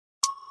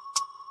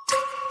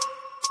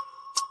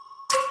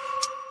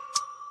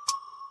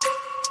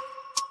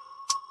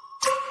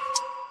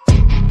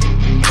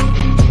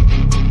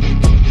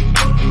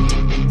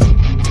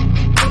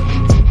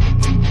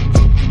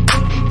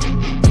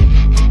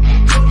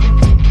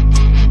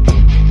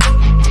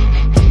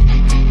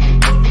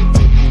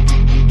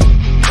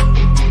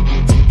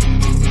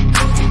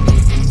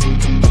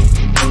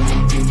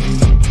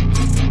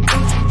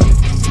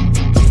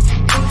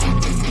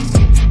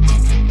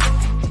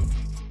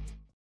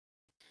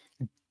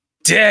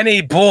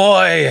Danny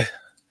boy,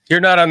 you're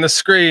not on the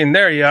screen.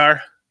 There you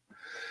are.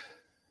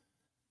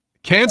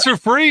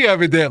 Cancer-free,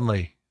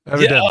 evidently.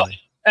 Yeah,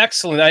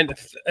 excellent.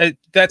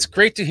 That's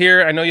great to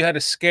hear. I know you had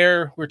a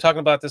scare. We were talking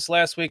about this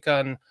last week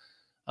on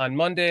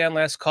Monday on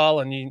Last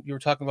Call, and you were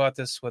talking about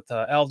this with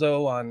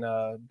Aldo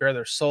on Bare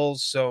Their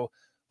Souls. So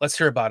let's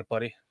hear about it,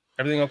 buddy.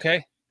 Everything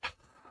okay?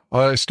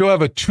 I still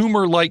have a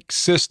tumor-like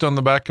cyst on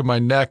the back of my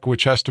neck,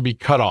 which has to be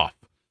cut off.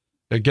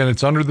 Again,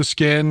 it's under the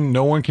skin.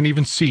 No one can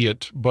even see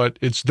it, but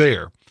it's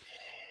there.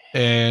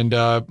 And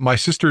my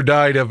sister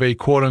died of a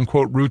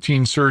quote-unquote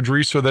routine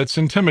surgery, so that's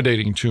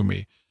intimidating to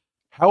me.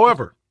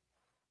 However,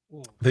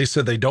 they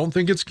said they don't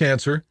think it's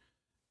cancer,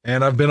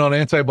 and I've been on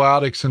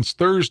antibiotics since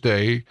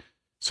Thursday,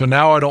 so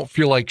now I don't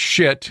feel like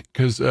shit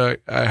because I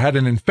had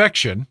an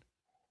infection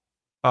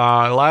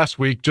last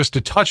week. Just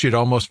to touch it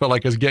almost felt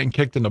like I was getting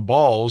kicked in the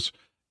balls,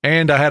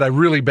 and I had a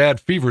really bad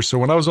fever. So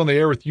when I was on the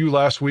air with you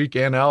last week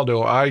and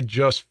Aldo, I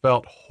just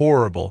felt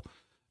horrible.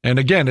 And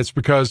again, it's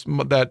because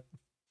that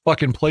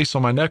fucking place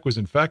on my neck was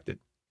infected.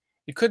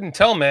 You couldn't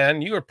tell,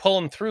 man. You were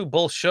pulling through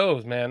both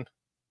shows, man.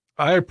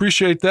 I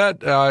appreciate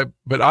that,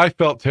 but I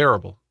felt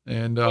terrible.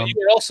 And well, you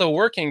were also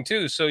working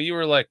too, so you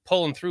were like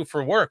pulling through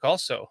for work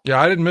also.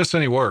 Yeah, I didn't miss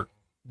any work,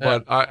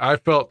 but I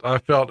felt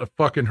a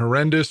fucking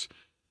horrendous.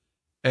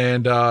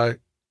 And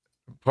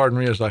pardon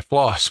me as I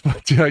floss,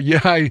 but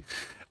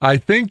I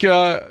think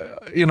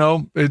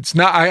it's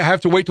not. I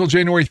have to wait till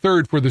January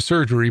 3rd for the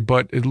surgery,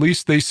 but at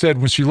least they said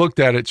when she looked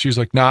at it, she's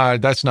like, "Nah,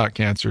 that's not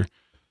cancer."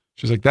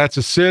 She's like, "That's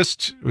a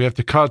cyst. We have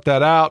to cut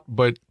that out."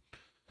 But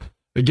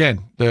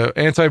again, the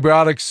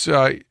antibiotics,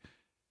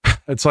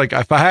 it's like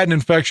if I had an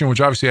infection,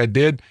 which obviously I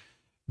did,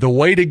 the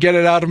way to get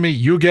it out of me,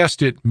 you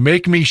guessed it,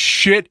 make me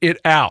shit it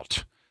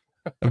out.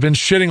 I've been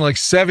shitting like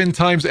 7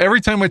 times.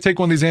 Every time I take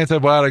one of these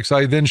antibiotics,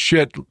 I then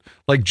shit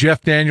like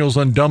Jeff Daniels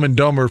on Dumb and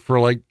Dumber for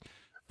like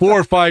 4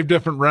 or 5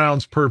 different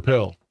rounds per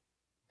pill.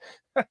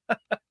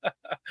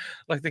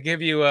 Like they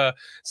give you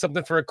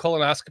something for a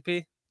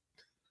colonoscopy?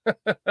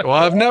 Well,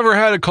 I've never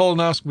had a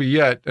colonoscopy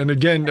yet. And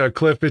again,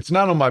 Cliff, it's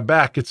not on my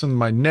back, it's on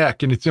my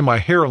neck, and it's in my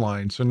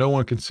hairline, so no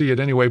one can see it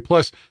anyway.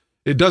 Plus,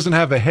 it doesn't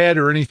have a head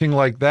or anything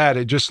like that.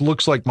 It just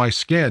looks like my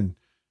skin,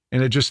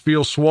 and it just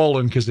feels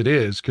swollen because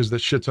that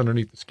shit's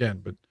underneath the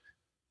skin. But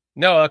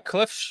no,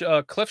 Cliff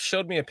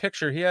showed me a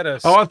picture. He had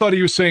a... Oh, I thought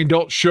he was saying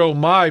don't show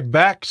my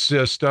back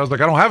cyst. I was like,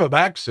 I don't have a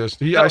back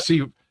cyst. I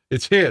see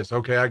it's his.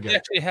 Okay, I get it. He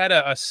actually had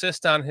a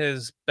cyst on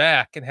his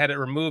back and had it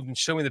removed and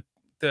showed me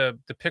the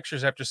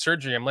pictures after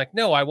surgery. I'm like,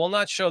 no, I will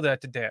not show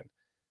that to Dan.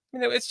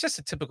 It's just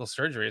a typical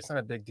surgery. It's not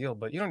a big deal,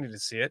 but you don't need to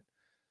see it.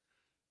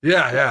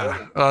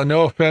 Yeah.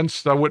 No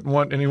offense. I wouldn't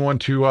want anyone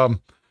to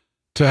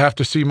have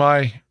to see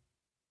my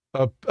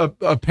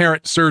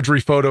apparent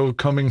surgery photo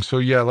coming. So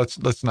yeah, let's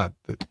not.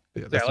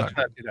 Let's not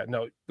do that.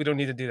 No, we don't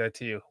need to do that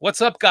to you. What's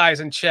up,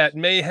 guys in chat?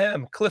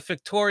 Mayhem, Cliff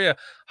Victoria,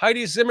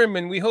 Heidi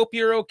Zimmerman. We hope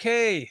you're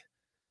okay.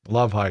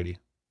 Love Heidi.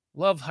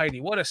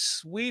 What a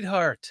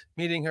sweetheart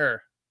meeting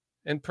her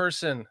in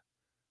person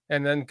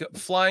and then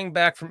flying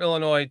back from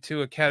Illinois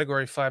to a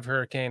Category 5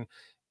 hurricane.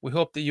 We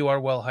hope that you are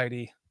well,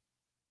 Heidi.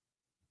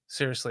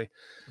 Seriously.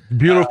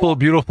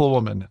 Beautiful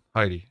woman,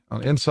 Heidi,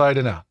 on inside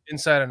and out.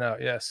 Inside and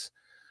out, yes.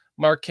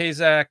 Mark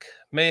Kazak,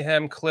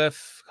 Mayhem,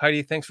 Cliff,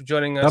 Heidi, thanks for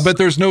joining us. I bet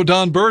there's no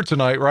Don Bird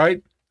tonight,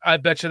 right? I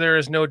bet you there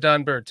is no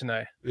Don Bird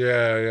tonight.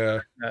 Yeah.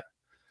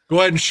 Go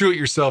ahead and shoot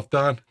yourself,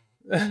 Don.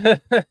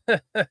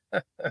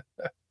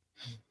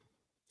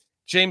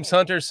 James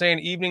Hunter saying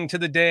evening to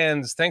the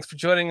Dans. Thanks for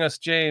joining us,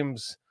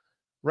 James.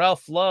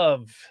 Ralph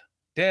Love.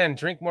 Dan,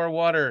 drink more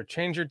water.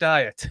 Change your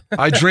diet.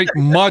 I drink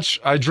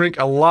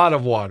a lot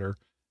of water.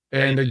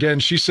 And again,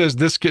 she says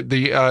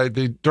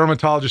the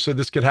dermatologist said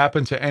this could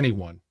happen to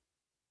anyone.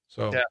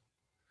 So yeah.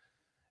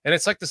 And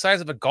it's like the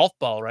size of a golf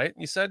ball, right?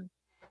 You said?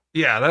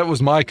 Yeah, that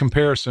was my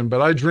comparison.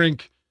 But I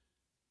drink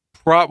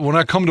when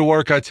I come to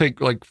work, I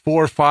take like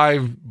 4 or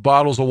 5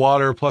 bottles of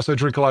water. Plus I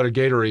drink a lot of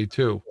Gatorade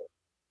too.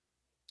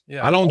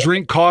 Yeah. I don't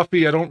drink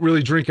coffee. I don't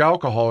really drink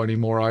alcohol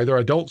anymore either.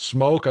 I don't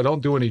smoke. I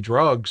don't do any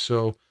drugs.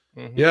 So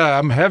yeah,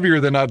 I'm heavier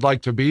than I'd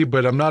like to be,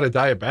 but I'm not a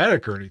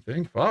diabetic or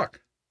anything.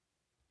 Fuck.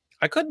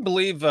 I couldn't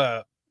believe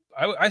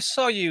I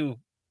saw you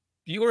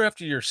were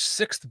after your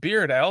 6th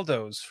beer at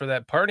Aldo's for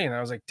that party, and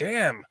I was like,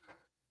 damn,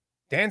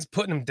 Dan's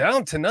putting him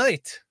down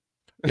tonight.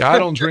 Yeah, I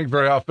don't drink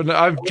very often.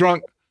 I've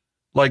drunk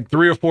like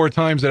 3 or 4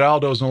 times at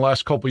Aldo's in the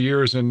last couple of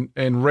years and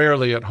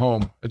rarely at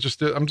home. I'm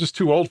just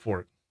too old for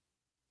it.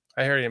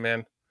 I hear you,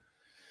 man.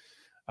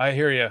 I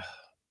hear you.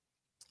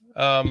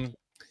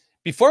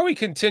 Before we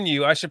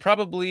continue, I should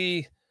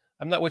probably,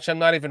 I'm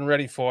not even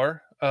ready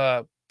for,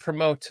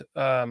 promote,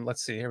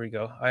 let's see, here we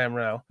go. I am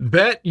now.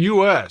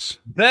 BetUS.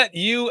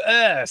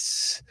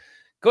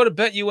 Go to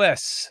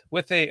BetUS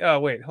with oh,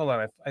 wait, hold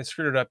on. I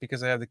screwed it up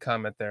because I have the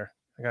comment there.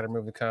 I got to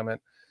remove the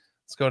comment.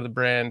 Let's go to the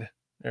brand.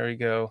 There we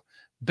go.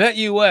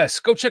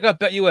 BetUS. Go check out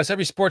BetUS,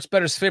 every sports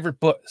bettor's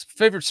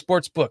favorite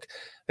sports book.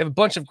 They have a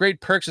bunch of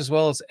great perks as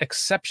well as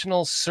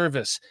exceptional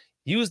service.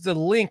 Use the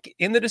link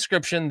in the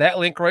description, that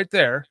link right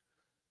there.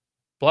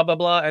 blah, blah,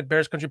 blah at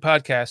Bears Country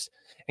Podcast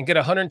and get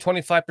a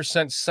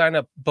 125% sign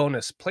up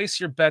bonus. Place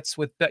your bets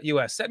with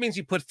BetUS. That means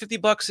you put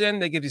 $50 in,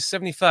 they give you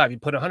 75. You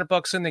put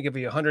 $100 in, they give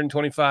you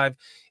 125.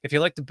 If you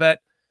like to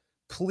bet,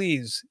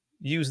 please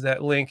use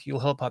that link. You'll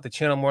help out the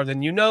channel more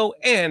than you know.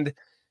 And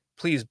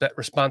please bet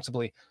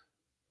responsibly.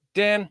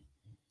 Dan,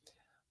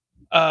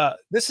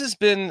 this has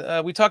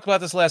been, we talked about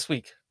this last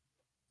week.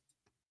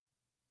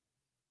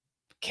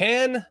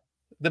 Can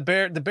the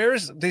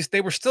Bears,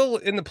 they were still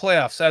in the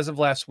playoffs as of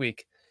last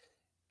week.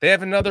 They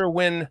have another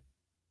win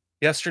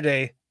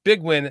yesterday,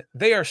 big win.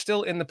 They are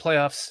still in the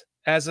playoffs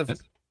as of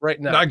right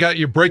now. I got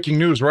you breaking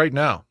news right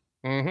now.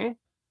 Mm-hmm.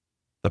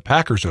 The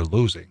Packers are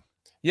losing.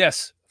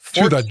 Yes.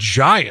 To the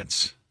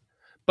Giants.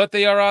 But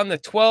they are on the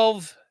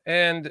 12,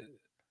 and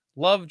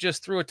Love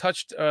just threw a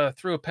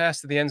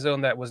pass to the end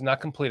zone that was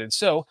not completed.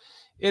 So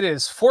it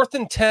is 4th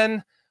and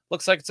 10.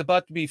 Looks like it's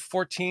about to be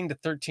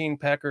 14-13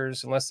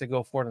 Packers unless they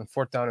go for it on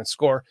 4th down and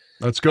score.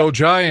 Let's go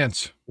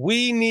Giants.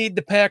 We need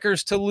the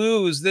Packers to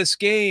lose this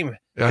game.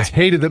 I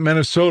hated that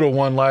Minnesota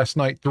won last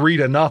night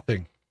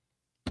 3-0.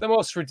 The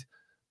most,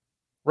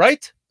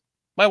 right?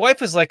 My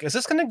wife is like, is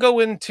this going to go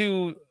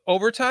into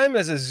overtime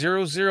as a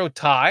 0-0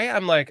 tie?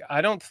 I'm like,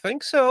 I don't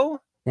think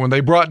so. When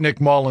they brought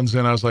Nick Mullins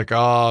in, I was like,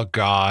 oh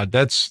God,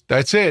 that's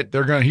it.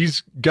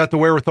 He's got the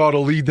wherewithal to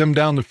lead them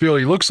down the field.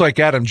 He looks like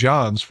Adam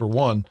Johns for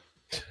one.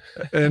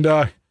 And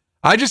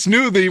I just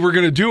knew they were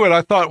going to do it.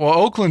 I thought, well,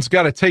 Oakland's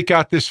got to take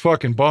out this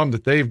fucking bum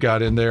that they've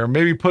got in there.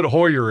 Maybe put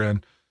Hoyer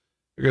in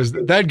because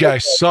that guy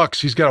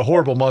sucks. He's got a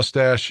horrible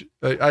mustache.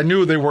 I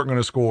knew they weren't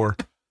going to score.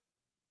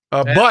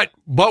 But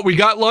we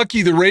got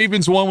lucky. The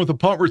Ravens won with a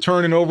punt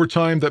return in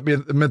overtime. That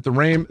meant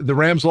the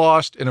Rams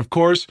lost. And, of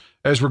course,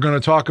 as we're going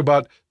to talk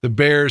about, the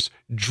Bears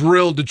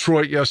drilled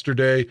Detroit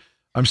yesterday.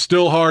 I'm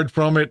still hard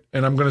from it,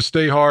 and I'm going to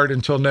stay hard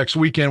until next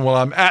weekend while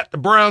I'm at the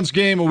Browns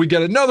game and we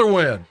get another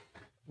win.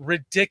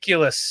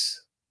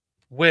 Ridiculous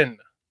win.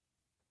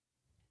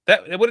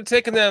 That it would have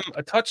taken them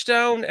a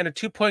touchdown and a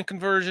 2-point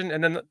conversion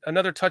and then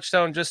another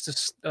touchdown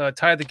just to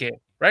tie the game,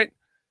 right?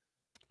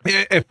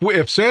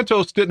 If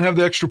Santos didn't have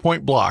the extra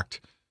point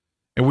blocked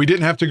and we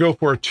didn't have to go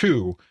for a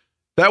 2,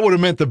 that would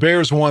have meant the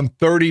Bears won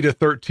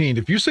 30-13.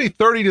 If you say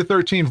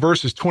 30-13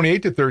 versus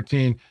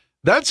 28-13,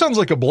 that sounds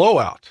like a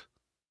blowout.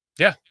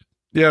 Yeah.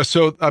 Yeah.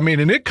 So, I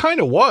mean, and it kind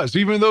of was,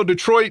 even though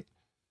Detroit,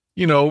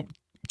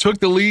 took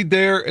the lead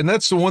there. And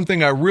that's the one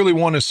thing I really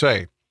want to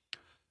say.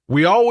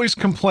 We always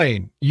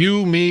complain,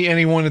 you, me,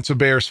 anyone that's a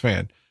Bears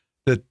fan,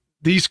 that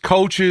these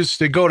coaches,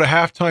 they go to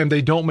halftime,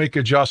 they don't make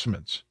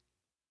adjustments.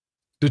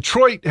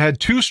 Detroit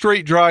had 2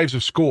 straight drives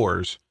of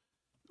scores.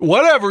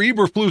 Whatever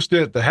Eberflus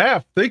did at the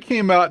half, they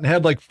came out and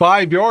had like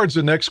 5 yards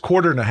the next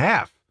quarter and a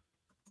half.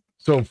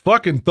 So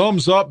fucking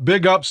thumbs up,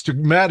 big ups to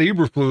Matt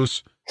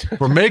Eberflus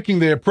for making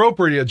the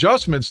appropriate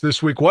adjustments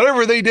this week.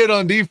 Whatever they did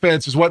on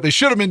defense is what they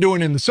should have been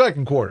doing in the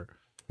second quarter.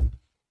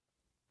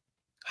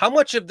 How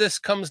much of this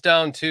comes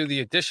down to the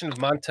addition of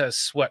Montez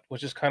Sweat,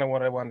 which is kind of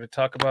what I wanted to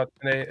talk about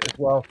today as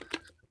well.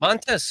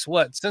 Montez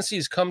Sweat, since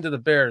he's come to the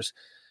Bears,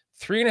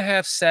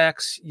 3.5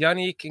 sacks.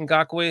 Yannick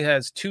Ngakoue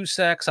has 2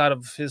 sacks out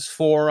of his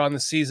 4 on the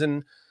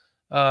season.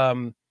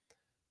 Jalen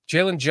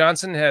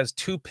Johnson has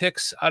 2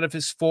 picks out of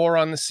his 4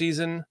 on the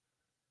season.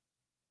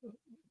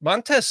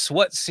 Montez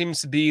Sweat seems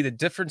to be the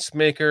difference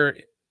maker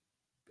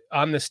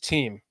on this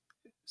team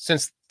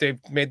since they've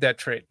made that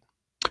trade.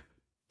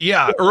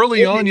 Yeah,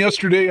 early on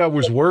yesterday, I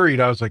was worried.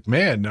 I was like,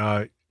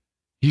 man,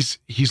 he's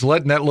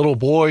letting that little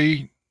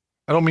boy,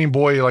 I don't mean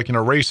boy like in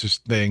a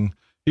racist thing.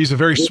 He's a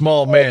very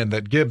small man,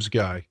 that Gibbs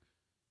guy.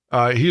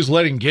 He's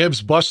letting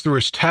Gibbs bust through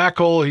his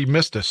tackle. He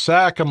missed a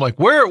sack. I'm like,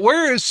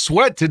 where is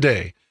Sweat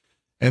today?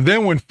 And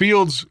then when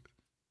Fields,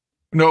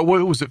 what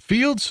was it,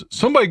 Fields?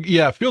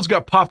 Fields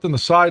got popped on the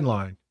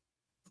sideline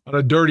on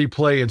a dirty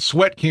play, and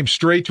Sweat came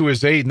straight to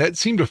his aid, and that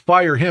seemed to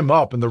fire him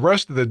up. And the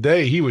rest of the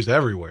day, he was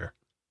everywhere.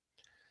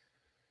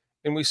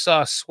 And we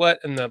saw Sweat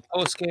in the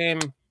post game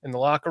in the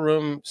locker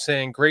room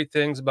saying great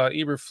things about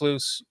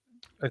Eberflus.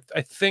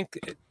 I think,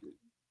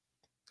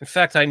 in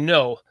fact, I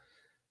know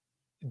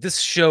this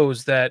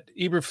shows that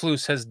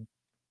Eberflus has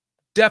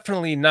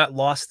definitely not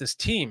lost this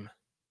team.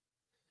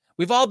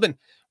 We're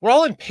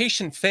all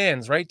impatient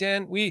fans, right,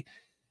 Dan? We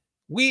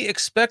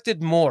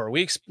expected more.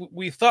 We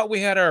thought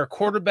we had our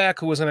quarterback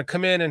who was going to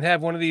come in and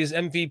have one of these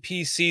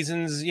MVP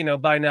seasons,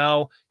 by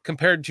now,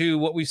 compared to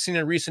what we've seen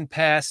in recent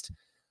past.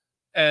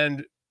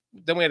 And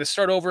then we had to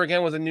start over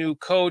again with a new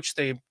coach.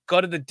 They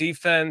gutted the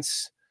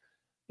defense.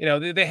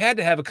 They had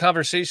to have a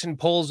conversation,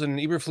 Poles and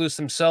Eberflus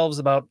themselves,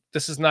 about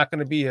this is not going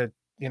to be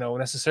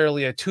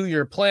necessarily a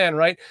 2-year plan,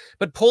 right?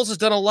 But Poles has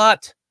done a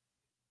lot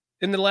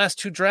in the last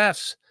 2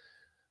 drafts.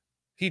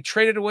 He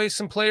traded away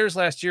some players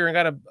last year and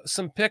got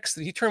some picks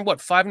that he turned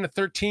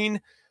 5-13.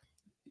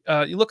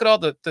 You look at all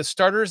the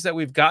starters that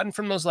we've gotten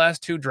from those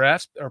last 2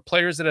 drafts, or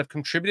players that have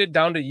contributed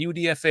down to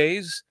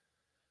UDFAs,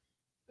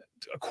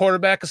 a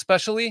quarterback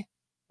especially,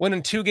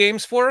 winning 2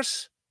 games for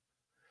us,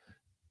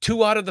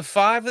 2 out of the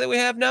 5 that we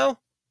have now.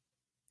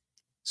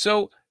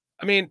 So,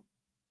 I mean,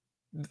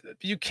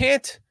 you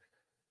can't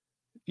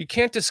you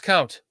can't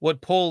discount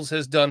what Poles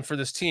has done for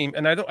this team.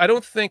 And I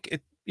don't think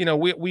it,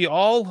 we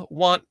all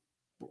want,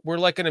 we're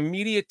like an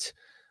immediate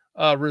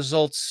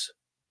results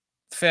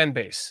fan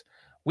base.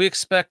 We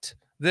expect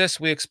this,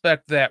 we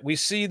expect that. We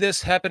see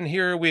this happen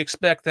here, we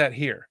expect that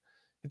here.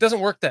 It doesn't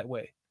work that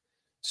way.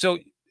 So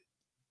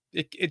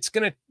it's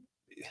going to,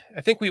 I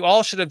think we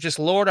all should have just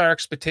lowered our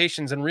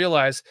expectations and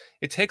realize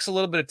it takes a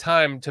little bit of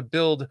time to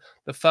build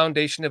the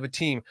foundation of a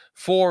team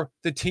for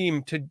the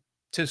team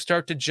to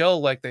start to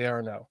gel like they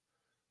are now.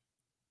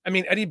 I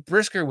mean, Eddie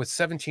Brisker with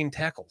 17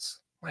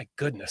 tackles. My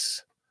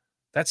goodness.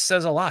 That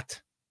says a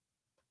lot.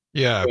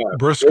 Yeah,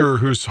 Brisker,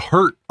 who's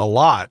hurt a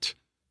lot.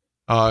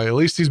 At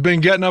least he's been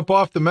getting up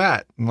off the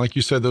mat. And like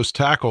you said, those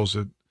tackles,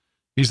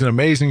 he's an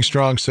amazing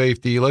strong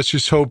safety. Let's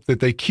just hope that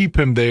they keep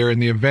him there in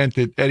the event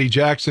that Eddie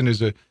Jackson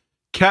is a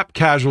cap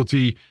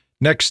casualty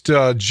next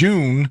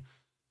June,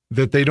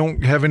 that they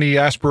don't have any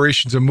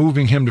aspirations of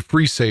moving him to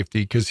free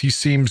safety, because he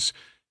seems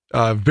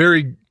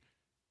very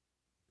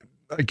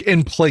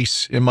in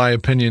place, in my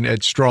opinion,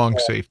 at strong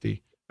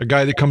safety. A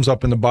guy that comes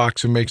up in the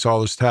box and makes all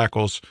his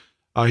tackles.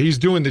 He's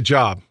doing the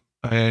job.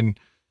 And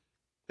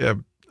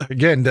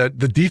again, the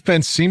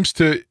defense seems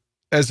to,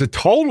 as a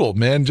total,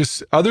 man,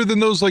 just other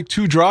than those like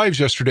 2 drives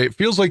yesterday, it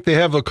feels like they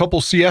have a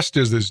couple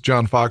siestas, as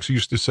John Fox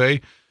used to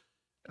say.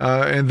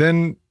 And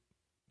then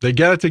they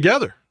get it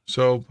together.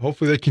 So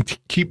hopefully they can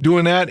keep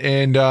doing that.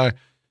 And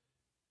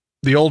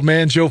the old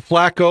man, Joe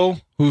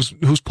Flacco,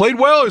 who's played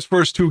well his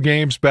first 2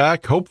 games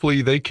back,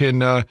 hopefully they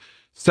can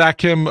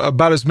sack him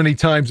about as many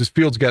times as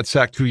Fields got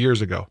sacked 2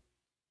 years ago.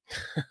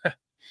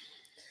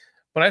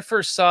 When I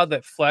first saw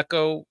that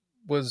Flacco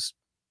was,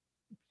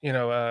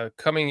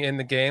 coming in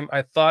the game,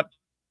 I thought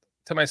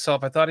to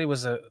myself, I thought he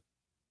was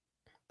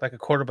like a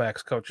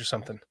quarterback's coach or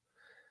something.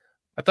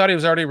 I thought he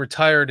was already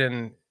retired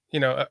and,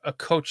 a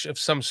coach of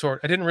some sort.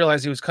 I didn't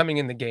realize he was coming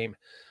in the game.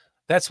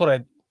 That's what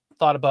I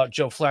thought about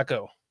Joe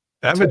Flacco.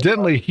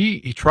 Evidently,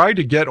 he tried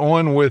to get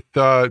on with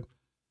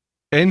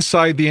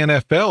inside the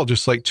NFL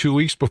just like 2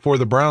 weeks before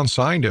the Browns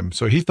signed him.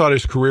 So he thought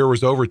his career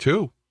was over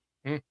too.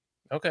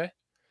 Okay.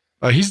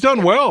 He's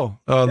done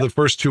well the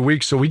first 2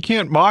 weeks, so we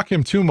can't mock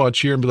him too much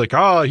here and be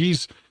like,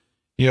 he's,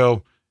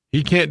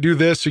 he can't do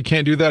this, he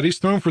can't do that. He's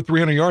thrown for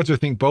 300 yards, I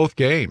think, both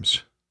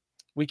games.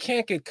 We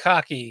can't get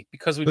cocky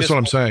because That's what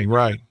I'm saying,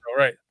 right? All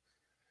right.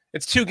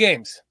 It's 2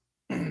 games.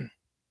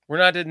 We're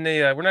not even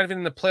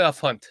in the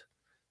playoff hunt.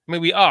 I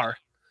mean, we are,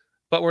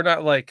 but we're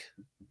not like,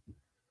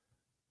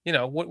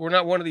 we're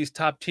not one of these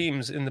top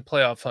teams in the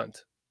playoff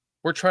hunt.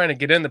 We're trying to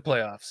get in the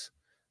playoffs.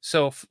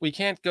 So if we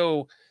can't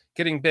go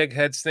getting big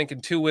heads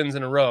thinking 2 wins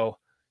in a row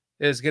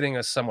is getting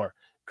us somewhere.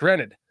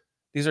 Granted,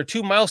 these are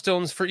 2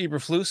 milestones for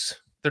Eberflus.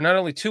 They're not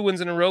only 2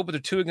 wins in a row, but they're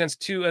 2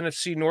 against 2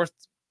 NFC North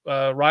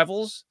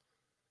rivals.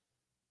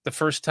 The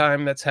first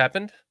time that's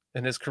happened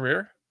in his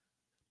career.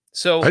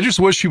 So I just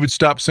wish he would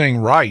stop saying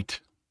right.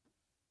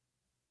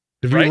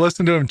 If you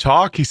listen to him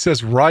talk, he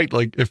says right.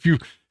 Like if you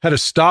had a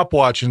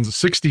stopwatch in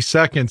 60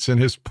 seconds in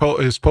his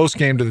post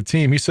game to the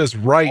team, he says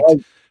right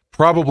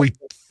probably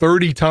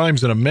 30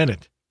 times in a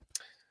minute.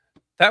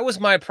 That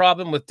was my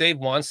problem with Dave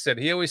Wanstead.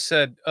 He always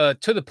said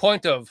to the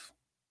point of,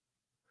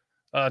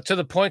 or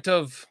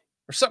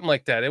something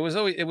like that. It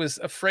was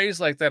a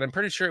phrase like that. I'm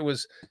pretty sure it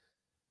was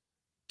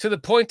to the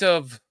point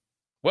of,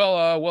 we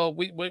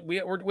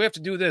have to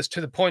do this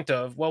to the point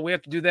of, we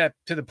have to do that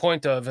to the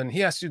point of, and he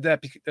has to do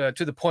that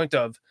to the point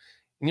of,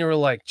 and you were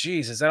like,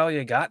 geez, is that all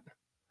you got?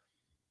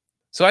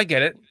 So I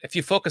get it. If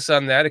you focus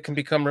on that, it can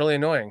become really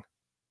annoying.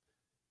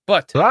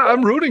 But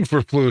I'm rooting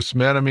for Flus,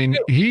 man. I mean,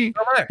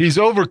 he's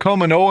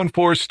overcome an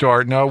 0-4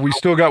 start. Now we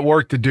still got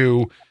work to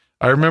do.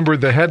 I remember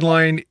the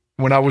headline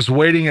when I was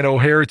waiting at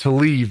O'Hare to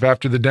leave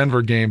after the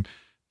Denver game.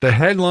 The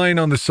headline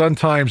on the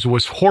Sun-Times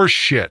was horse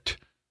shit.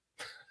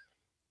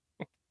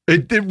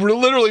 It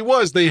literally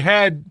was. They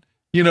had,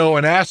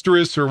 an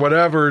asterisk or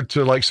whatever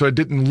to so it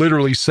didn't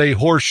literally say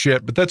horse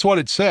shit, but that's what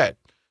it said.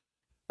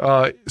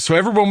 So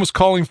everyone was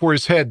calling for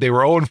his head. They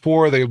were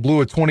 0-4. They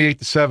blew a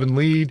 28-7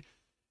 lead.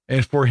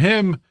 And for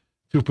him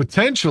to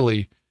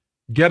potentially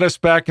get us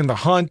back in the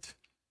hunt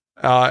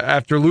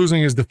after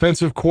losing his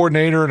defensive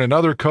coordinator and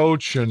another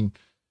coach and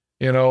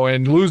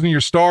losing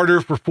your starter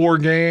for 4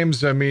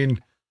 games, I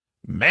mean,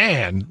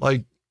 man,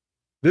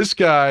 this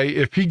guy,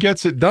 if he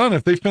gets it done,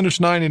 if they finish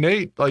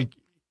 9-8,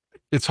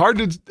 it's hard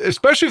to,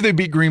 especially if they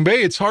beat Green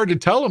Bay, it's hard to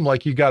tell him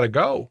you got to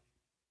go.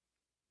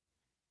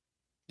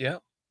 Yeah.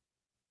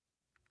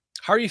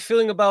 How are you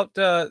feeling about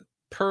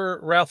per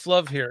Ralph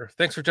Love here?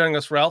 Thanks for joining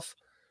us, Ralph.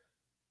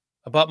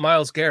 About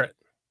Myles Garrett.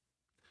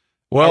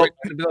 Well,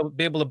 to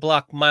be able to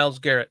block Myles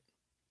Garrett.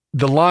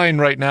 The line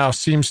right now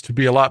seems to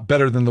be a lot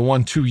better than the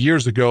one 2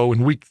 years ago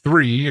in week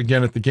 3,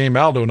 again at the game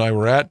Aldo and I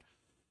were at.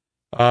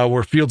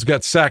 Where Fields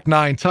got sacked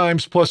 9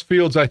 times. Plus,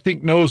 Fields, I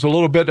think, knows a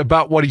little bit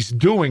about what he's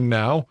doing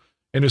now.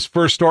 In his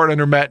first start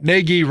under Matt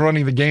Nagy,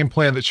 running the game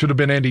plan that should have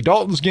been Andy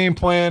Dalton's game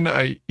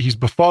plan. He's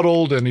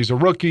befuddled, and he's a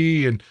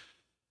rookie. And,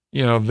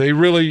 they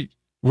really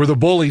were the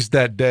bullies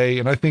that day.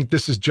 And I think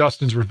this is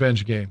Justin's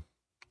revenge game.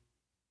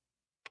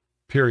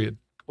 Period.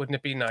 Wouldn't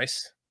it be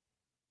nice?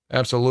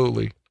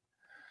 Absolutely.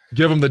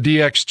 Give him the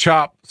DX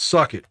chop,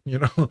 suck it,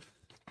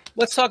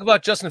 Let's talk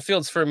about Justin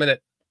Fields for a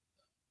minute.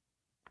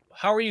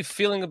 How are you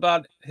feeling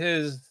about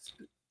his,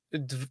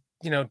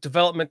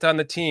 development on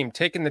the team,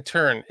 taking the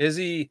turn? Is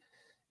he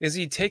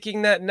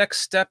taking that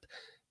next step?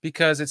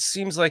 Because it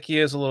seems like he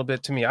is a little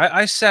bit to me.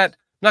 I sat,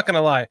 not going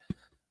to lie,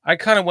 I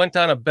kind of went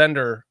on a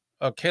bender,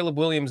 a Caleb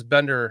Williams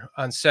bender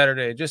on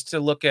Saturday just to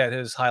look at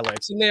his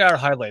highlights. And they are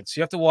highlights.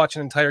 You have to watch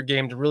an entire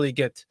game to really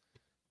get,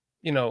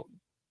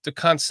 the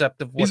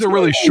concept of what's He's a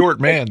really short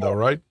man, though,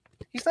 right?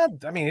 He's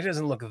not, I mean, he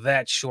doesn't look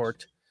that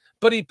short,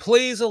 but he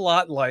plays a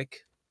lot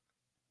like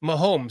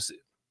Mahomes.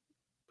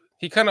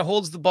 He kind of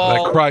holds the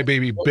ball. That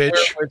crybaby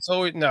bitch. It's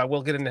always, no,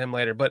 we'll get into him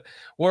later, but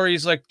where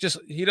he's like,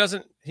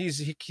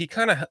 he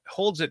kind of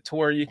holds it to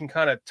where you can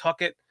kind of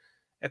tuck it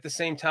at the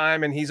same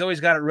time. And he's always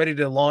got it ready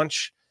to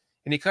launch.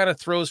 And he kind of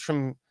throws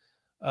from,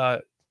 I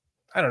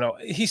don't know.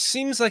 He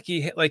seems like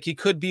he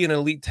could be an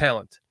elite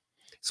talent.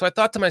 So I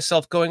thought to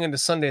myself going into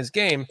Sunday's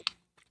game,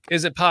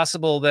 is it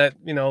possible that,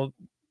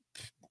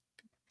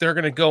 they're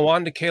going to go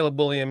on to Caleb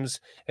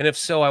Williams? And if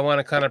so, I want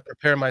to kind of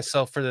prepare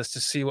myself for this to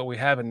see what we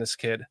have in this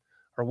kid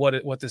or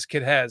what this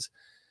kid has.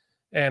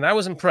 And I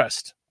was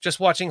impressed just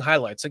watching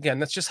highlights. Again,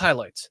 that's just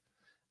highlights.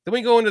 Then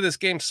we go into this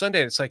game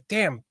Sunday. It's like,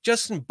 damn,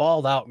 Justin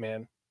balled out,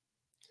 man.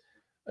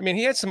 I mean,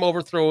 he had some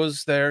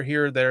overthrows there,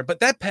 here, or there, but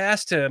that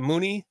pass to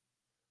Mooney,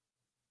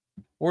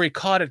 where he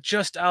caught it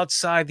just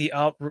outside the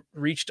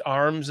outreached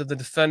arms of the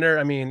defender.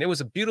 I mean, it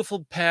was a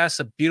beautiful pass,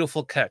 a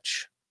beautiful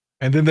catch.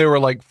 And then they were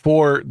like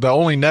the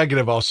only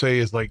negative I'll say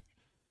is like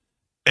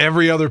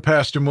every other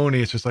pass to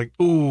Mooney, it's just like,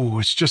 ooh,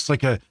 it's just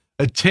like a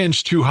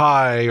tinge too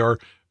high, or,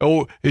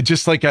 oh, it's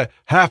just like a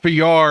half a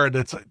yard.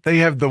 It's like they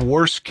have the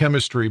worst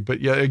chemistry,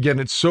 but yeah, again,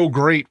 it's so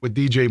great with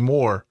DJ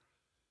Moore.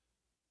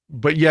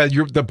 But yeah,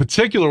 the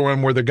particular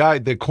one where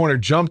the corner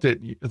jumped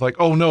it, it's like,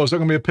 oh no, is that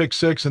going to be a pick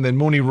six? And then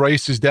Mooney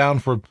races down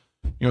for,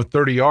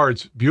 30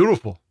 yards.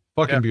 Beautiful.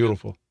 Fucking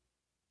beautiful.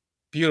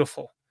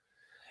 Beautiful.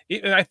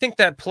 And I think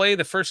that play,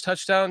 the first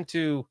touchdown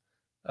to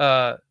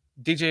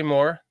DJ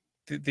Moore,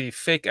 the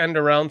fake end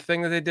around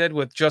thing that they did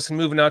with Justin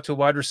moving out to a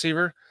wide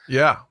receiver.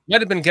 Yeah.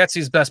 Might have been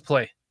Getsy's best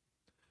play.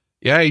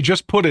 Yeah, he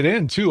just put it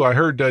in too. I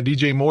heard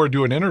DJ Moore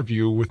do an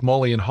interview with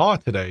Mully and Haw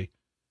today.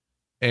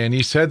 And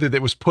he said that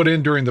it was put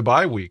in during the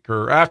bye week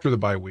or after the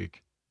bye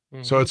week.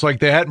 Mm-hmm. So it's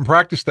like they hadn't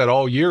practiced that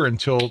all year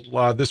until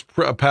this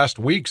past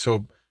week.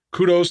 So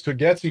kudos to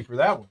Getsy for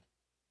that one.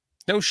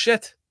 No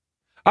shit.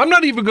 I'm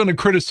not even going to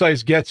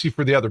criticize Getsy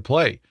for the other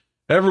play.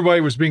 Everybody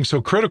was being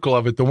so critical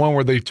of it, the one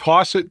where they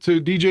toss it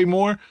to DJ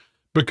Moore,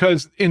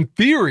 because in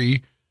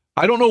theory,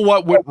 I don't know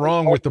what went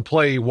wrong with the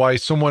play, why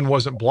someone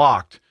wasn't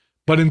blocked.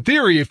 But in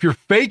theory, if you're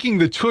faking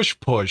the tush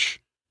push,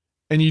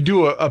 and you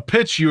do a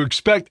pitch, you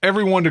expect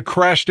everyone to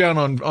crash down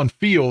on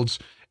Fields.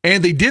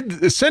 And they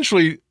did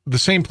essentially the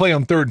same play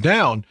on third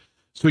down.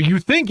 So you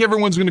think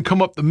everyone's going to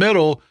come up the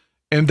middle,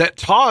 and that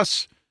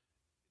toss,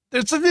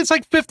 it's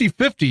like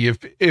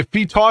 50-50. If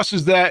he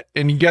tosses that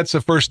and he gets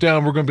a first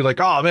down, we're going to be like,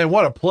 oh, man,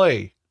 what a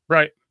play.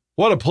 Right.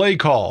 What a play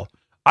call.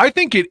 I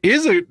think it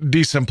is a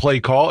decent play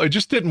call. It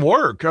just didn't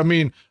work. I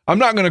mean, I'm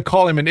not going to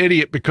call him an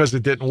idiot because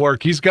it didn't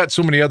work. He's got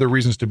so many other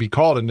reasons to be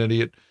called an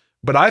idiot.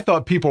 But I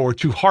thought people were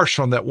too harsh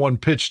on that one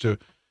pitch to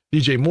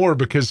DJ Moore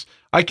because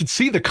I could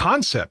see the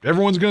concept.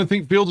 Everyone's going to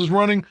think Fields is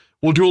running.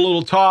 We'll do a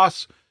little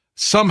toss.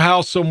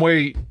 Somehow, some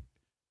way,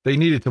 they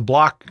needed to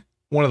block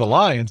one of the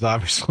Lions,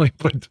 obviously.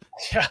 But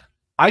yeah,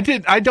 I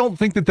don't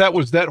think that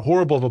was that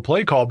horrible of a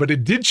play call, but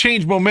it did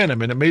change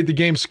momentum, and it made the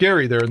game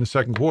scary there in the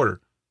second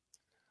quarter.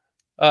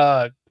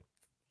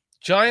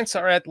 Giants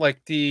are at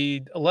like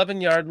the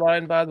 11-yard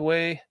line, by the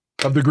way.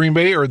 Of the Green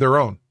Bay or their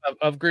own?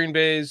 Of Green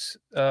Bay's.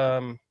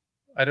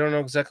 I don't know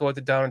exactly what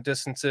the down and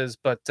distance is,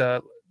 but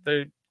I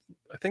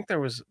think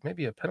there was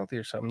maybe a penalty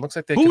or something. Looks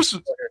like they.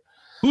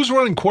 Who's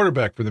running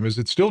quarterback for them? Is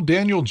it still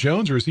Daniel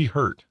Jones or is he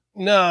hurt?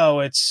 No,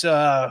 it's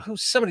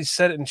somebody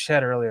said it in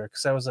chat earlier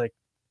because I was like,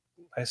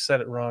 I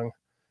said it wrong.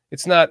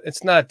 It's not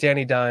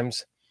Danny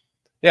Dimes.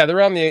 Yeah,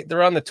 they're on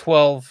the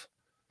 12.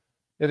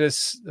 It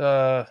is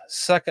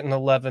second and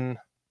 11.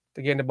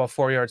 They gained about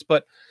 4 yards,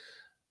 but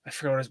I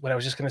forgot what I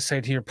was just going to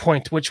say to your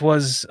point, which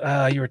was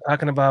you were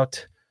talking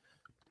about.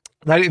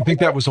 I didn't think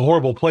that was a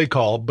horrible play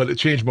call, but it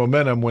changed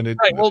momentum when it.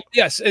 Right. Well,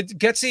 yes,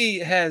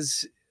 Getsy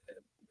has.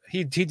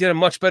 He did a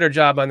much better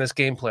job on this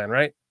game plan,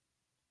 right?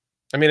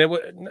 I mean,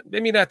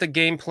 maybe not the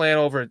game plan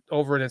over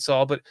it. It's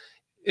all, but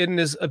in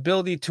his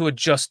ability to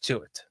adjust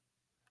to it,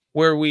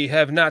 where we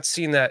have not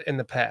seen that in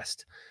the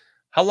past.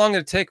 How long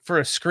did it take for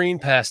a screen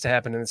pass to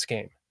happen in this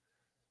game?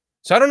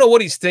 So I don't know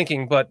what he's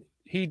thinking, but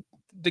it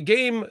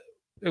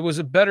was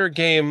a better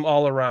game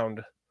all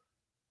around.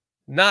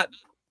 Not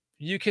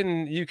you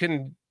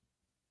can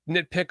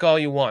nitpick all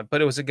you want,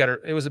 but it was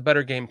a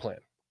better game plan.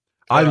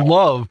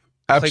 I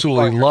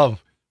absolutely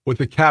love with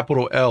the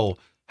capital L.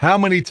 How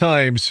many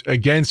times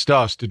against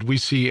us did we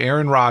see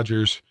Aaron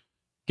Rodgers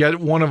get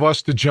one of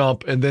us to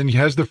jump and then he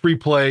has the free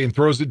play and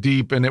throws it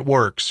deep and it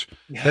works?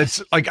 Yes.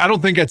 That's like, I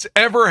don't think that's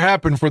ever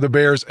happened for the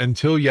Bears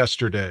until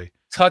yesterday.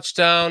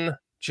 Touchdown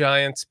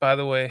Giants, by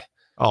the way.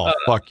 Oh,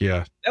 fuck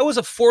yeah. That was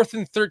a 4th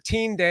and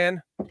 13,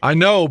 Dan. I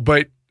know,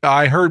 but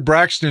I heard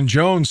Braxton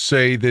Jones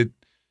say that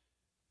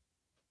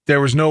there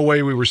was no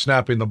way we were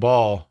snapping the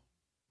ball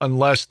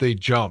unless they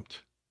jumped.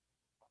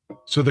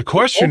 So the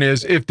question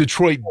is, if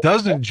Detroit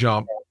doesn't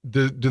jump,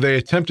 do they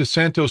attempt a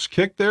Santos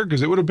kick there?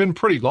 Because it would have been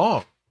pretty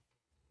long.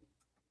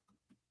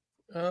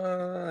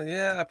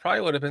 Yeah,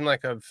 probably would have been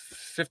like a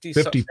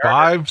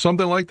 55,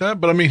 something like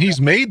that. But I mean, he's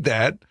made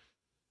that.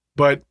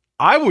 But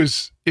I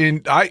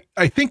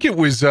think it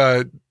was,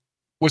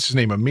 what's his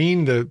name?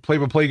 Amin, the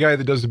play-by-play guy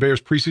that does the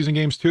Bears preseason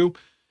games too.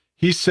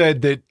 He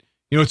said that,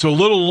 it's a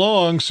little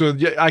long. So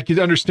I could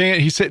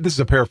understand. He said, this is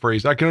a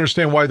paraphrase. I can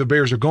understand why the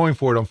Bears are going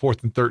for it on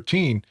 4th and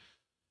 13.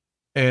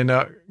 And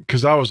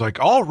because I was like,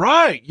 all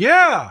right,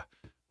 yeah,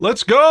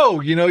 let's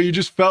go. You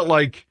just felt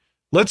like,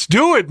 let's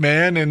do it,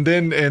 man. And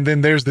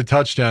then there's the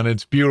touchdown.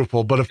 It's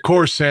beautiful. But of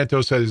course,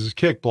 Santos has his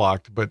kick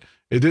blocked, but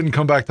it didn't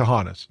come back to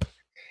haunt us.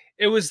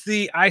 It was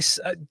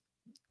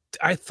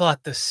I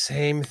thought the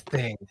same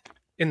thing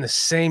in the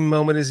same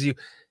moment as you.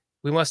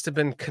 We must have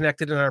been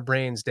connected in our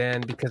brains,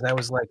 Dan, because I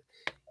was like,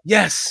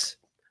 yes,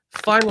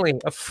 finally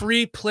a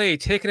free play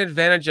taken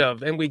advantage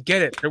of. And we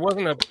get it. There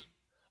wasn't a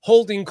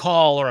holding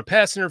call or a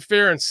pass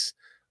interference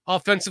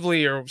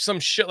offensively or some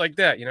shit like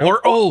that,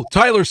 Or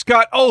Tyler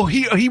Scott,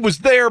 he was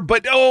there,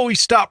 but he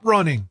stopped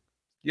running.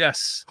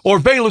 Yes. Or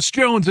Velus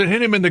Jones that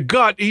hit him in the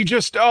gut. He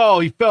just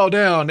he fell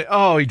down.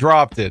 He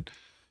dropped it.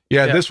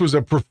 Yeah, this was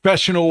a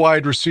professional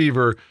wide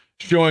receiver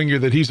showing you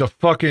that he's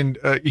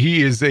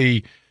he is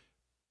a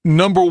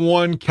number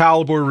 1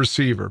 caliber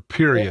receiver.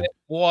 Period. It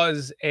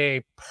was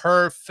a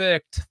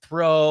perfect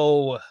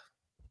throw.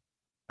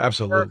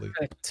 Absolutely.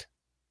 Perfect.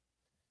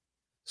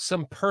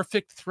 Some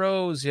perfect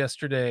throws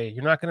yesterday.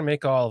 You're not going to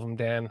make all of them,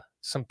 Dan.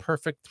 Some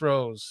perfect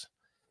throws.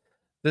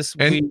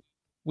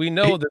 We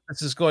know that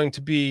this is going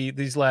to be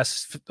these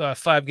last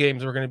 5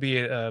 games are going to be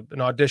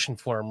an audition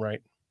for him,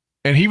 right?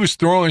 And he was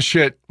throwing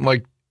shit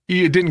like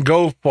it didn't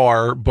go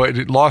far, but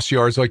it lost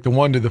yards, like the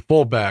one to the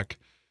fullback,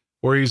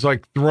 where he's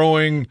like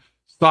throwing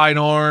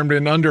side-armed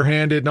and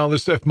underhanded and all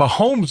this stuff. If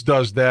Mahomes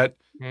does that,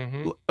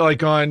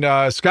 like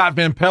on Scott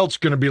Van Pelt's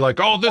going to be like,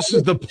 this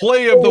is the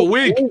play of the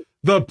week.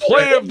 The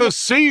play of the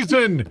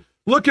season.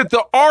 Look at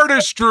the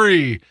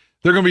artistry.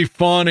 They're going to be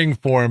fawning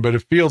for him, but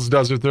if Fields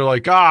does it, they're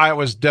like, it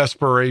was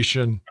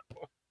desperation.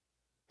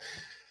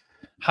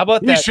 How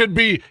about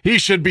that? He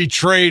should be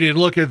traded.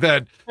 Look at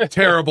that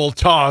terrible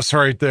toss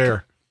right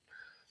there.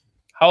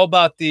 How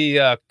about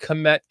the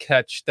Komet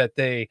catch that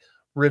they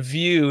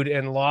reviewed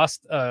and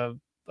lost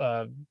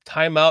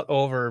timeout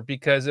over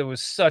because it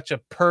was such a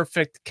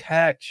perfect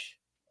catch?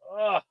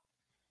 Ugh.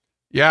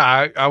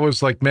 Yeah, I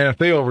was like, man, if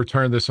they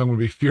overturn this, I'm going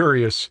to be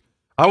furious.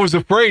 I was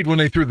afraid when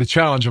they threw the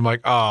challenge. I'm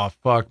like,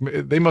 fuck.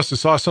 They must have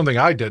saw something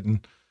I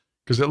didn't,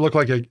 because it looked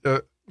like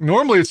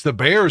normally it's the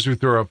Bears who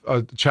throw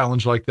a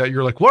challenge like that.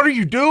 You're like, what are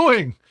you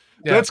doing?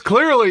 Yeah. That's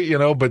clearly,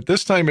 but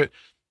this time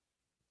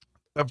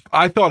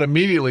I thought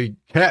immediately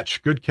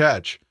good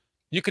catch.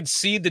 You could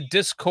see the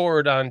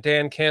discord on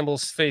Dan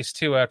Campbell's face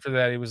too after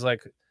that. He was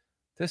like,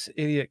 this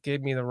idiot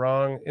gave me the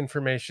wrong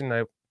information.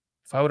 If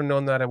I would have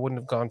known that, I wouldn't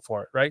have gone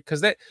for it, right?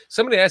 Because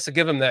somebody has to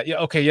give him that. Yeah,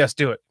 okay, yes,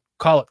 do it.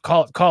 Call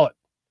it.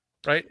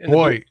 Right?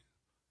 Boy,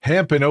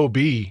 Hamp and OB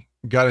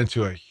got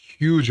into a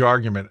huge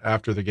argument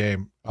after the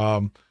game.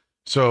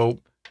 So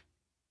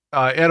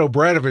Ed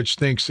O'Bradovich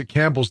thinks that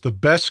Campbell's the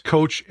best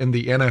coach in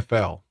the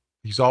NFL.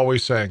 He's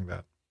always saying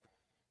that.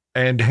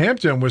 And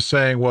Hampton was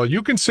saying, well,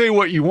 you can say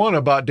what you want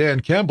about Dan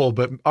Campbell,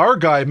 but our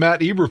guy,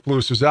 Matt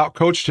Eberflus, has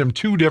outcoached him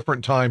 2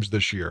 different times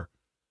this year.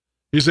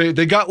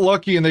 They got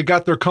lucky and they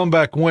got their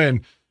comeback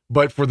win.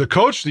 But for the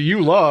coach that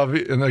you love,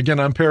 and again,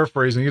 I'm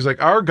paraphrasing, he's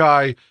like, our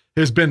guy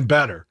has been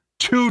better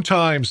 2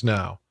 times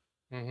now.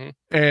 Mm-hmm.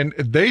 And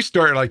they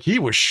started, like, he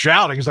was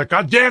shouting. He's like,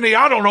 God, Danny,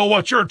 I don't know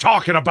what you're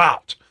talking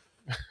about.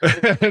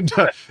 And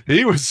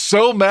he was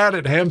so mad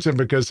at Hampton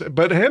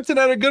but Hampton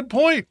had a good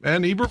point,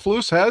 man.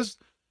 Eberflus has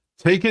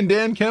taken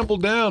Dan Campbell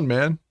down,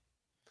 man.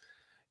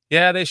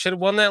 Yeah, they should have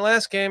won that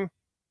last game.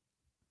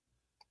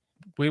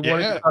 We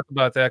wanted to talk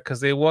about that because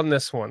they won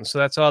this one. So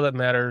that's all that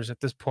matters at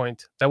this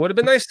point. That would have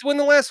been nice to win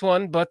the last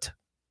one, but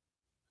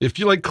if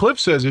you, like Cliff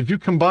says, if you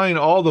combine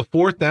all the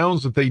 4th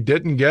downs that they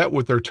didn't get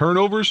with their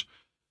turnovers,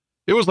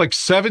 it was like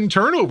 7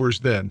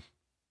 turnovers then.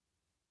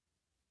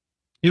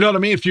 You know what I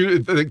mean?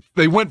 If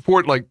they went for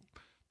it, like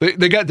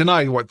they got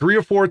denied, 3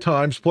 or 4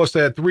 times, plus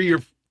they had 3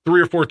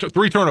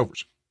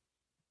 turnovers.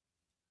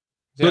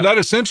 So that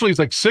essentially is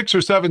like 6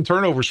 or 7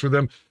 turnovers for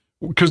them,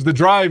 because the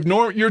drive,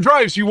 your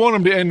drives, you want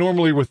them to end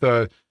normally with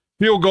a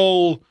field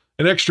goal,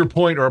 an extra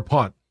point, or a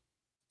punt.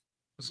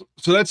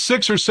 So that's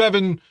 6 or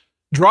 7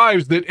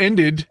 drives that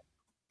ended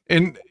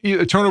in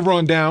a turnover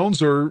on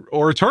downs or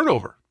a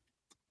turnover.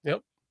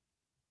 Yep.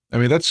 I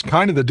mean, that's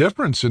kind of the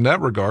difference in that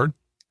regard.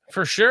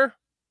 For sure.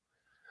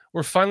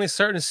 We're finally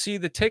starting to see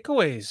the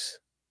takeaways.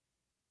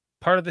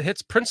 Part of the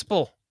hits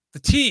principle, the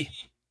T.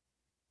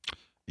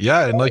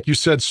 Yeah, and like you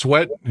said,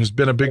 Sweat has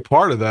been a big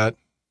part of that.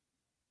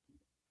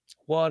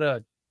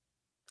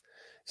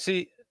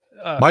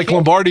 Mike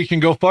Lombardi can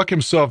go fuck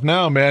himself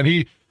now, man.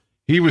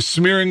 He was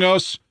smearing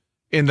us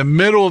in the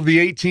middle of the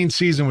 18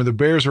 season when the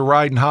Bears are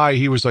riding high.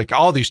 He was like,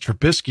 all these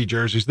Trubisky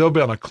jerseys, they'll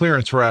be on a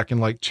clearance rack in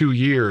like 2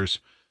 years.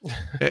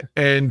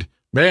 And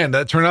man,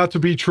 that turned out to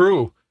be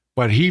true.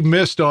 But he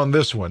missed on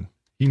this one.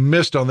 He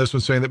missed on this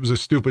one, saying that was a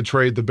stupid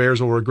trade. The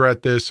Bears will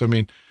regret this. I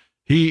mean,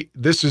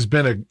 this has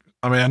been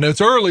I know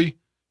it's early,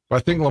 but I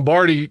think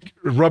Lombardi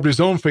rubbed his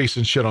own face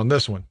and shit on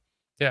this one.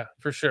 Yeah,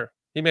 for sure.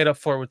 He made up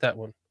for it with that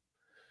one.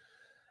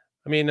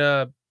 I mean,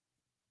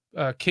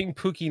 King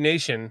Pookie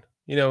Nation,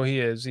 you know,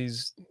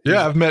 he's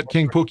I've met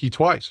King Pookie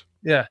twice.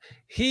 Yeah.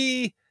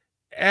 He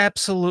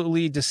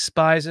absolutely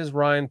despises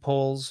Ryan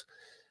Poles.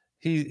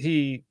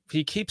 He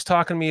keeps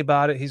talking to me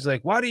about it. He's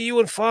like, why do you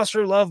and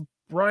Foster love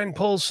Ryan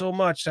Poles so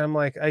much? And I'm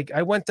like,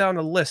 I went down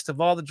a list of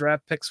all the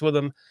draft picks with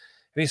him, and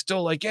he's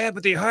still like, yeah,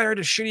 but they hired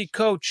a shitty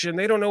coach and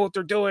they don't know what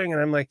they're doing.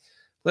 And I'm like,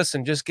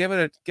 listen, just give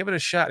it a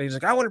shot. And he's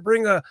like, I want to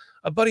bring a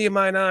buddy of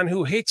mine on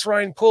who hates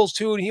Ryan Poles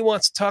too, and he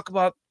wants to talk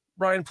about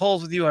Ryan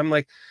Poles with you. I'm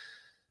like,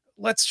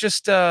 let's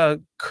just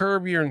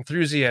curb your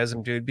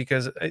enthusiasm, dude,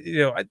 because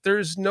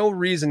there's no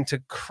reason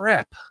to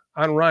crap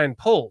on Ryan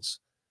Poles.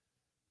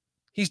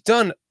 He's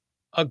done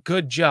a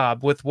good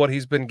job with what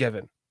he's been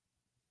given.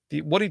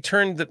 What he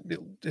turned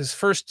his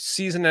first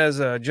season as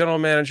a general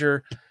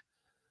manager,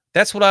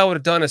 that's what I would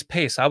have done as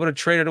Pace. I would have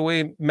traded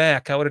away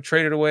Mac. I would have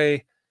traded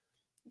away,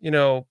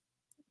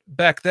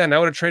 back then. I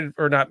would have traded,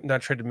 or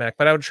not traded Mac,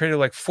 but I would have traded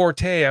like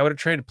Forte. I would have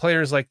traded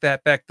players like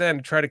that back then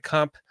to try to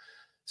comp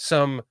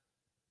some,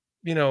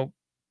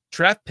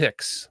 draft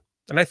picks.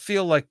 And I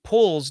feel like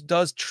Poles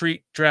does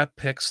treat draft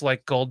picks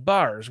like gold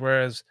bars,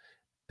 whereas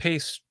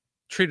Pace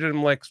treated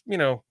them like,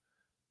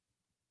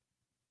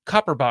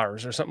 copper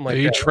bars or something like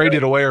that. He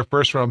traded away our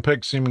first round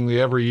pick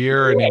seemingly every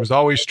year, and he was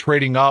always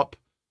trading up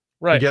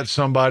to get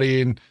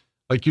somebody. And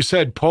like you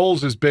said,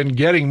 Poles has been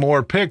getting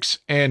more picks.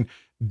 And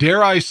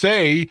dare I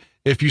say,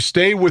 if you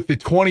stay with the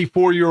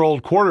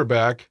 24-year-old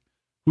quarterback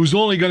who's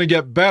only going to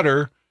get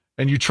better,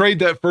 and you trade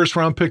that first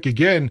round pick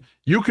again,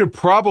 you could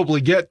probably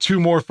get 2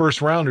 more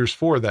first rounders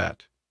for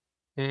that.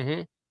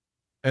 Mm-hmm.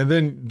 And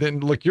then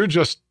look, you're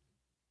just,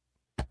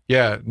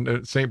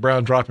 St.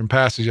 Brown dropping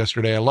passes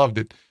yesterday. I loved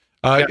it.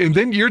 And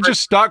then you're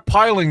just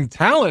stockpiling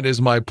talent is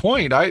my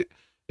point.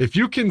 If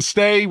you can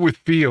stay with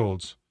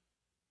Fields,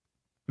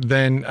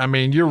 then,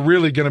 you're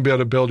really going to be able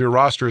to build your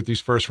roster at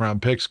these first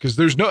round picks, because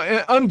there's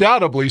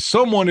undoubtedly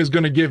someone is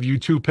going to give you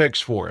 2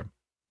 picks for him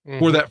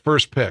for that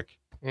first pick.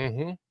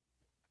 Mm-hmm.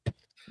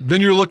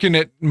 Then you're looking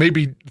at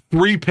maybe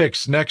 3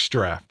 picks next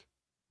draft.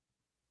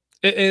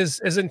 It is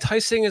as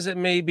enticing as it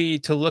may be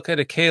to look at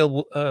a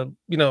Caleb,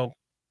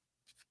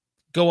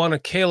 go on a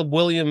Caleb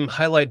Williams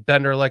highlight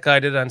bender like I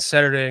did on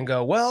Saturday and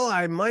go, well,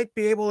 I might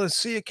be able to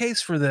see a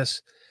case for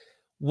this.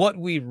 What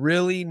we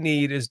really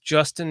need is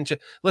Justin.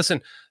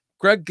 Listen,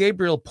 Greg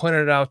Gabriel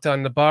pointed it out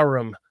on the bar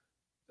room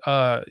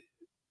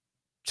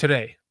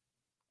today.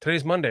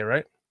 Today's Monday,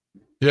 right?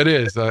 It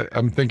is.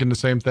 I'm thinking the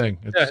same thing.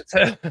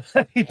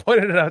 He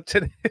pointed it out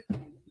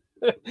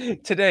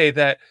today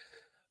that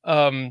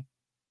I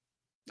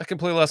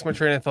completely lost my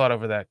train of thought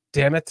over that.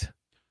 Damn it.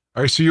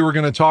 All right, so you were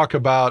going to talk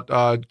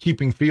about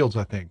keeping Fields,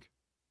 I think,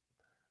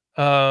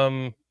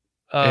 and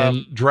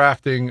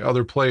drafting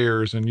other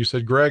players, and you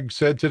said Greg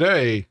said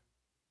today.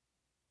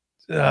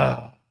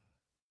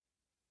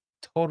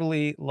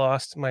 Totally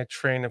lost my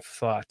train of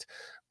thought.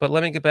 But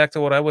let me get back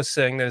to what I was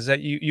saying. That is that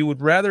you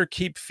would rather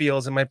keep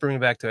Fields, and might bring me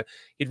back to it.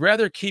 You'd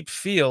rather keep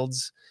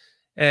Fields,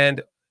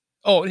 and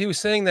he was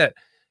saying that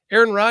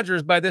Aaron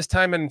Rodgers by this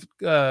time in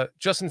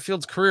Justin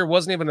Fields' career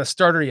wasn't even a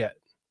starter yet.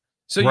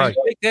 So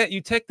you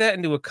take that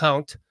into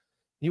account.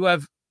 You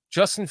have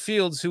Justin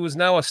Fields, who is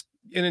now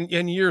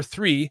in year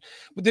 3.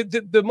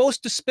 The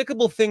most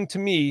despicable thing to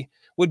me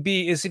would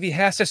be is if he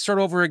has to start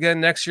over again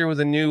next year with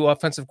a new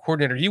offensive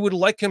coordinator. You would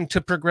like him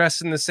to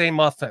progress in the same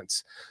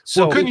offense.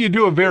 So couldn't you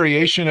do a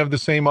variation of the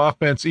same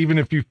offense, even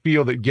if you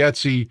feel that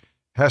Getsy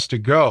has to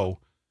go?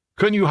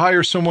 Couldn't you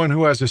hire someone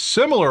who has a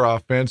similar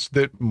offense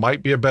that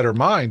might be a better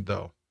mind,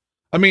 though?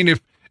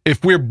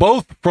 If we're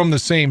both from the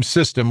same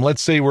system,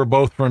 let's say we're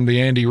both from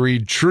the Andy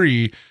Reid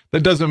tree,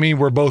 that doesn't mean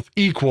we're both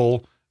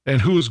equal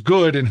and who's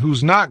good and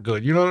who's not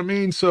good. You know what I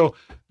mean? So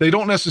they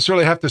don't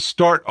necessarily have to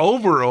start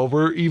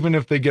over, even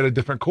if they get a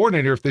different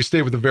coordinator, if they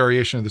stay with a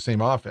variation of the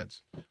same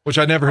offense, which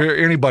I never hear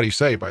anybody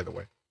say, by the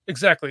way.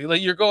 Exactly.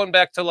 Like you're going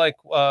back to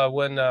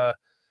when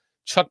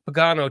Chuck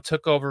Pagano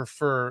took over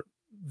for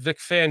Vic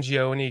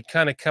Fangio, and he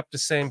kind of kept the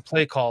same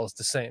play calls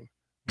the same.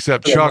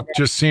 Except Chuck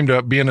just seemed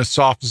to be in a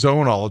soft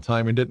zone all the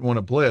time and didn't want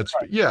to blitz.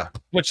 But yeah.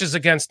 Which is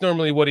against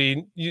normally what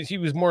he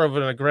was more of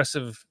an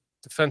aggressive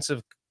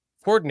defensive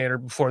coordinator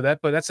before that,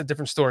 but that's a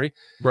different story.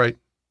 Right.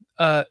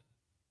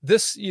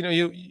 This,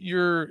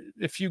 you're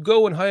if you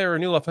go and hire a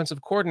new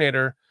offensive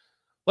coordinator,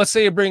 let's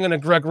say you bring in a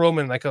Greg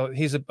Roman,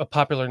 he's a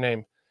popular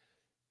name.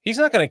 He's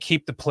not going to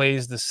keep the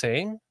plays the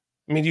same.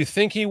 Do you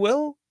think he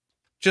will?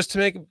 Just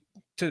to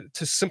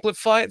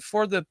simplify it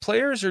for the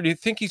players, or do you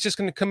think he's just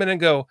going to come in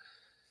and go,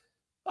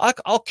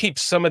 I'll keep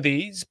some of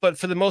these, but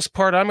for the most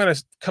part, I'm going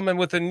to come in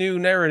with a new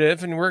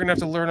narrative, and we're going to have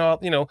to learn all.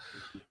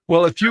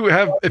 Well, if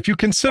you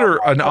consider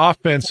an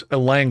offense a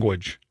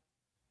language,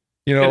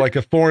 It, like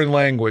a foreign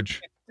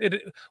language.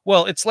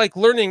 well, it's like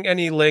learning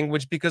any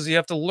language because you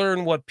have to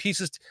learn what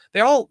pieces.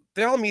 They all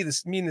mean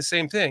the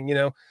same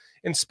thing.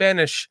 In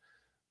Spanish,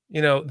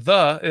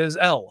 the is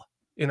L.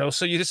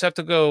 So you just have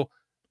to go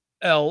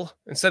L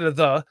instead of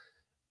the.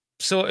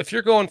 So if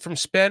you're going from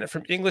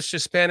English to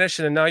Spanish,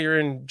 and now you're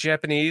in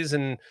Japanese,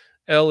 and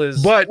L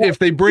is. But if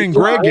they bring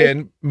Greg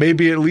in,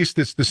 maybe at least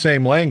it's the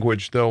same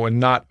language though, and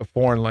not a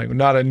foreign language,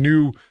 not a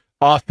new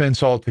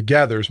offense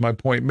altogether. Is my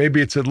point.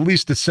 Maybe it's at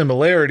least a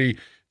similarity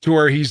to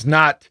where he's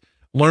not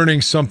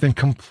learning something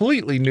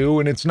completely new,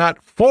 and it's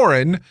not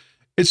foreign.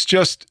 It's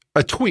just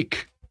a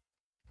tweak.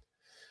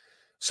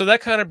 So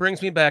that kind of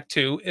brings me back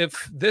to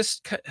if this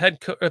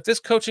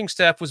coaching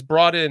staff was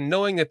brought in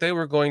knowing that they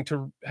were going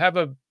to have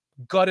a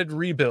gutted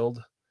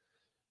rebuild,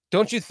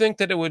 don't you think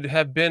that it would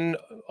have been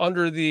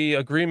under the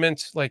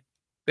agreement, like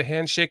the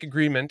handshake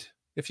agreement,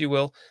 if you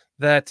will,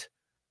 that,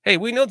 hey,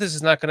 we know this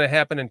is not going to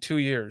happen in 2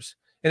 years.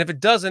 And if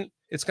it doesn't,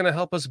 it's going to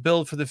help us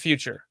build for the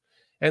future.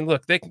 And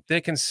look,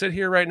 they can sit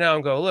here right now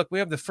and go, look, we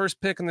have the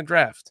first pick in the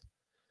draft.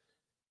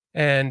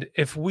 And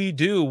if we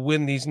do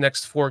win these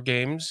next 4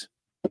 games,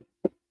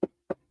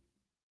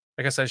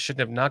 I guess I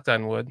shouldn't have knocked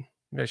on wood.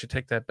 Maybe I should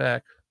take that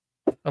back.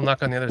 I'll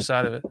knock on the other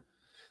side of it.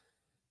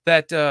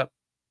 That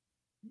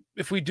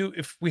if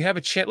we have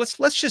a chance,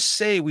 let's just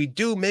say we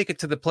do make it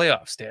to the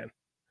playoffs, Dan.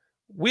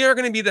 We are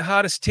going to be the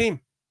hottest team.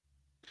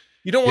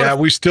 You don't want. Yeah,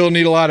 we still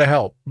need a lot of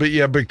help, but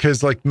yeah,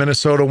 because like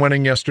Minnesota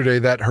winning yesterday,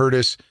 that hurt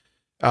us.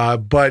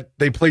 But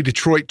they played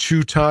Detroit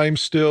 2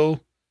 times still.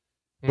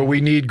 But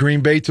we need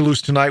Green Bay to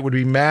lose tonight would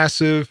be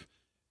massive.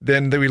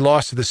 Then we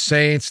lost to the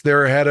Saints.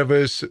 They're ahead of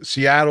us.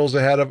 Seattle's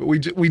ahead of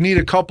it. We need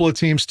a couple of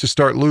teams to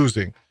start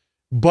losing.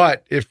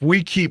 But if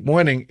we keep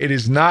winning, it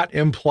is not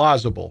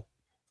implausible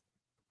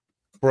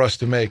for us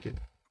to make it.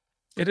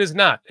 It is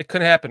not. It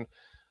could happen.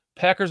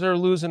 Packers are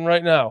losing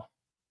right now.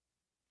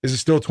 Is it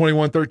still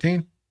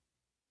 21-13?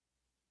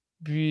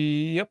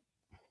 Yep.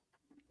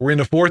 We're in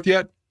the 4th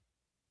yet?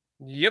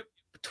 Yep.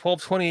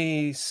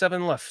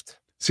 12:27 left.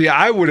 See,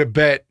 I would have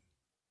bet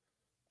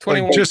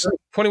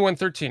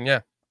 21-13, yeah.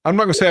 I'm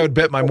not going to say I would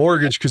bet my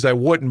mortgage because I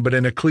wouldn't, but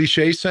in a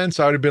cliche sense,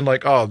 I would have been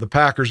like, oh, the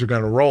Packers are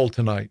going to roll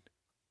tonight.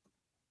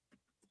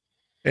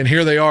 And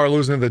here they are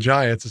losing to the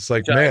Giants. It's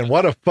like, man,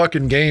 what a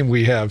fucking game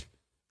we have.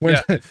 When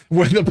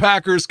the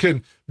Packers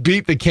can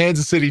beat the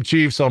Kansas City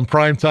Chiefs on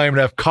primetime and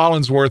have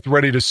Collinsworth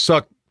ready to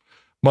suck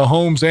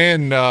Mahomes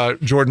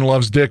and Jordan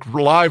Love's dick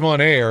live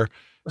on air,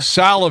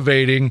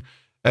 salivating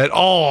at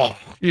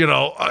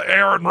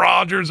Aaron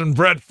Rodgers and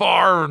Brett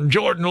Favre and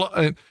Jordan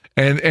Love.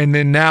 And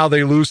then now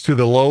they lose to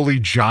the lowly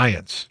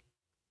Giants.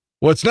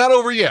 Well, it's not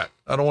over yet.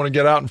 I don't want to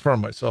get out in front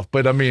of myself,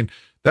 but I mean,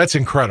 that's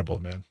incredible,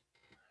 man.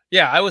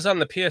 Yeah, I was on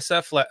the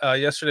PSF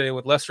yesterday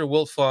with Lester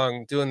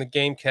Wiltfong doing the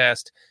game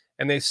cast,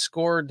 and they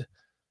scored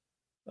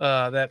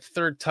that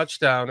 3rd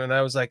touchdown, and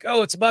I was like,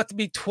 oh, it's about to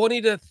be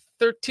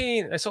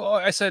 20-13.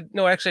 I said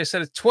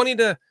it's 20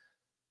 to.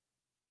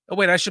 Oh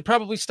wait, I should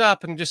probably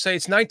stop and just say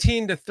it's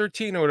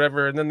 19-13 or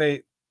whatever, and then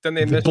they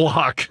missed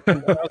block.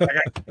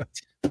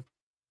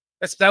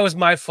 That was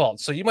my fault.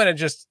 So you might have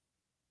just.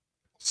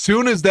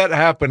 Soon as that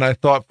happened, I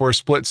thought for a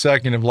split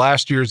second of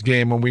last year's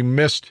game when we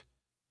missed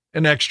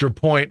an extra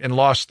point and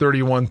lost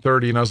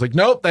 31-30. And I was like,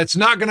 nope, that's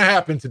not going to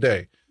happen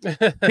today.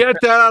 Get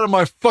that out of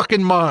my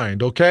fucking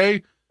mind,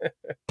 okay?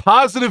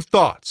 Positive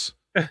thoughts.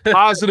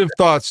 Positive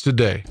thoughts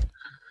today.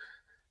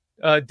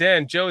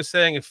 Dan, Joe is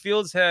saying if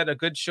Fields had a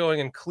good showing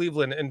in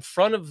Cleveland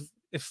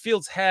if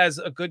Fields has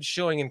a good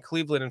showing in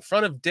Cleveland in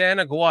front of Dan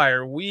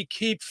Aguirre, we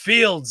keep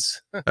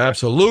Fields.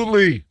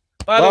 Absolutely.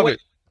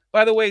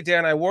 By the way,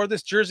 Dan, I wore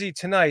this jersey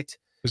tonight.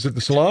 Is it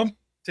the Salam?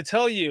 To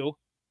tell you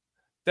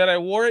that I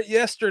wore it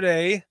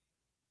yesterday,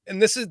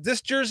 and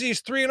this jersey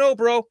is 3-0,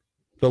 bro.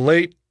 The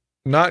late,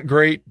 not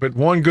great, but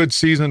one good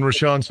season,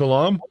 Rashawn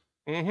Salam.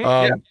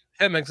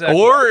 Mm-hmm. Him exactly.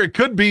 Or it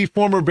could be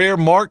former Bear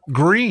Mark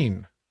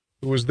Green,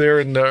 who was there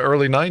in the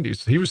early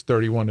 90s. He was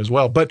 31 as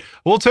well. But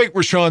we'll take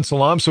Rashawn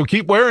Salam, so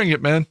keep wearing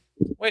it, man.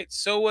 Wait,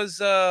 so was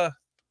Nate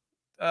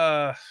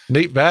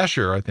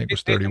Vasher, I think,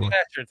 was 31. Nate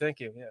Vasher, thank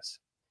you, yes.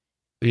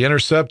 The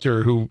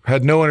interceptor who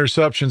had no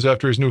interceptions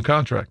after his new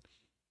contract.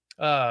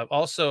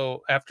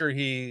 Also, after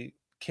he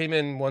came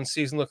in one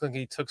season, looked like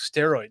he took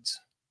steroids.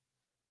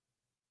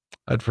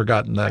 I'd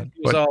forgotten that.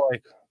 He was all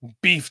like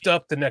beefed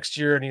up the next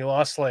year, and he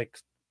lost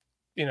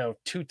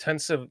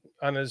 0.2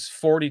 on his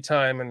 40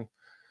 time, and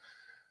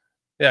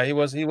yeah, he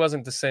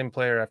wasn't the same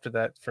player after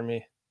that for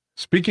me.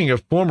 Speaking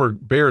of former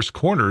Bears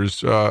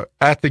corners,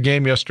 at the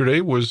game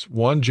yesterday was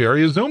one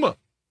Jerry Azuma.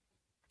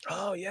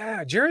 Oh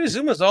yeah, Jerry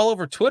Azuma's all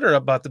over Twitter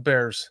about the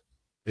Bears.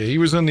 Yeah, he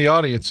was in the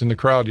audience in the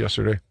crowd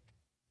yesterday.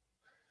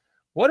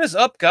 What is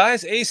up,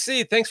 guys?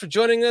 AC, thanks for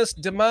joining us.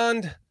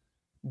 Demand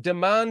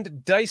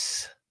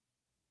Dice,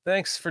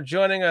 thanks for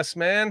joining us,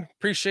 man.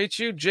 Appreciate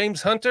you.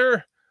 James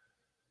Hunter,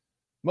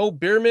 Mo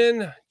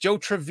Bierman, Joe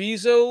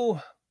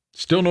Treviso,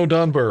 Still no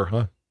Don Burr,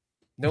 huh?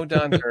 No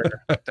Don Burr.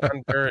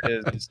 Don Burr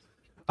is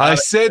I out of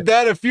said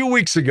that a few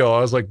weeks ago. I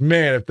was like,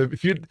 man,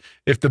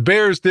 if the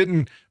Bears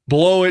didn't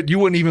blow it, you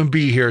wouldn't even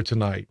be here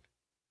tonight.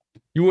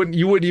 You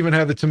wouldn't even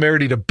have the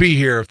temerity to be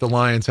here if the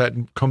Lions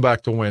hadn't come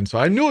back to win. So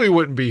I knew he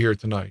wouldn't be here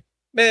tonight.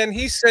 Man,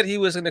 he said he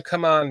was going to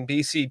come on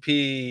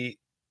BCP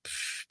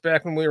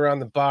back when we were on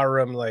the bar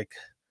room, like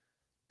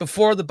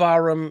before the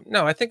bar room.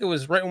 No, I think it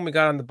was right when we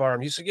got on the bar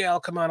room. He said, "Yeah, I'll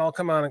come on, I'll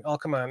come on, I'll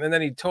come on," and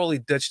then he totally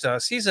ditched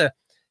us. He's a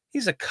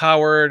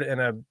coward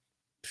and a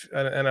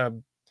I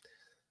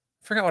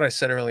forgot what I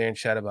said earlier in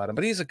chat about him,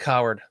 but he's a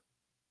coward.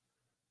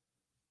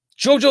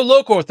 Jojo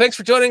Loco, thanks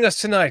for joining us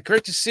tonight.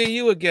 Great to see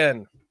you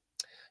again.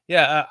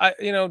 Yeah,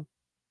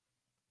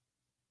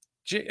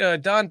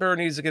 Don Burr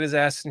needs to get his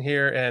ass in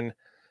here and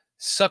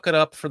suck it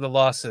up for the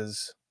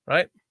losses,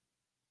 right?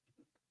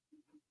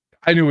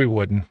 I knew he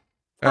wouldn't.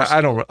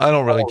 I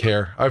don't really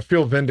care. I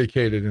feel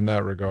vindicated in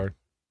that regard.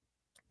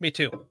 Me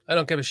too. I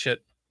don't give a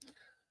shit.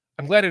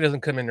 I'm glad he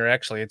doesn't come in there.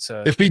 Actually,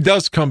 if he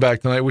does come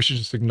back tonight, we should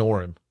just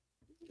ignore him.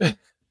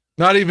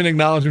 Not even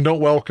acknowledge him.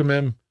 Don't welcome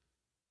him.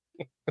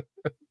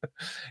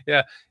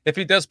 Yeah, if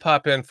he does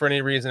pop in for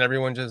any reason,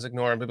 everyone just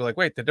ignore him. They'll be like,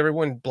 "Wait, did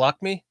everyone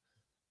block me?"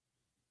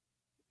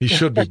 He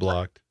should be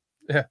blocked.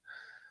 Yeah.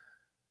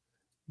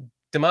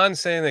 Damon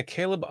saying that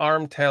Caleb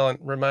arm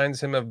talent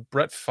reminds him of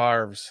Brett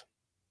Favre's.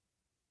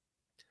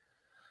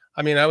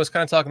 I mean, I was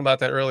kind of talking about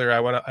that earlier. I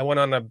went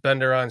on a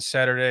bender on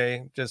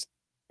Saturday, just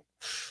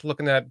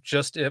looking at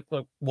just if,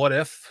 what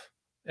if,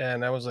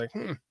 and I was like,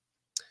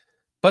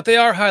 But they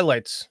are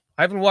highlights.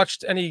 I haven't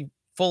watched any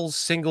full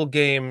single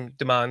game,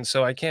 Damon,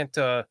 so I can't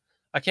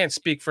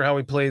speak for how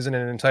he plays in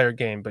an entire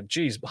game. But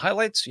geez,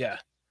 highlights, yeah.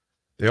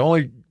 The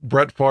only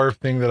Brett Favre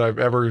thing that I've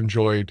ever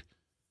enjoyed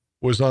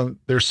was on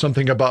There's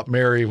Something About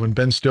Mary when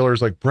Ben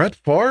Stiller's like, Brett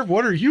Favre,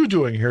 what are you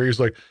doing here? He's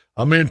like,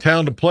 I'm in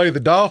town to play the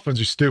Dolphins,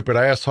 you stupid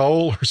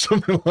asshole, or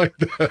something like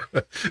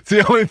that. It's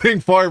the only thing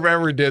Favre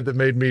ever did that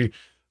made me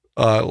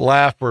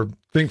laugh or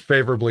think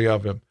favorably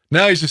of him.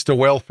 Now he's just a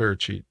welfare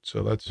cheat.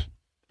 So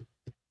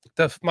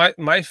that's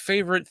my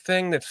favorite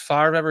thing that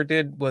Favre ever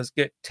did was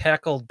get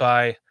tackled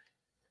by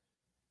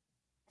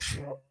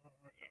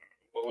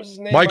what was his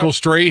name? Michael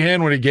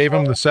Strahan when he gave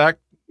him the sack.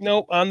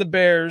 Nope, on the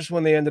Bears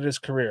when they ended his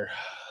career.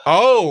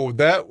 Oh,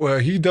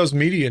 that he does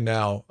media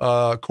now.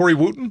 Corey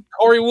Wooten.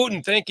 Corey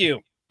Wooten, thank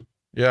you.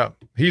 Yeah,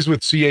 he's with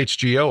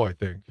CHGO, I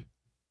think.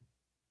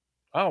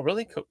 Oh,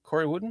 really,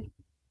 Corey Wooten?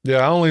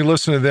 Yeah, I only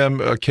listen to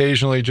them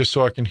occasionally just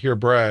so I can hear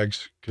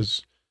Braggs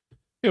because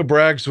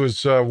Braggs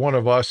was one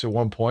of us at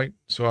one point.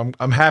 So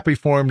I'm happy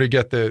for him to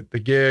get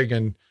the gig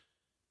and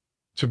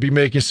to be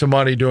making some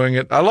money doing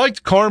it. I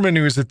liked Carmen,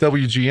 who was at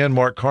WGN,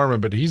 Mark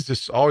Carmen, but he's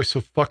just always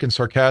so fucking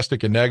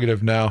sarcastic and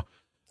negative now.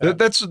 Yeah.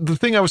 That's the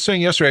thing I was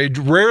saying yesterday.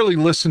 I rarely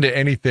listen to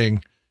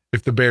anything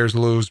if the Bears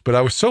lose, but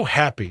I was so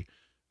happy.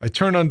 I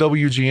turned on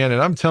WGN,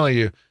 and I'm telling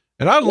you,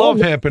 and I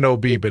love Hamp and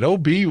OB, but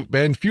OB,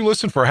 man, if you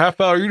listen for a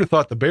half hour, you'd have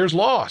thought the Bears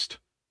lost.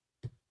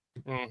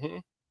 Mm-hmm.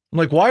 I'm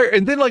like, why?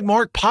 And then like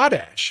Mark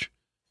Potash,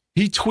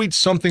 he tweets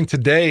something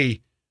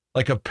today,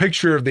 like a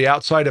picture of the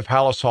outside of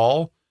Halas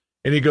Hall,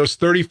 and he goes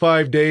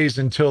 35 days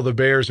until the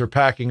Bears are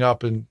packing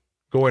up and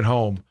going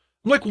home.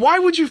 I'm like, why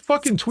would you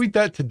fucking tweet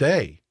that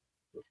today?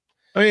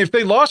 I mean, if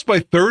they lost by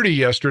 30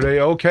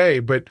 yesterday, okay,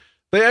 but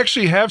they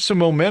actually have some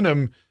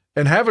momentum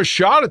and have a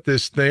shot at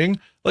this thing.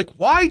 Like,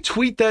 why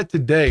tweet that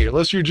today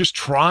unless you're just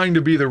trying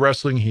to be the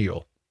wrestling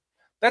heel?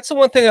 That's the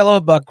one thing I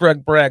love about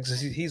Greg Braggs is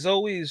he's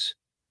always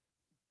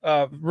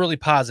really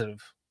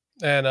positive.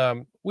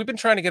 And we've been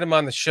trying to get him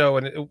on the show,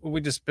 and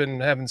we've just been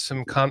having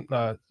some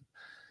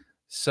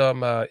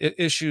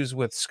issues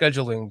with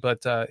scheduling,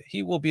 but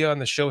he will be on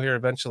the show here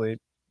eventually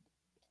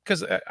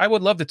because I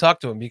would love to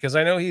talk to him because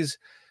I know he's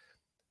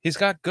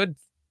got good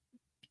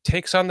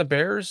takes on the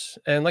Bears,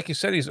 and like you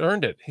said, he's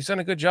earned it. He's done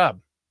a good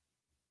job.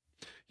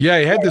 Yeah,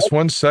 he had this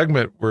one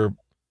segment where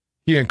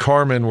he and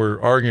Carmen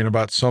were arguing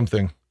about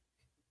something,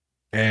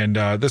 and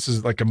this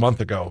is like a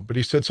month ago, but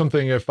he said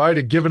something, if I'd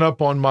have given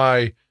up on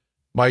my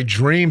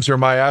dreams or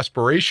my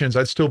aspirations,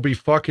 I'd still be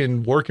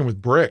fucking working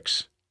with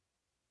bricks.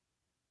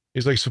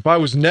 He's like, so if I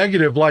was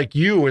negative like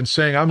you and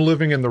saying I'm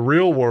living in the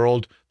real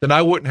world, then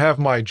I wouldn't have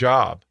my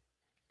job.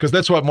 Because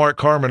that's what Mark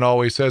Carmen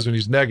always says when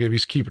he's negative.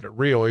 He's keeping it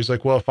real. He's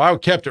like, well, if I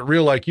kept it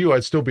real like you,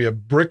 I'd still be a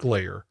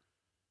bricklayer.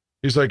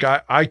 He's like,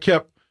 I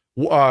kept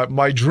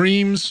my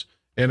dreams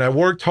and I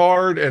worked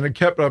hard and I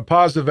kept a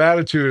positive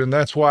attitude, and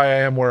that's why I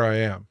am where I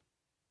am.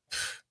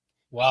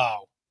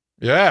 Wow.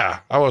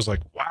 Yeah. I was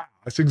like, wow,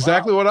 that's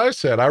exactly what I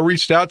said. I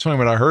reached out to him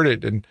and I heard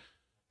it, and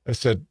I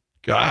said,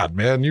 God,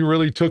 man, you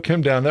really took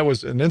him down. That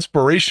was an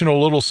inspirational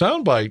little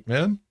soundbite,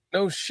 man.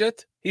 No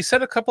shit. He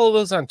said a couple of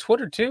those on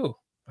Twitter too.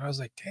 I was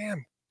like,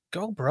 damn.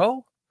 Go,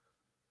 bro.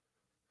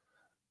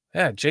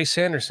 Yeah, Jay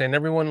Sanders saying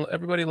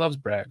everybody loves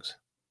Braggs.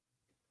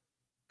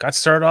 Got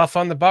started off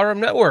on the Barroom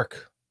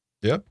Network.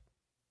 Yep.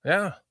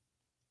 Yeah.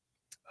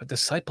 A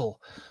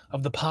disciple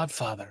of the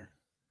Podfather.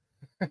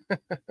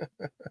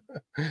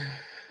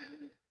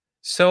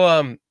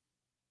 So,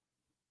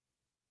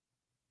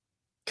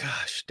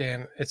 gosh,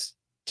 Dan, it's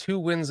 2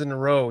 wins in a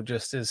row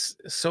just is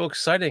so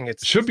exciting.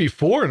 It should be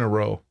 4 in a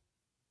row.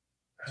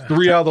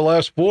 3 out of the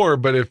last 4,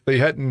 but if they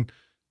hadn't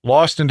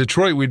lost in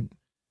Detroit,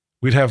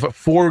 we'd have a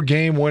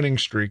 4-game winning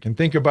streak. And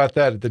think about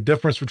that, the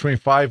difference between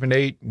 5 and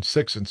 8 and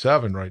 6 and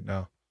 7 right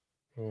now.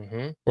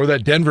 Mm-hmm. Or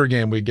that Denver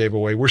game we gave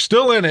away. We're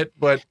still in it,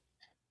 but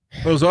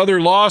those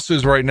other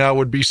losses right now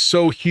would be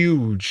so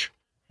huge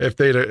if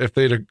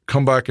they'd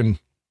come back and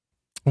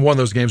won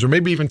those games, or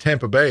maybe even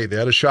Tampa Bay. They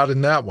had a shot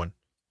in that one.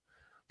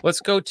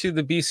 Let's go to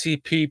the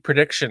BCP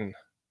prediction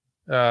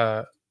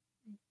that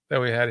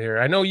we had here.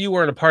 I know you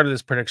weren't a part of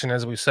this prediction,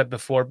 as we said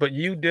before, but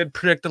you did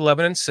predict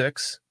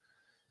 11-6,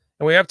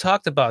 and we have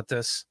talked about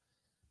this.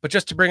 But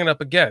just to bring it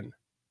up again,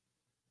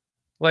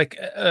 like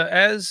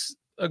as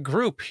a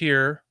group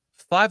here,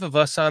 5 of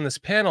us on this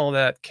panel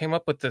that came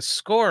up with this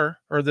score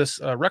or this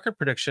record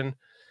prediction,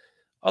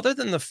 other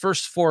than the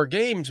first 4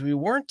 games, we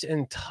weren't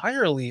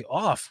entirely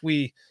off.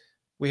 We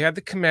had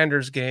the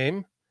Commanders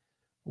game.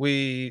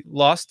 We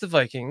lost the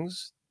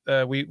Vikings.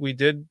 We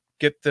did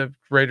get the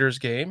Raiders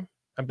game.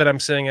 But I'm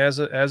saying as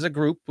a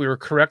group, we were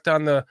correct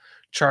on the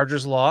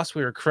Chargers loss.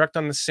 We were correct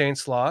on the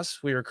Saints loss.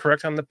 We were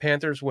correct on the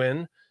Panthers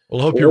win.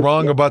 Well, I hope you're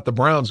wrong about the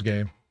Browns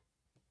game.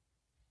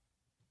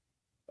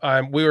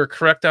 We were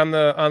correct on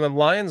the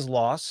Lions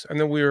loss, and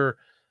then we were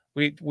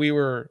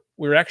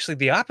actually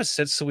the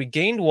opposite. So we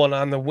gained one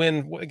on the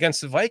win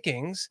against the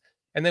Vikings,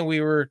 and then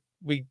we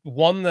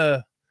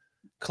won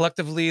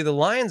collectively the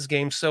Lions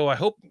game. So I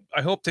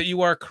hope that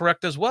you are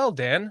correct as well,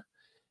 Dan.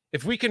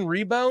 If we can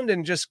rebound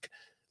and just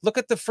look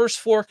at the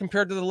first 4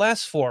 compared to the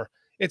last 4,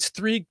 it's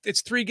 3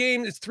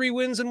 games, it's 3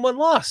 wins and 1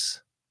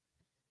 loss.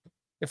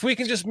 If we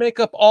can just make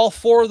up all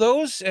 4 of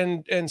those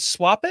and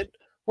swap it,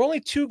 we're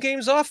only 2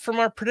 games off from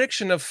our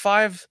prediction of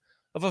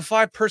a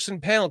 5-person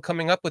panel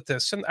coming up with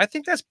this. And I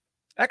think that's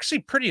actually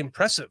pretty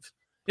impressive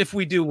if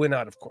we do win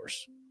out, of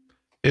course.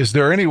 Is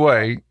there any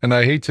way, and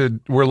I hate to,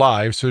 we're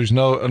live, so there's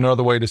no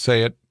another way to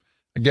say it.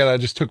 Again, I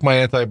just took my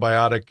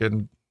antibiotic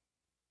and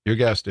you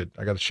guessed it,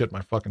 I got to shit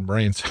my fucking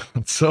brains.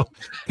 So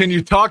can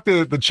you talk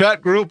to the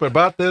chat group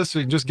about this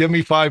and just give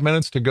me 5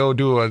 minutes to go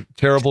do a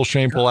terrible,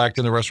 shameful act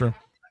in the restroom?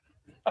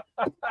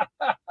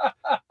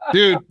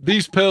 Dude,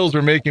 these pills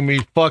are making me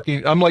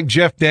I'm like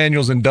Jeff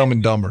Daniels in Dumb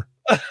and Dumber.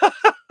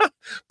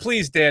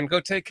 Please, Dan, go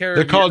take care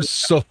They're called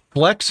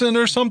Sulflexin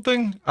or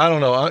something. I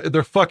don't know.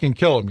 They're fucking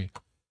killing me.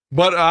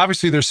 But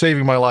obviously they're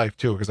saving my life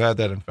too, because I had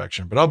that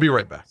infection. But I'll be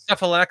right back.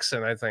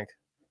 Cephalexin, I think.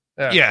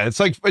 Yeah,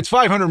 it's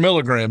 500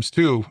 milligrams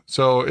too.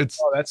 So it's.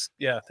 Oh,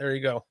 there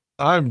you go.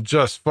 I'm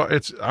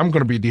going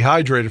to be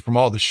dehydrated from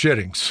all the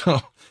shitting. So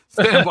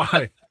stand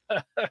by.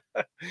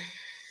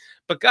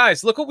 But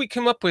guys, look what we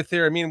come up with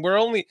here. I mean, we're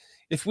only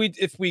if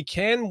we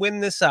can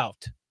win this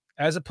out,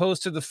 as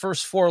opposed to the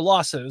first 4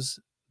 losses,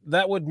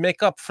 that would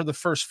make up for the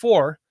first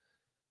 4.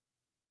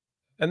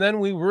 And then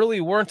we really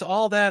weren't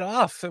all that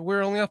off.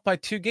 We're only off by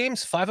 2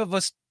 games. 5 of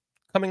us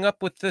coming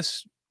up with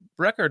this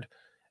record.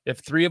 If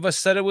 3 of us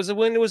said it was a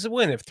win, it was a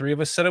win. If 3 of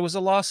us said it was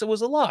a loss, it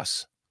was a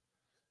loss.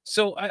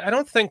 So I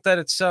don't think that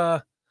it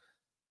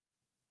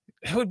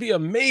would be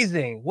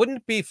amazing. Wouldn't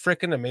it be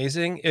freaking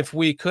amazing if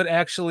we could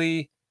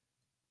actually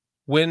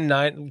win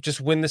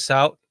this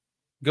out,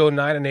 go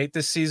 9-8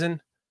 this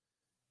season,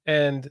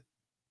 and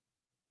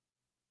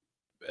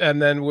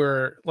then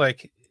we're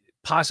like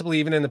possibly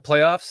even in the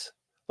playoffs?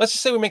 Let's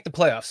just say we make the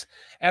playoffs.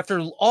 After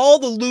all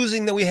the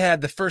losing that we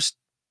had the first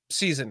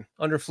season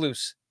under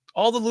Flus,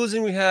 all the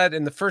losing we had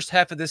in the first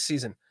half of this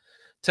season,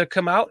 to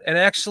come out and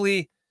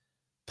actually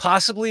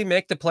possibly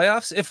make the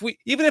playoffs,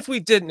 even if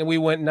we didn't and we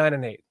went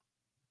 9-8.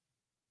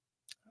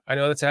 I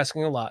know that's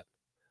asking a lot,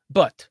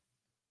 but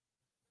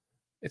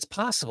it's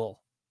possible.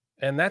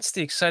 And that's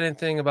the exciting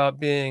thing about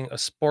being a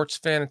sports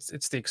fan.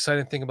 It's the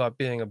exciting thing about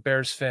being a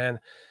Bears fan.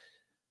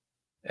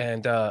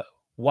 And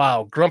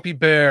wow, Grumpy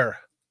Bear,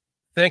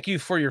 thank you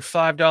for your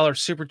 $5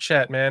 super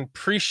chat, man.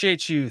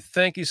 Appreciate you.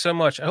 Thank you so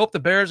much. I hope the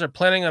Bears are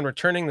planning on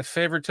returning the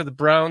favor to the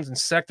Browns and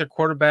sack their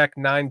quarterback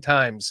 9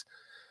 times.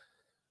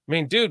 I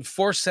mean, dude,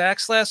 4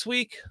 sacks last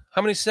week.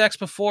 How many sacks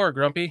before,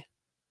 Grumpy?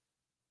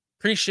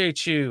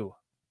 Appreciate you.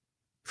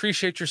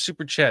 Appreciate your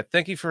super chat.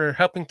 Thank you for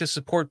helping to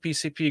support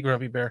BCP,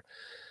 Grumpy Bear.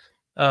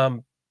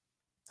 How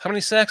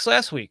many sacks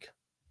last week?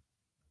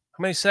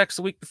 How many sacks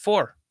the week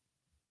before?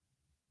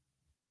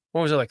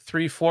 What was it, like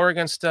 3-4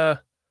 against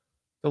the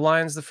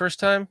Lions the first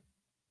time?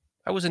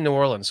 I was in New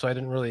Orleans, so I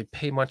didn't really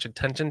pay much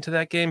attention to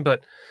that game,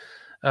 but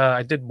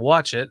I did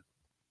watch it.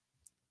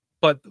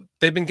 But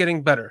they've been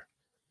getting better.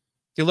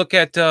 You look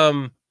at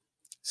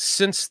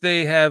since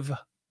they have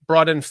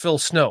brought in Phil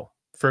Snow,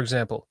 for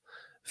example.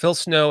 Phil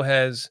Snow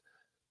has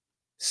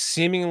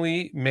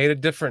seemingly made a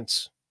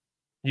difference.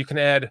 You can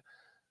add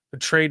a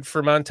trade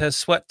for Montez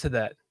Sweat to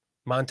that.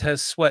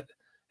 Montez Sweat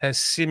has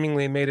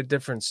seemingly made a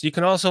difference. You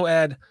can also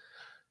add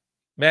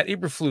Matt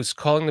Eberflus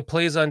calling the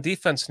plays on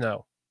defense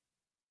now.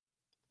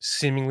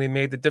 Seemingly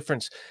made the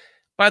difference.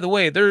 By the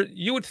way,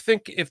 you would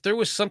think if there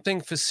was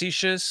something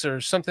facetious or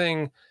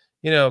something,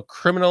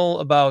 criminal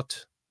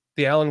about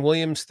the Alan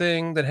Williams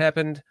thing that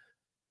happened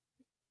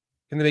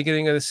in the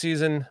beginning of the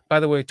season. By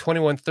the way,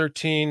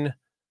 21-13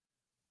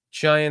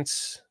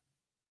 Giants.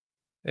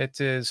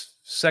 It is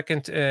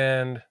 2nd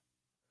and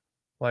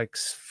like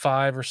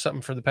 5 or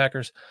something for the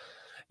Packers.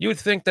 You would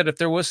think that if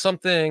there was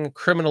something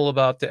criminal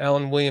about the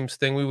Allen Williams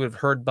thing, we would have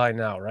heard by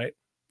now, right?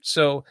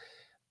 So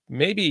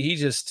maybe he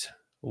just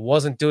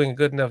wasn't doing a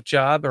good enough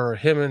job, or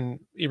him and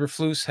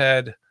Eberflus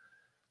had,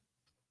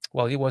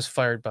 well, he was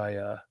fired by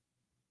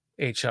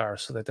HR,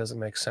 so that doesn't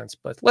make sense.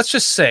 But let's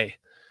just say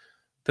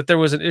that there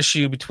was an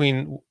issue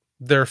between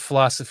their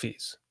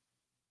philosophies,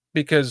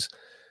 because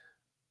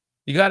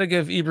you got to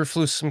give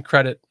Eberflus some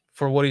credit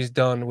for what he's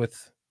done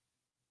with,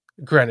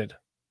 granted,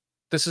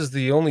 this is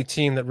the only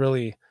team that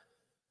really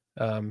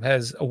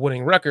has a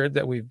winning record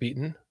that we've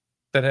beaten,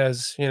 that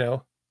has,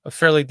 a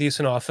fairly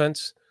decent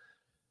offense.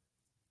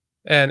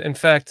 And in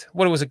fact,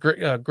 what was it?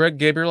 Greg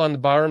Gabriel on the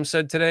Barroom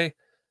said today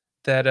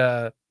that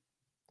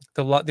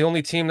the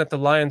only team that the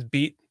Lions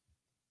beat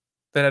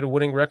that had a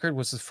winning record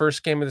was the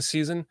first game of the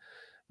season,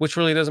 which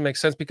really doesn't make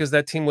sense because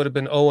that team would have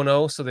been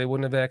 0-0, so they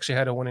wouldn't have actually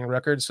had a winning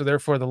record. So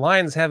therefore, the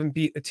Lions haven't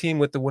beat a team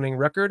with the winning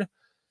record,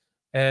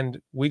 and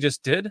we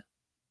just did.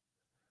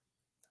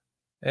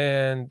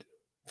 And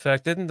in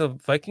fact, didn't the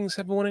Vikings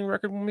have a winning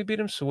record when we beat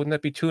them? So wouldn't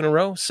that be 2 in a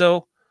row?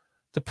 So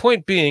the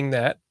point being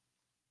that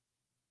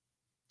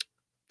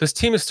this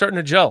team is starting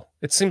to gel.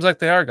 It seems like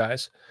they are,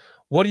 guys.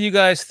 What do you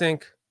guys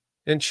think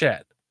in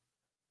chat?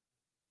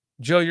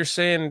 Joe, you're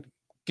saying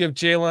give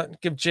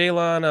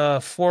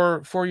Jalen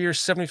 4 years,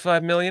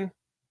 $75 million.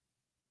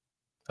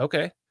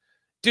 Okay,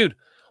 dude,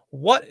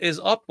 what is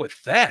up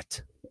with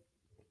that?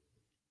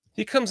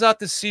 He comes out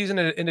this season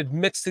and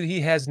admits that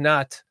he has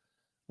not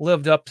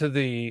lived up to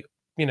the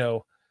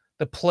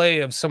play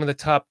of some of the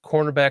top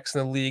cornerbacks in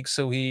the league.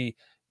 So he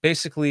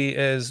basically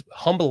is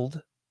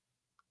humbled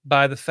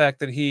by the fact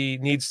that he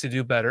needs to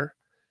do better.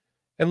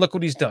 And look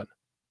what he's done.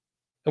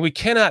 And we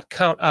cannot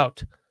count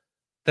out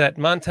that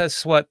Montez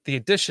Sweat, the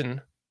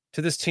addition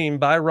to this team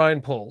by Ryan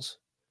Poles,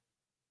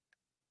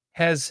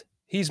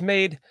 he's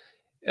made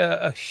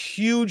a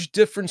huge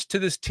difference to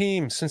this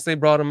team since they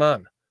brought him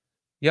on.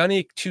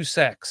 Yannick, 2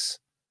 sacks.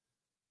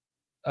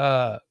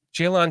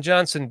 Jalen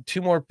Johnson,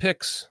 2 more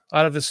picks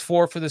out of his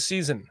 4 for the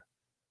season.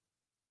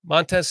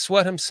 Montez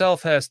Sweat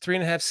himself has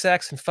 3.5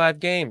 sacks in 5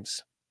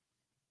 games.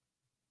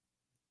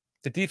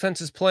 The defense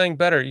is playing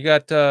better. You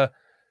got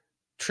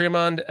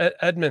Tremond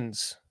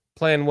Edmonds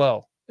playing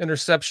well.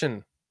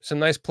 Interception. Some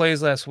nice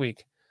plays last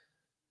week.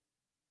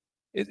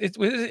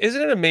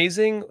 Isn't it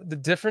amazing the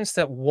difference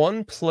that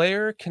one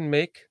player can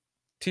make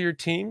to your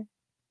team?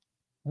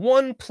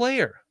 One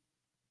player.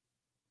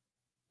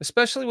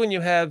 Especially when you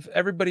have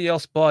everybody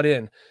else bought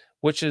in,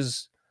 which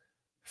is,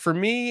 for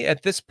me,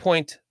 at this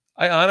point,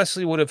 I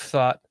honestly would have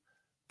thought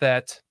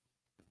that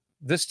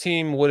this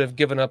team would have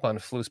given up on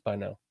Flus by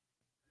now.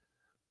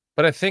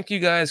 But I think you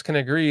guys can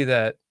agree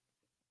that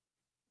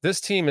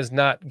this team is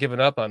not giving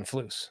up on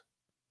Flus.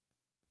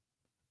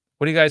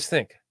 What do you guys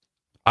think?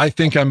 I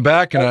think I'm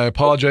back, and I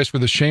apologize for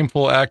the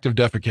shameful act of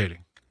defecating.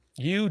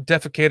 You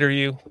defecator,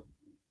 you.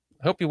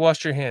 I hope you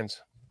washed your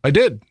hands. I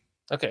did.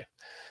 Okay.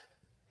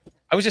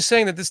 I was just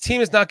saying that this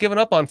team is not giving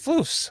up on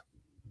Flus.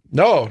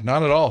 No,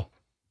 not at all.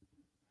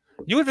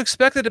 You would have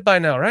expected it by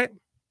now, right?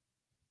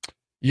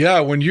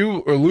 Yeah, when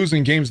you are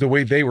losing games the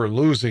way they were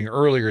losing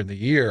earlier in the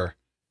year,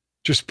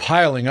 just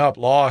piling up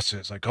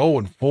losses, like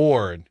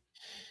 0-4. And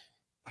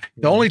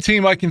the only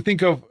team I can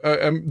think of,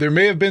 there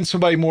may have been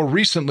somebody more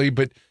recently,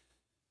 but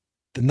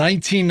the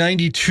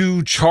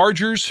 1992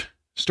 Chargers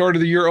started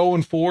the year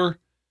 0-4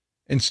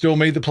 and still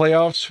made the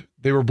playoffs.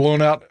 They were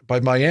blown out by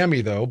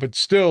Miami, though, but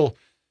still,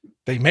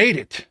 they made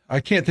it. I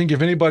can't think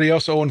of anybody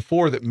else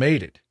 0-4 that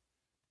made it.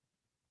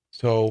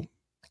 So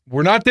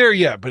we're not there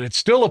yet, but it's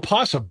still a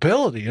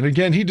possibility. And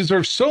again, he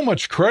deserves so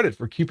much credit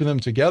for keeping them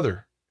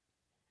together.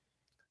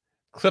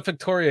 Cliff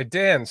Victoria,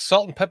 Dan,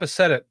 Salt and Pepper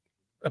said it.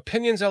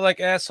 Opinions are like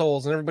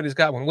assholes, and everybody's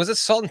got one. Was it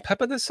Salt and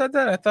Pepper that said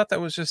that? I thought that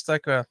was just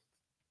like a...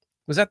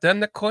 Was that them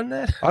that coined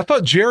that? I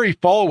thought Jerry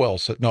Falwell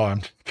said... No,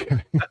 I'm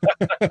kidding.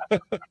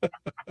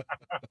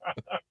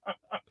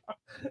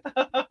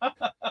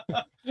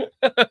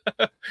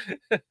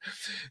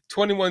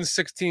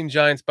 21-16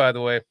 Giants, by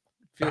the way.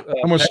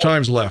 How much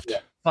time's left?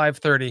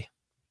 5:30.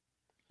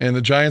 And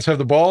the Giants have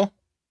the ball?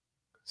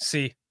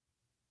 C.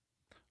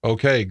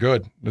 Okay,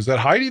 good. Is that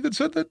Heidi that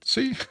said that?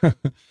 C?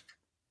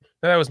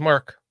 That was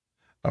Mark.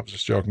 I was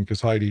just joking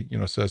because Heidi,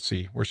 says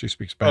C, where she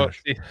speaks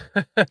Spanish.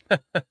 Oh,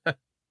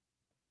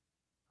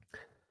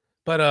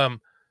 but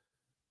I'm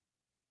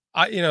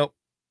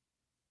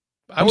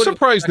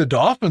surprised the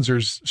Dolphins are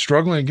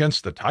struggling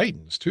against the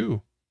Titans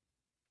too.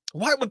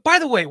 Why? By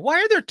the way, why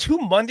are there 2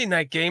 Monday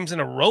night games in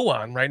a row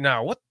on right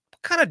now? What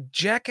kind of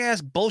jackass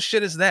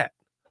bullshit is that?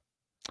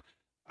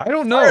 I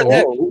don't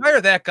know. Fire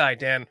that guy,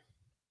 Dan.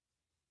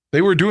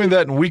 They were doing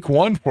that in week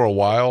 1 for a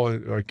while.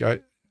 Like I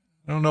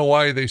don't know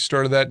why they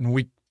started that in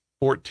week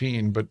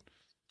 14, but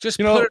just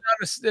put it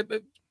on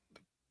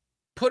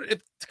put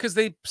it because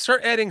they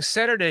start adding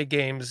Saturday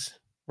games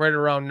right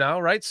around now,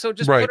 right? So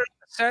just put it on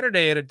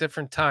Saturday at a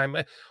different time.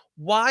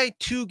 Why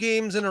 2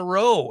 games in a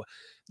row?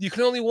 You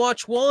can only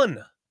watch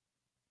one.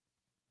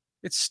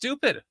 It's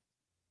stupid.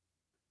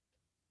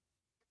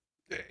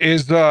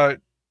 Is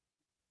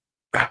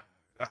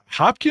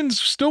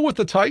Hopkins still with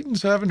the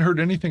Titans? I haven't heard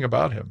anything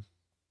about him.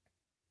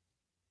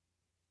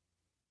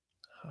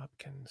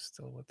 Hopkins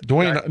still with the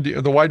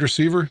Dwayne, the wide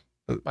receiver?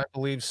 I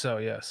believe so,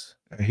 yes.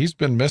 He's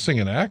been missing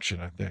in action,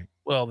 I think.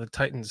 Well, the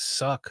Titans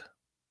suck.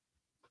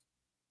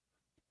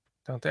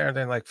 Don't they? Aren't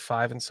they like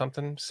 5 and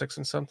something, 6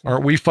 and something?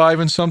 Aren't we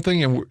 5 and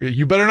something? And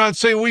you better not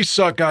say we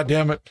suck,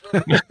 goddammit.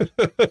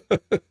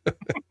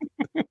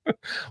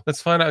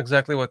 Let's find out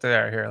exactly what they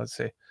are here. Let's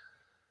see.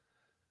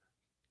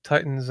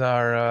 Titans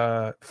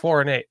are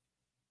 4 and 8.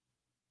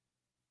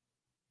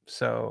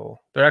 So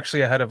they're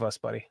actually ahead of us,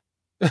 buddy.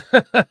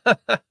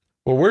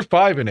 Well, we're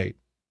 5 and 8.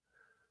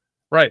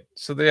 Right.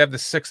 So they have the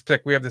 6th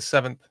pick. We have the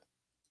 7th.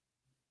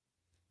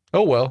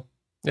 Oh, well.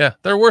 Yeah,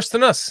 they're worse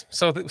than us.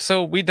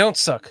 So we don't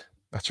suck.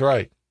 That's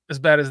right. As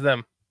bad as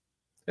them.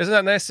 Isn't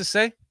that nice to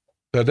say?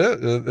 That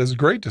is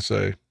great to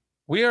say.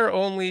 We are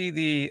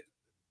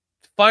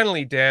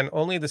finally, Dan,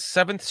 only the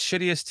 7th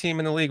shittiest team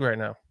in the league right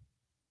now.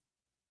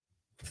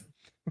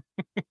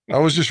 I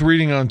was just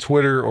reading on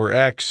Twitter or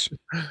X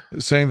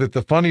saying that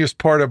the funniest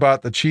part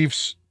about the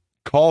Chiefs'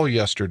 call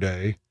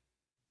yesterday,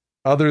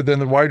 other than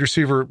the wide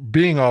receiver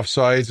being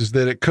offsides, is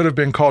that it could have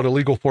been called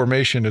illegal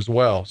formation as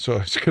well. So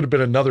it could have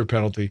been another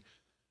penalty.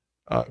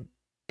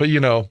 But, you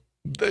know,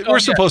 we're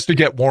supposed to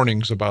get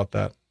warnings about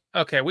that.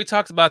 Okay, we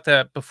talked about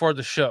that before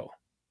the show.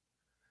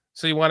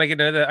 So you want to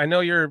get into that? I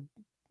know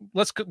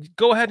let's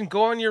go ahead and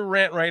go on your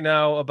rant right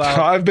now about...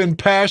 I've been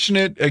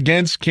passionate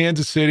against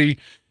Kansas City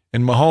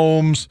and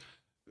Mahomes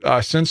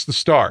since the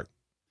start.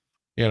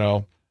 You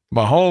know,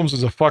 Mahomes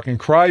is a fucking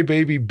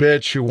crybaby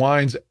bitch who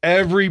whines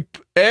every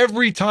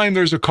time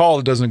there's a call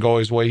that doesn't go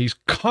his way. He's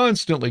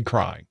constantly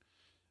crying.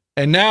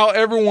 And now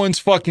everyone's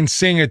fucking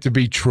seeing it to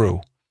be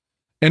true.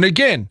 And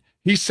again,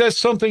 he says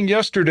something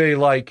yesterday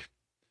like,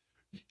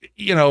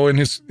 you know,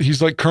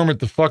 he's like Kermit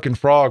the fucking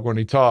Frog when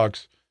he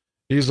talks.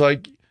 He's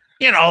like,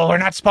 you know, we're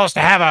not supposed to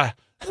have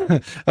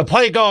a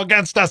play go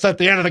against us at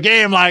the end of the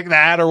game like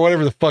that, or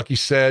whatever the fuck he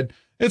said.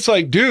 It's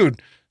like,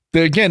 dude,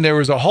 there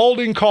was a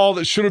holding call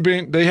that should have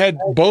been, they had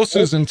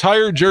Bosa's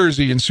entire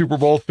jersey in Super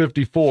Bowl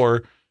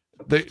 54.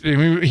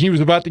 He was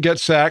about to get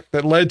sacked.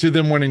 That led to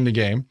them winning the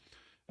game.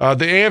 The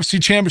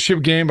AFC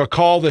Championship game, a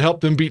call that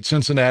helped them beat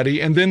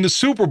Cincinnati, and then the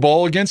Super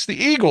Bowl against the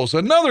Eagles,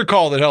 another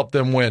call that helped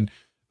them win.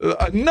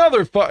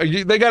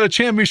 They got a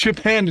championship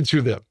handed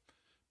to them.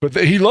 But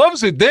he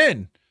loves it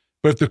then.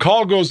 But if the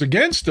call goes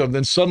against him,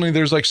 then suddenly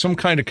there's like some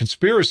kind of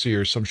conspiracy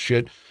or some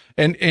shit.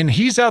 And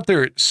he's out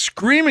there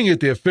screaming at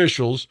the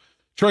officials,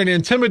 trying to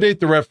intimidate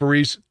the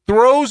referees,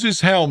 throws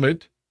his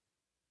helmet.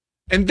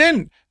 And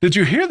then, did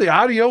you hear the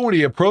audio when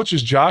he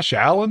approaches Josh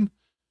Allen?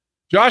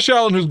 Josh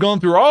Allen, who's gone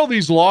through all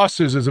these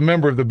losses as a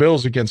member of the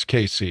Bills against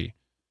KC.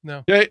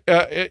 No.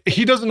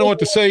 He doesn't know what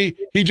to say.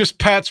 He just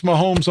pats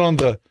Mahomes on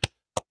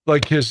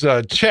his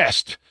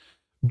chest.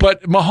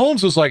 But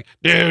Mahomes was like,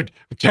 dude,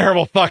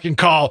 terrible fucking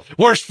call.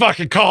 Worst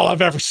fucking call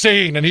I've ever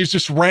seen. And he's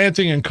just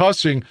ranting and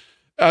cussing.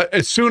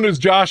 As soon as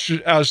Josh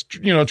was,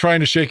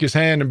 trying to shake his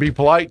hand and be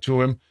polite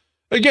to him.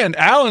 Again,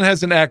 Allen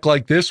hasn't acted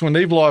like this when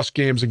they've lost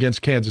games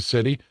against Kansas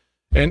City.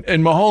 And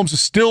Mahomes is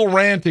still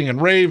ranting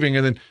and raving.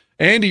 And then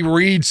Andy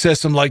Reid says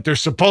something like, they're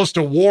supposed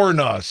to warn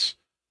us.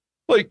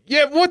 Like,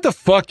 yeah, what the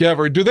fuck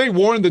ever? Do they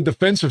warn the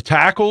defensive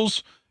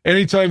tackles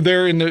anytime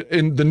they're in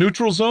the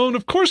neutral zone?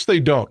 Of course they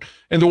don't.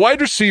 And the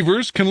wide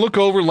receivers can look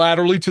over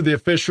laterally to the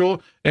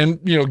official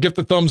and, give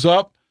the thumbs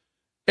up.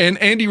 And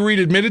Andy Reid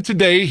admitted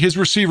today his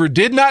receiver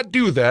did not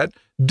do that,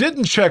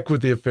 didn't check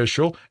with the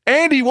official,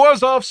 and he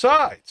was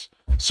offsides.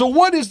 So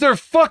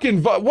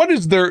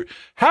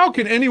how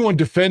can anyone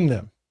defend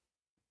them?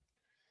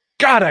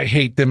 God, I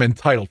hate them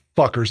entitled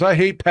fuckers. I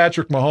hate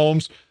Patrick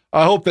Mahomes.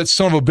 I hope that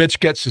son of a bitch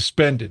gets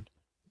suspended.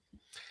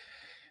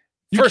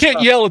 You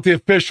can't yell at the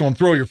official and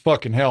throw your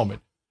fucking helmet.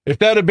 If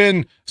that had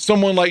been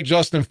someone like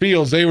Justin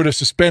Fields, they would have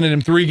suspended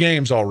him 3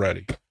 games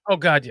already. Oh,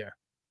 God, yeah.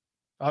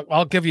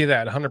 I'll give you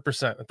that 100%,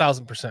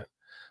 1,000%.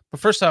 But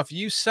first off,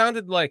 you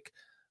sounded like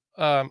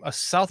a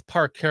South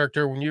Park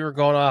character when you were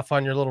going off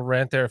on your little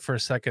rant there for a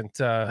second.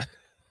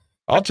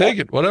 I'll take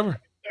it, whatever.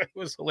 It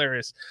was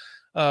hilarious.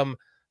 The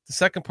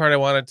second part I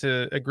wanted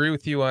to agree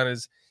with you on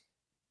is,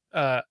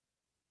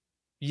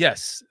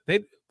 yes,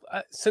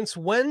 since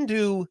when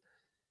do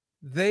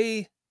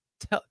they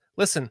tell?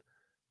 Listen,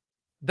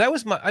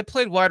 I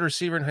played wide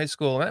receiver in high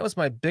school, and that was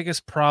my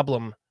biggest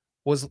problem,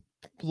 was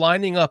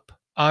lining up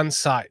on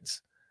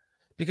sides.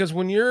 Because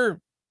when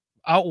you're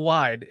out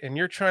wide and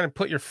you're trying to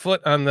put your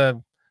foot on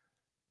the,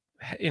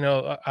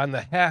 on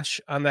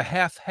the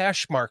half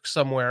hash mark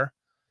somewhere,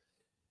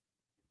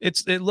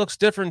 it looks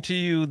different to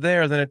you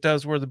there than it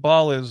does where the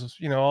ball is,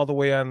 all the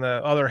way on the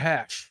other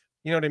hash.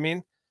 You know what I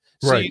mean?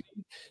 Right.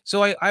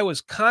 So I was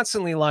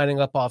constantly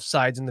lining up off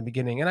sides in the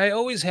beginning, and I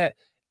always it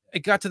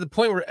got to the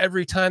point where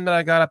every time that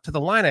I got up to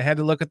the line, I had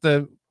to look at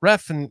the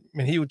ref and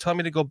he would tell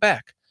me to go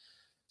back.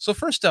 So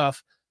first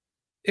off,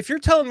 if you're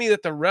telling me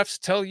that the refs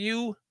tell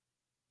you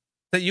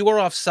that you are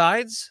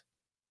offsides,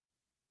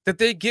 that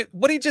they get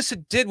what he just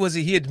did was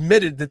he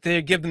admitted that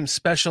they give them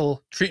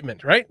special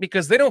treatment, right?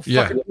 Because they don't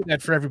fucking do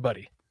that for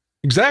everybody.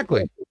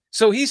 Exactly.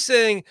 So he's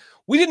saying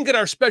we didn't get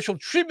our special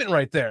treatment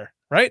right there,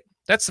 right?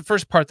 That's the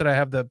first part that I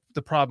have the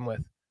problem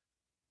with.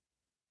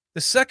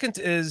 The second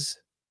is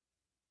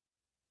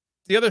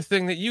the other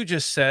thing that you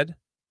just said,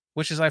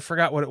 which is I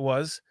forgot what it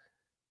was.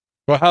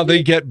 Well, how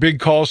they get big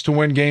calls to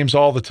win games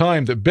all the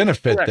time that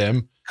benefit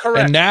them.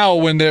 Correct. And now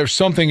when there's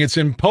something that's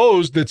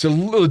imposed that's a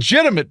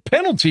legitimate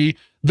penalty,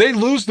 they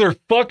lose their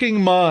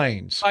fucking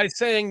minds. By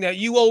saying that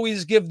you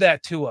always give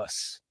that to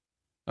us.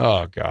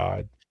 Oh,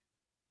 God.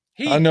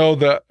 I know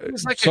that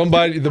like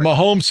the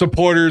Mahomes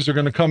supporters are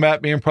going to come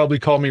at me and probably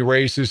call me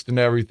racist and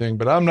everything,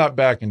 but I'm not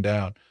backing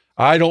down.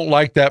 I don't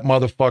like that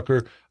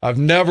motherfucker. I've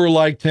never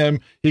liked him.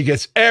 He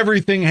gets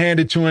everything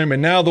handed to him,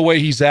 and now the way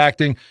he's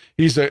acting,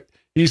 he's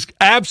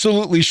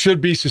absolutely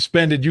should be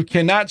suspended. You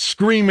cannot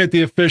scream at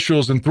the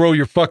officials and throw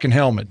your fucking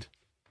helmet.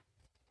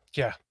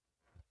 Yeah.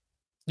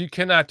 You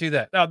cannot do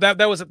that. Now that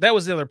was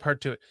the other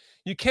part to it.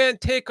 You can't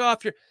take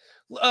off your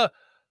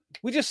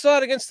we just saw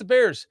it against the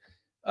Bears.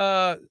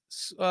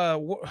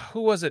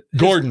 Who was it?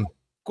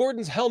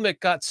 Gordon's helmet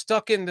got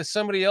stuck into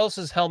somebody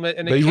else's helmet,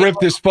 and they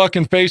ripped his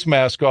fucking face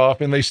mask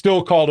off, and they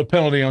still called a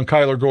penalty on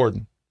Kyler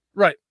Gordon.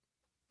 Right.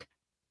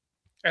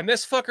 And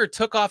this fucker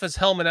took off his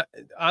helmet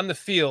on the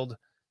field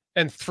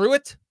and threw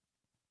it.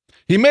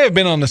 He may have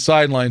been on the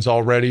sidelines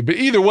already, but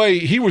either way,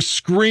 he was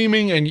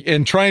screaming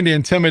and trying to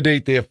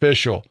intimidate the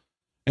official.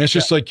 And it's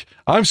just like,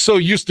 I'm so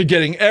used to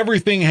getting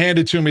everything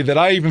handed to me that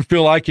I even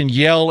feel I can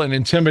yell and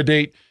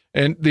intimidate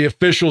and the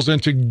officials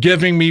into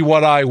giving me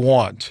what I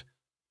want.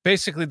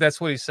 Basically,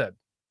 that's what he said.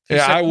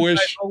 I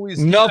wish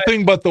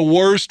nothing but the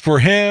worst for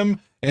him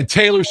and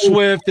Taylor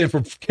Swift and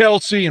for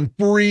Kelsey and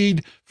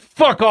Breed.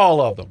 Fuck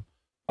all of them.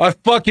 I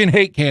fucking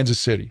hate Kansas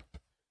City.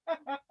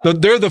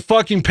 They're the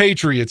fucking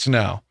Patriots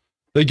now.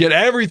 They get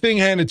everything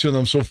handed to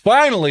them. So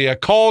finally, a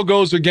call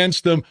goes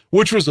against them,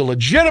 which was a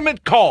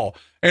legitimate call.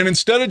 And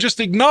instead of just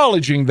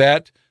acknowledging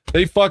that,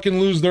 they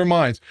fucking lose their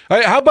minds.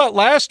 How about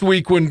last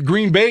week when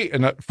Green Bay,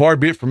 and far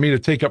be it for me to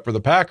take up for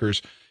the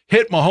Packers,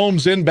 hit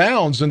Mahomes in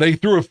bounds, and they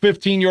threw a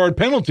 15-yard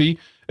penalty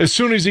as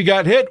soon as he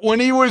got hit when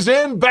he was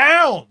in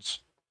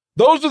bounds.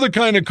 Those are the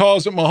kind of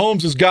calls that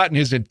Mahomes has gotten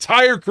his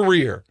entire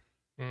career.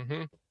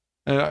 Mm-hmm.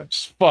 And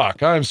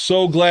I'm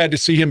so glad to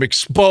see him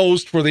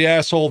exposed for the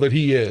asshole that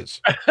he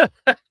is.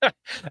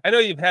 I know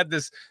you've had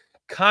this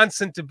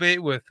constant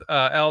debate with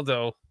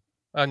Aldo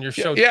on your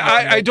show. Yeah,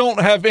 I don't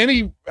have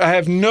any. I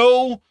have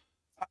no.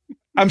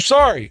 I'm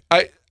sorry.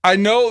 I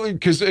know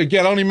because again,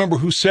 I don't even remember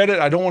who said it.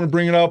 I don't want to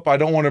bring it up. I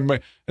don't want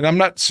to. And I'm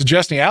not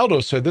suggesting Aldo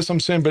said this. I'm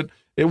saying, but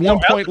at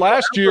one point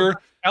last year,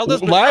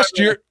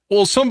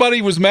 well,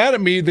 somebody was mad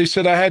at me. They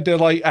said I had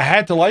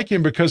to like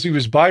him because he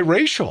was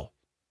biracial.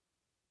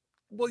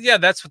 Well, yeah,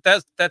 that's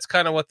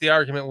kind of what the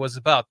argument was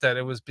about. That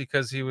it was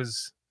because he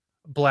was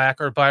black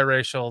or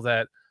biracial.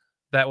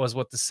 That was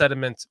what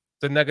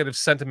the negative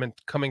sentiment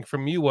coming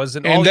from you was,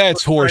 and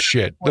that's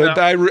horseshit.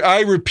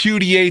 I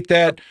repudiate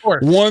that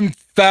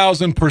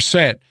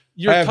 1,000%.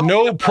 I have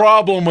no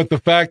problem with the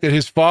fact that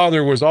his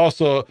father was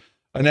also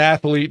an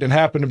athlete and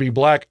happened to be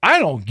black. I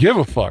don't give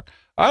a fuck.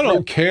 I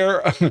don't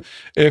care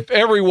if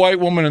every white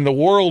woman in the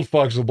world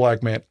fucks a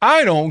black man.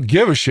 I don't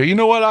give a shit. You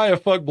know what? I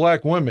have fucked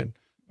black women.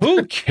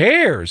 Who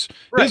cares?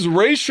 Right. His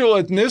racial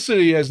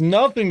ethnicity has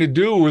nothing to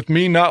do with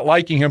me not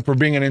liking him for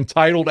being an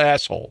entitled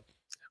asshole.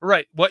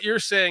 Right. What you're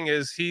saying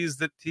is he's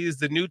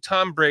the new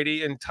Tom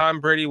Brady, and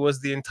Tom Brady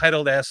was the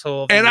entitled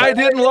asshole. And I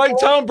didn't like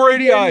Tom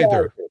Brady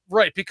either.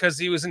 Right, because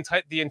he was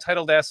the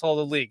entitled asshole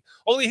of the league.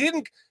 Only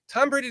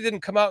Tom Brady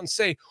didn't come out and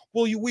say,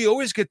 "Well, we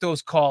always get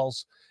those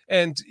calls,"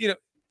 and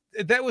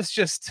that was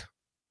just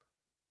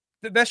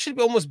that should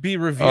almost be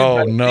reviewed.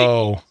 Oh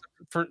no!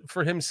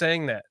 For him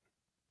saying that.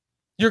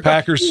 The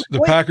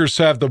Packers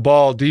have the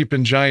ball deep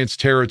in Giants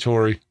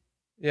territory.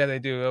 Yeah, they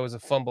do. That was a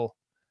fumble.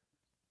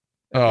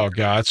 Oh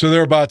God! So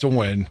they're about to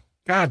win.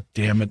 God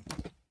damn it!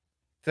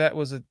 That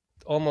was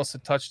almost a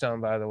touchdown,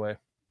 by the way.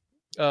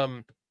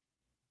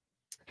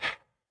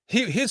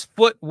 His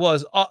foot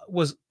was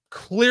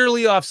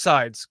clearly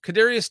offsides.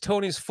 Kadarius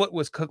Toney's foot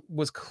was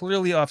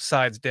clearly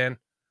offsides, Dan.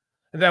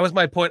 And that was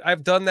my point.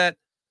 I've done that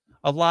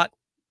a lot.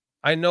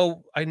 I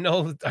know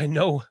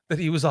that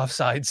he was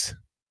offsides.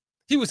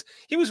 He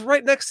was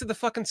right next to the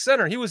fucking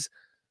center. He was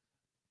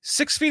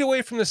 6 feet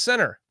away from the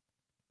center.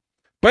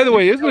 By the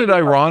way, isn't it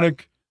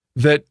ironic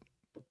that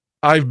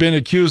I've been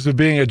accused of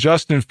being a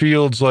Justin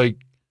Fields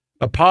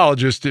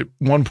apologist at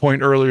one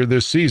point earlier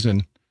this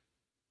season?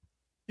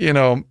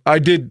 I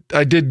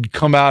did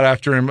come out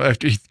after him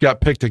after he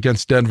got picked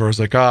against Denver. I was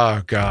like,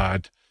 oh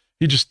God,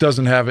 he just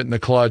doesn't have it in the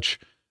clutch.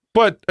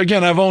 But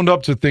again, I've owned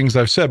up to things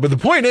I've said. But the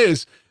point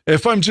is,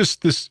 if I'm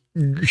just this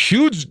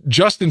huge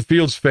Justin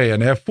Fields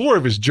fan, I have 4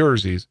 of his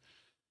jerseys,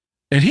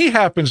 and he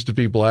happens to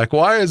be black,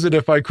 why is it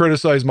if I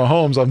criticize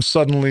Mahomes, I'm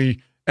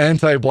suddenly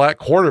anti-black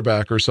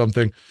quarterback or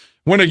something?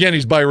 When again,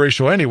 he's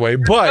biracial anyway.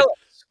 But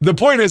the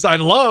point is, I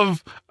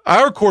love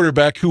our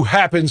quarterback who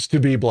happens to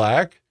be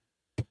black.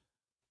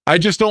 I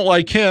just don't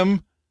like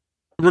him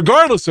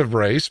regardless of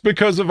race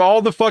because of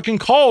all the fucking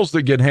calls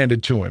that get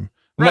handed to him.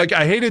 Right. Like,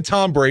 I hated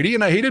Tom Brady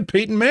and I hated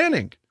Peyton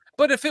Manning.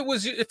 But if it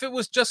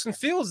was Justin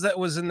Fields that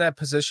was in that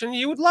position,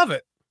 you would love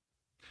it.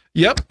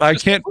 Yep, I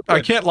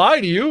can't lie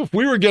to you. If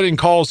we were getting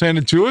calls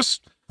handed to us,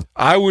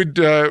 I would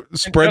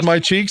spread my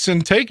cheeks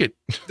and take it.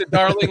 The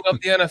darling of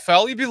the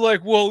NFL, you'd be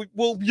like, well,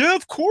 yeah,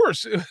 of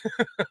course.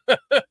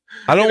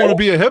 I don't want to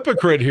be a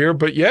hypocrite here,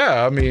 but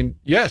yeah, I mean,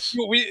 yes.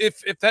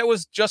 If that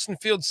was Justin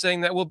Fields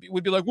saying that,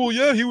 we'd be like, well,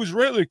 yeah, he was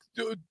right. Like,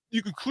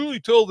 you could clearly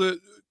tell that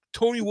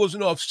Tony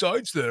wasn't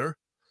offsides there.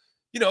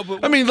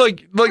 But I mean,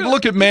 like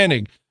look at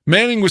Manning.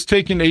 Manning was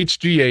taking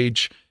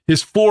HGH.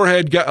 His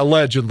forehead got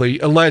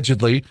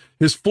allegedly,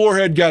 his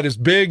forehead got as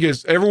big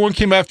as everyone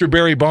came after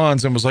Barry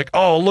Bonds and was like,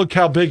 oh, look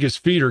how big his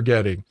feet are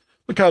getting.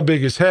 Look how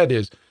big his head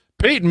is.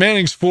 Peyton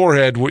Manning's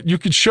forehead, you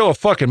could show a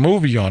fucking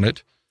movie on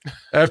it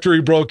after he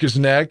broke his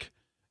neck.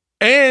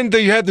 And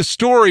they had the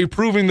story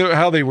proving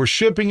how they were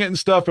shipping it and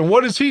stuff. And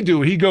what does he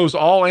do? He goes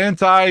all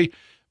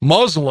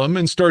anti-Muslim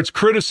and starts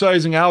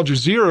criticizing Al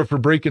Jazeera for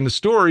breaking the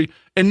story.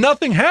 And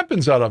nothing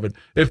happens out of it.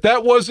 If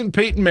that wasn't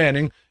Peyton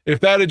Manning, if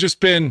that had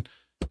just been,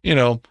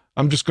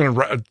 I'm just going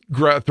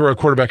to throw a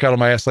quarterback out of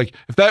my ass. Like,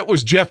 if that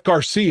was Jeff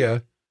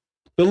Garcia,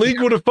 the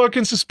league would have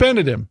fucking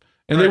suspended him.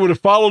 And They would have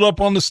followed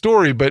up on the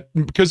story. But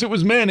because it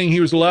was Manning, he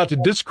was allowed to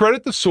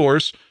discredit the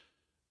source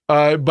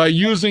by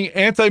using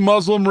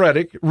anti-Muslim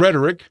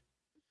rhetoric.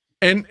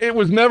 And it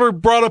was never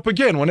brought up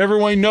again when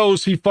everyone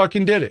knows he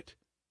fucking did it.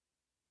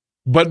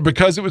 But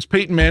because it was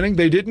Peyton Manning,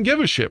 they didn't give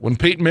a shit. When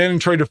Peyton Manning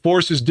tried to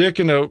force his dick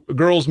in a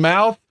girl's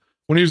mouth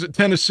when he was at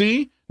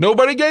Tennessee,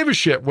 nobody gave a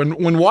shit.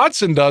 When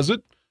Watson does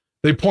it,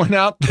 they point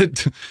out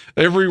that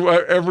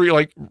every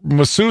like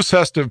masseuse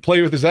has to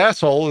play with his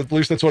asshole. At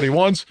least that's what he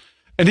wants.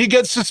 And he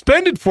gets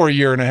suspended for a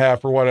year and a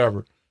half or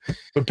whatever.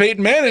 But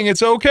Peyton Manning,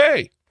 it's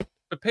okay.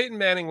 But Peyton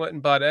Manning went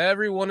and bought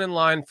everyone in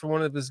line for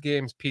one of his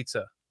games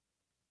pizza.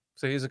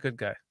 So he's a good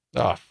guy.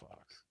 Oh,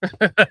 fuck.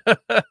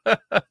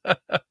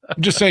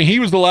 I'm just saying he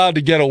was allowed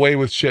to get away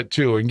with shit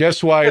too. And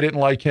guess why I didn't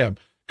like him?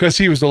 Because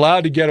he was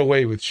allowed to get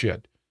away with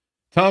shit.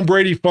 Tom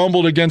Brady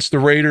fumbled against the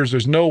Raiders.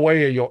 There's no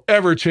way you'll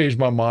ever change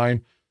my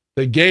mind.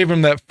 They gave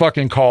him that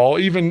fucking call.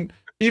 Even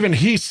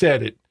he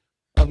said it.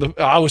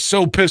 I was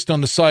so pissed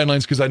on the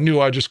sidelines because I knew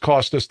I just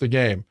cost us the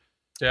game.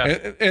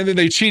 Yeah. And then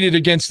they cheated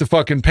against the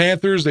fucking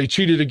Panthers. They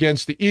cheated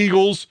against the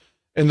Eagles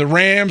and the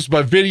Rams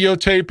by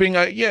videotaping.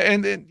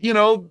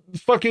 And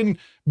fucking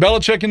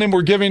Belichick and them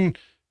were giving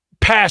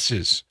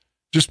passes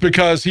just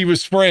because he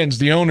was friends.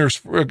 The owner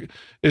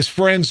is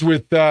friends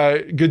with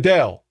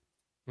Goodell.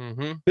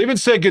 Mm-hmm. They even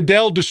said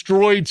Goodell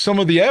destroyed some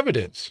of the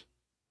evidence.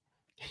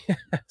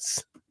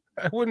 Yes.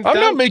 I'm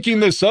not making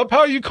this up. How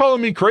are you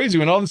calling me crazy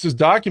when all this is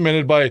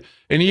documented by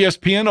an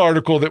ESPN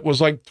article that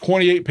was like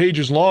 28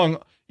 pages long,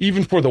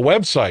 even for the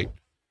website?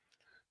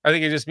 I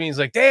think it just means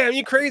like, damn,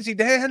 you crazy,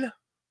 Dan.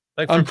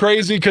 I'm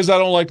crazy because I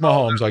don't like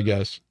Mahomes, I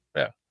guess.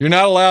 Yeah. You're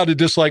not allowed to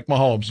dislike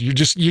Mahomes.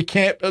 You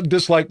can't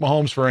dislike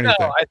Mahomes for anything.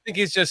 No, I think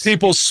he's just...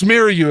 People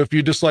smear you if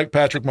you dislike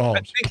Patrick Mahomes.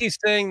 I think he's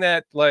saying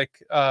that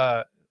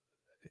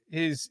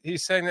he's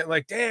saying that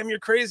like, damn, you're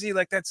crazy.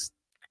 Like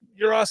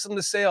you're awesome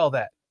to say all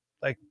that.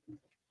 Like,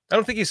 I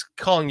don't think he's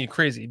calling you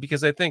crazy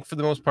because I think for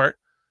the most part,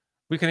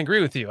 we can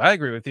agree with you. I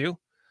agree with you.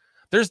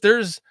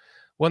 There's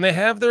when they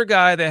have their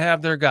guy, they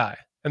have their guy,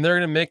 and they're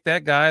going to make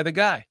that guy the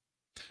guy.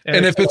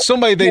 And if it's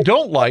somebody they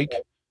don't like,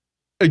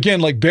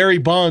 again, like Barry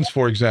Bonds,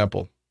 for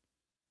example,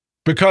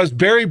 because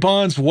Barry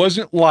Bonds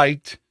wasn't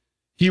liked,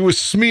 he was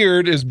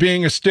smeared as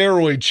being a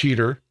steroid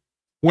cheater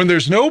when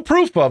there's no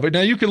proof of it.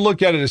 Now, you can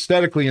look at it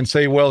aesthetically and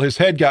say, well, his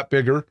head got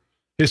bigger,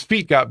 his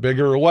feet got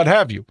bigger, or what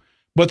have you.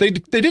 But they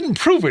didn't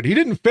prove it. He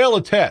didn't fail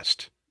a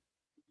test.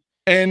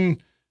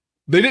 And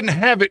they didn't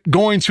have it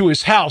going to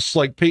his house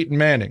like Peyton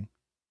Manning.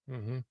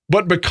 Mm-hmm.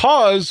 But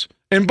because,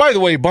 and by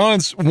the way,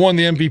 Bonds won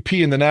the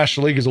MVP in the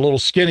National League as a little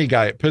skinny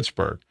guy at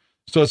Pittsburgh.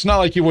 So it's not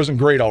like he wasn't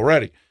great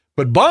already.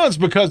 But Bonds,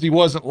 because he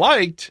wasn't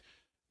liked,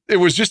 it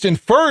was just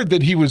inferred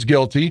that he was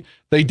guilty.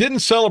 They didn't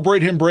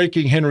celebrate him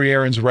breaking Henry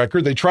Aaron's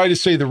record. They tried to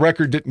say the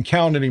record didn't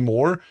count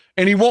anymore,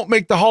 and he won't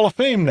make the Hall of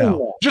Fame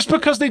now, just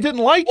because they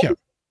didn't like him.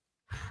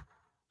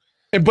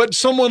 But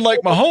someone like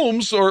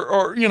Mahomes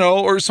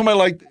or somebody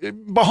like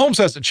Mahomes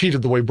hasn't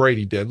cheated the way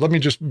Brady did. Let me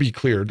just be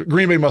clear.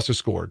 Green Bay must have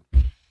scored.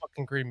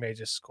 Fucking Green Bay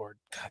just scored.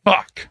 God.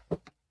 Fuck.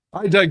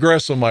 I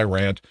digress on my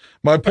rant.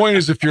 My point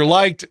is, if you're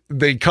liked,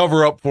 they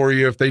cover up for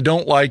you. If they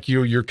don't like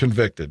you, you're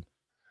convicted.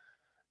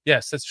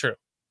 Yes, that's true.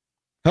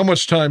 How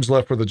much time's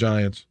left for the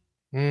Giants?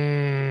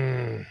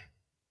 I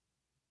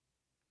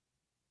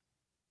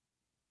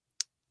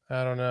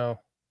don't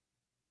know.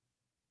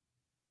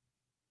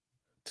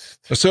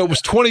 So it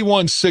was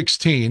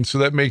 21-16, so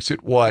that makes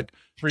it what?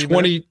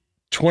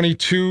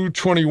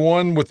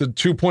 22-21 with the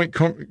 2-point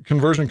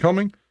conversion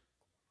coming?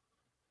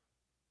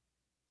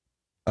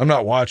 I'm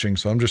not watching,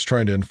 so I'm just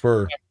trying to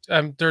infer.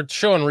 They're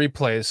showing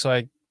replays, so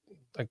I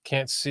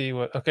can't see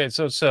what... Okay,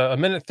 so it's a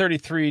minute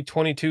 33,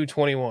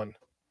 22-21.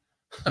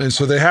 And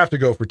so they have to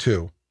go for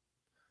 2.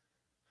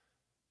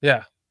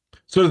 Yeah.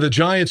 So did the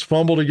Giants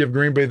fumble to give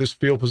Green Bay this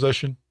field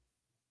possession?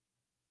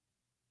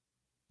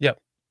 Yep.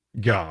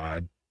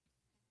 God.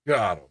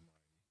 Yeah,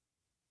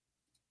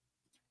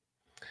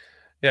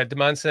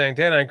 Demond saying,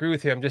 Dan, I agree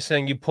with you. I'm just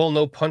saying you pull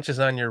no punches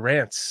on your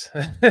rants.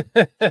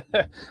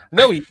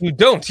 No, you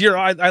don't.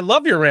 I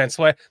love your rants.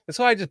 That's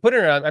why I just put it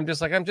around. I'm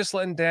just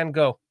letting Dan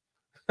go.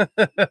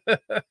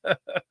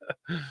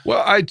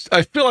 Well, I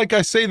feel like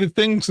I say the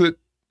things that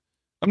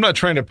I'm not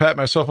trying to pat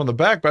myself on the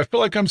back, but I feel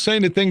like I'm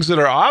saying the things that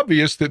are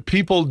obvious that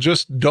people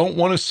just don't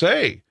want to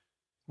say.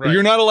 Right.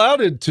 You're not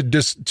allowed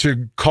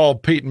to call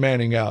Peyton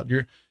Manning out.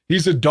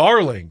 He's a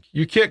darling.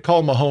 You can't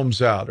call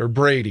Mahomes out or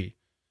Brady.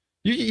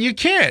 You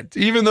can't,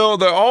 even though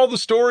all the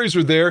stories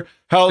are there.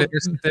 How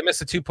they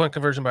missed a 2-point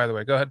conversion, by the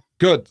way. Go ahead.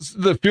 Good.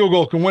 The field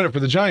goal can win it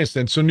for the Giants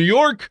then. So New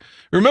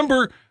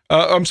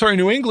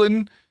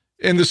England,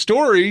 in the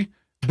story,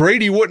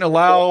 Brady wouldn't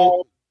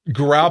allow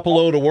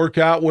Garoppolo to work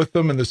out with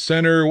them, and the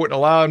center wouldn't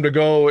allow him to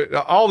go.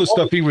 All this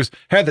stuff. He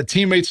had the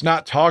teammates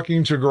not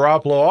talking to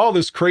Garoppolo, all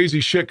this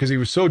crazy shit because he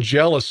was so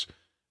jealous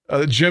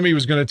that Jimmy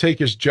was going to take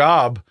his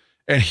job.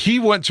 And he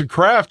went to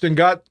Kraft and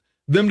got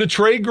them to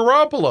trade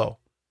Garoppolo,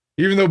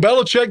 even though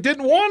Belichick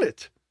didn't want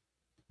it.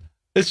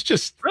 It's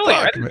just really,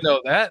 I didn't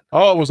know that.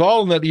 Oh, it was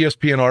all in that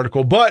ESPN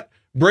article. But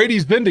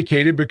Brady's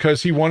vindicated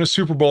because he won a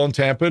Super Bowl in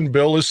Tampa, and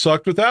Bill is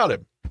sucked without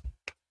him.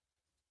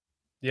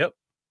 Yep.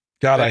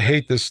 God, I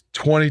hate this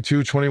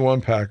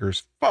 22-21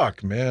 Packers.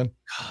 Fuck, man.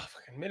 Oh,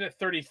 minute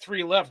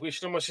 33 left. We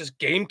should almost just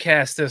game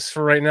cast this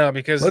for right now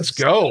because let's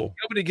go.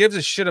 Nobody gives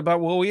a shit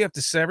about what we have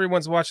to say.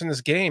 Everyone's watching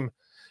this game,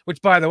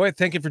 which, by the way,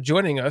 thank you for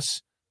joining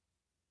us.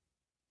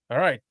 All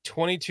right,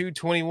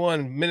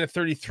 22-21, minute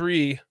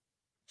 33.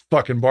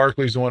 Fucking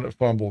Barkley's the one that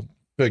fumbled.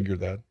 Figure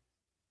that.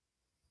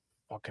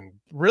 Fucking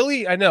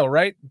really? I know,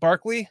 right?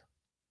 Barkley?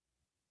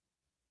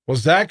 Well,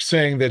 Zach's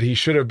saying that he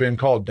should have been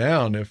called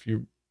down if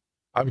you...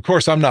 Of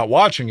course, I'm not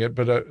watching it,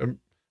 but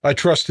I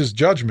trust his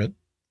judgment.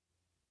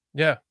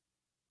 Yeah.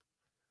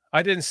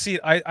 I didn't see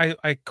it.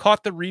 I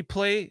caught the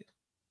replay.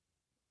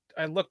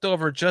 I looked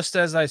over just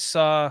as I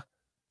saw.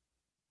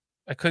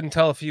 I couldn't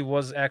tell if he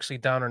was actually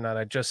down or not.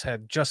 I just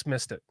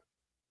missed it.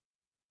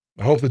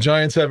 I hope the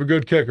Giants have a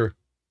good kicker.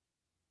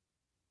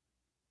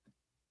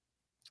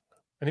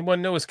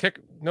 Anyone know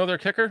their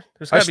kicker?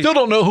 I still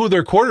don't know who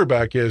their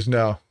quarterback is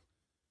now.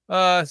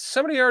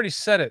 Somebody already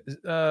said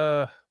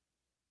it.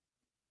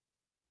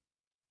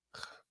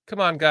 Come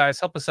on, guys,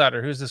 help us out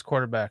here. Who's this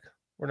quarterback?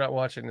 We're not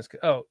watching this.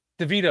 Oh,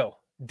 DeVito.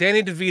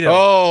 Danny DeVito.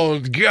 Oh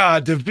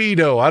God,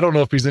 DeVito. I don't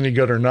know if he's any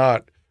good or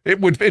not.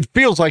 It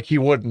feels like he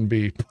wouldn't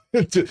be.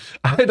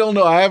 I don't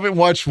know. I haven't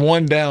watched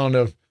one down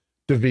of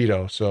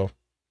DeVito, so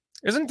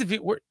isn't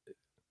DeVito?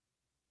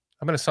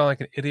 I'm gonna sound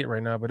like an idiot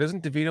right now, but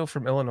isn't DeVito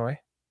from Illinois?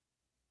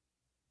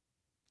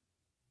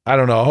 I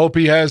don't know. I hope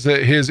he has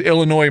his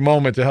Illinois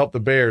moment to help the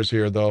Bears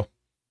here, though.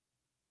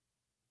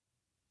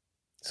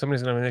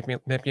 Somebody's gonna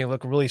make me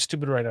look really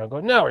stupid right now.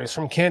 Go, no, he's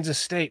from Kansas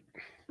State.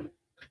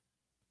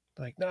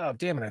 Like, no,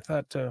 damn it! I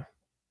thought.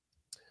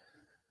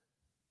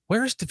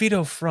 Where is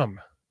DeVito from?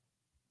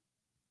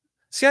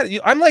 See,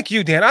 I'm like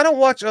you, Dan. I don't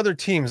watch other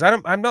teams. I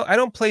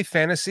don't play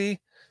fantasy,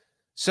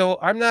 so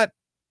I'm not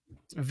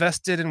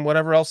vested in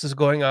whatever else is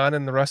going on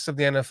in the rest of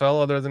the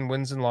NFL other than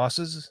wins and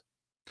losses.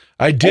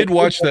 I did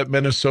watch that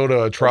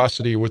Minnesota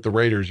atrocity with the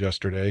Raiders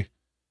yesterday,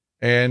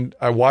 and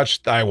I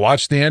watched the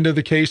end of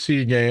the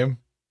KC game,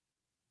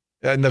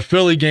 and the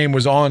Philly game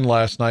was on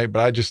last night.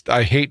 But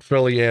I hate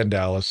Philly and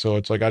Dallas, so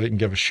it's like I didn't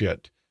give a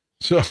shit.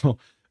 So,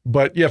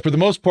 but yeah, for the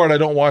most part, I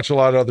don't watch a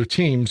lot of other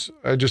teams.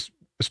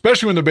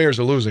 Especially when the Bears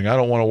are losing, I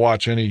don't want to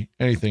watch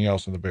anything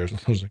else when the Bears are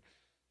losing.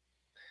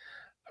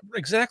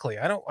 Exactly.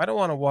 I don't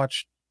want to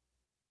watch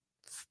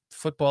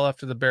football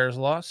after the Bears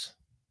loss.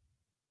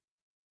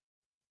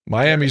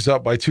 Miami's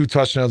up by 2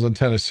 touchdowns on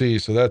Tennessee,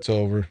 so that's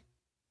over.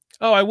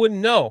 Oh, I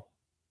wouldn't know.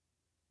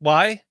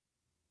 Why?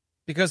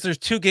 Because there's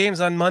 2 games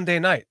on Monday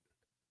night.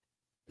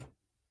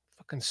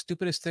 Fucking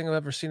stupidest thing I've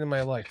ever seen in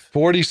my life.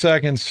 40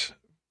 seconds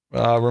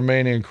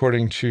remaining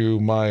according to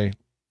my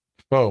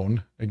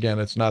phone. Again,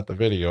 it's not the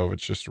video,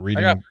 it's just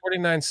reading. I got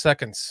 49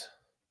 seconds.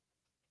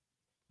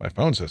 My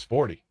phone says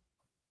 40.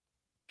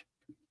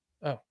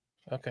 Oh,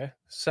 okay.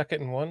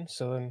 2nd and 1.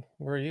 So then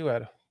where are you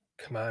at?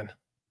 Come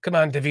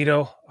on,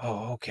 DeVito.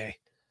 Oh, okay.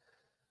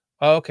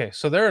 Okay,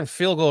 so they're in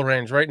field goal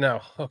range right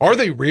now. Okay. Are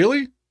they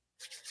really?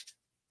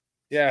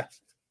 Yeah.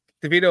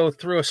 DeVito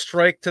threw a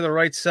strike to the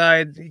right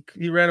side.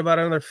 He ran about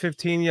another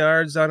 15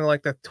 yards on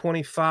like the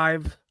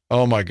 25.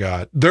 Oh my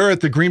God. They're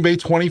at the Green Bay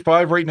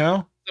 25 right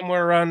now?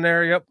 Somewhere around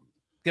there, yep.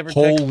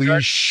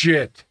 Holy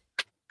shit.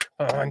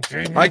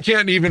 I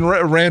can't even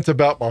rant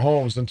about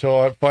Mahomes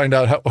until I find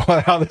out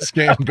how this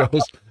game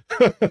goes.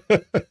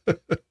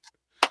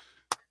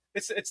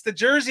 It's the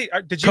jersey.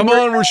 Did you Come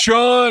on,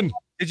 Rashawn.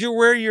 Did you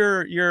wear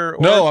your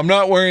No, I'm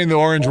not wearing the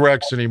orange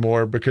Rex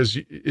anymore because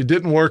it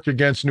didn't work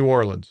against New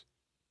Orleans.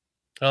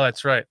 Oh,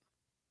 that's right.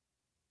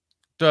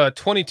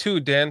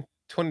 22, Dan.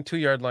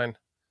 22-yard line.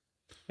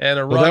 And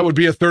that would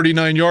be a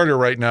 39-yarder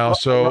right now.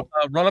 So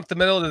run up the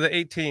middle to the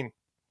 18.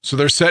 So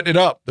they're setting it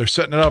up. They're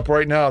setting it up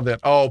right now that,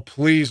 oh,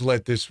 please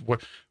let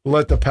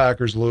the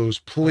Packers lose.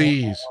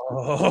 Please.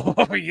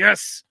 Oh,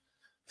 yes.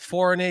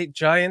 4-8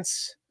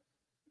 Giants.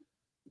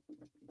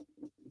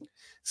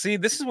 See,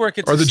 this is where it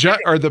gets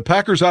Are the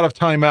Packers out of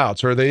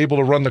timeouts? Are they able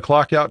to run the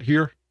clock out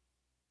here?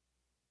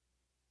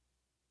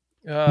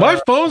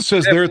 My phone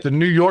says they're at the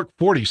New York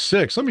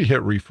 46. Let me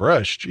hit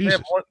refresh.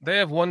 Jesus. They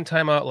have one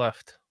timeout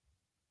left.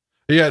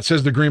 Yeah, it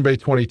says the Green Bay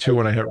 22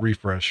 when I hit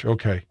refresh.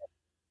 Okay.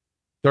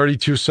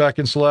 32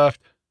 seconds left.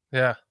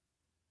 Yeah.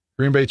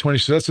 Green Bay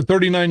 22. That's a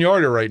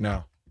 39-yarder right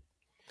now.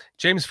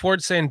 James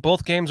Ford saying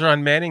both games are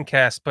on Manning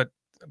cast, but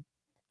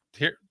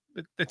here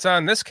it's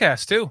on this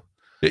cast too.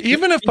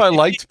 Even if I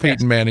liked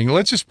Peyton Manning,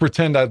 let's just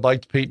pretend I'd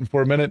liked Peyton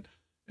for a minute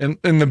and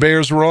the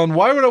Bears were on.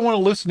 Why would I want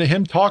to listen to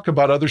him talk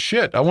about other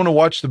shit? I want to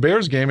watch the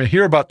Bears game and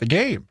hear about the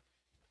game.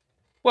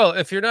 Well,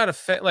 if you're not a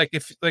fan,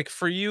 like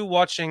for you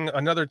watching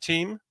another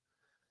team,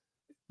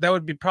 that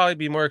would probably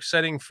be more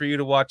exciting for you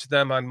to watch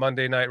them on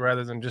Monday night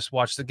rather than just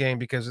watch the game,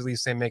 because at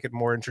least they make it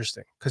more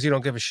interesting because you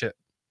don't give a shit.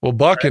 Well,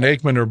 Buck and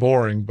Aikman are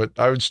boring, but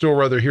I would still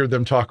rather hear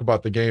them talk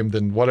about the game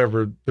than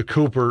whatever the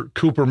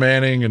Cooper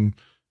Manning and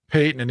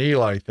Peyton and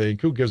Eli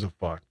think. Who gives a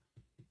fuck?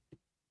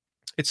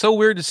 It's so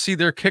weird to see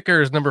their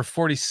kicker is number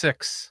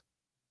 46.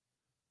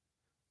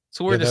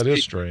 So weird. That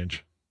is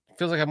strange. It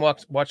feels like I'm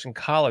watching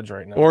college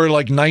right now. Or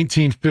like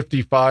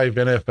 1955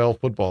 NFL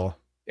football.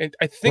 And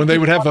I think when they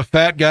would have a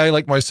fat guy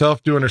like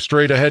myself doing a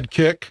straight ahead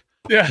kick,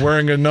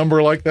 wearing a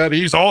number like that.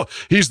 He's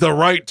the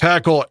right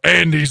tackle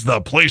and he's the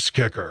place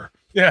kicker.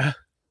 Yeah.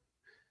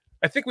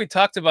 I think we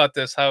talked about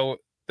this, how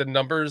the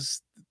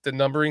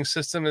numbering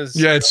system is.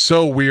 Yeah, it's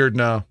so weird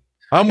now.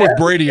 I'm with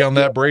Brady on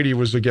that. Brady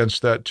was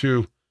against that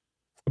too.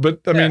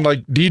 But I mean,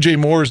 like DJ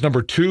Moore is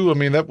number 2. I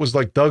mean, that was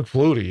like Doug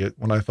Flutie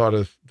when I thought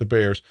of the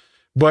Bears.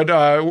 But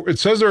it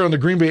says they're on the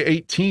Green Bay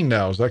 18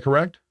 now. Is that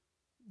correct?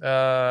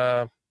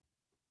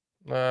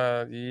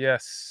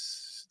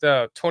 Yes.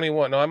 No,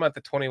 21. No, I'm at the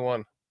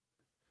 21.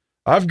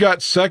 I've got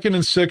 2nd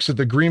and 6 at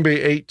the Green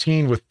Bay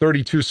 18 with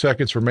 32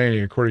 seconds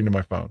remaining, according to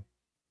my phone.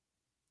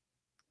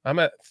 I'm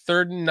at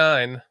 3rd and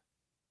 9.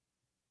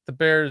 The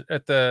Bears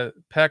at the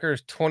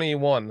Packers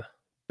 21.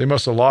 They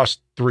must have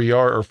lost 4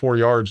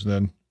 yards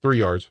then. 3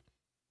 yards.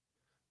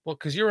 Well,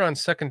 because you were on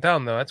 2nd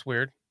down, though. That's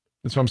weird.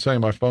 That's what I'm saying.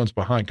 My phone's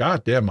behind.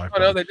 God damn my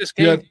phone. Oh, no, they just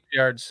gained 3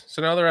 yards.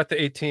 So now they're at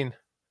the 18.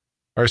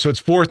 All right, so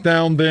it's 4th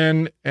down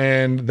then,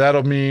 and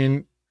that'll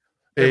mean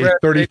a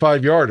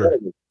 35-yarder.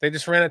 They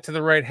just ran it to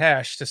the right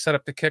hash to set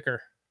up the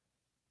kicker.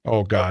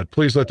 Oh, God.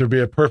 Please let there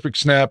be a perfect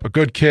snap, a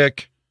good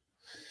kick.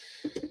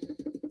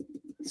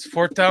 It's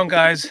 4th down,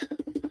 guys.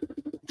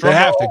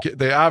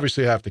 They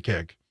obviously have to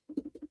kick.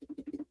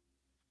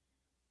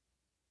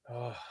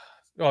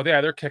 Oh,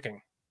 yeah, they're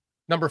kicking.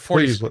 Number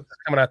 40 is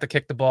coming out to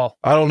kick the ball.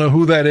 I don't know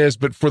who that is,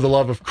 but for the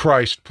love of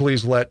Christ,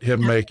 please let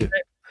him make it.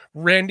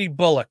 Randy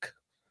Bullock.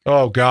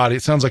 Oh, God.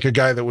 It sounds like a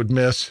guy that would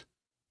miss.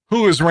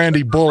 Who is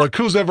Randy Bullock?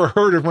 Who's ever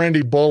heard of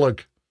Randy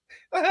Bullock?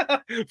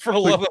 For the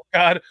love of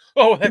God.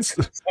 Oh,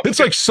 it's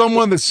like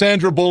someone that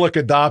Sandra Bullock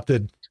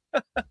adopted.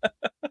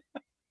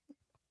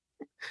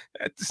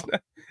 It's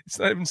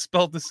not even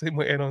spelled the same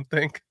way, I don't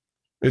think.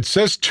 It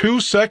says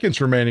 2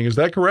 seconds remaining. Is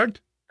that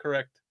correct?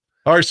 Correct.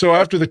 All right, so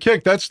after the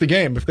kick, that's the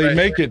game. If they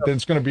make it, then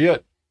it's going to be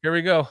it. Here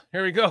we go.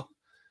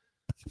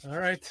 All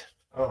right.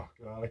 Oh,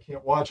 God, I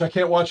can't watch. I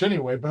can't watch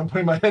anyway, but I'm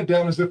putting my head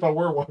down as if I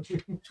were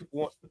watching.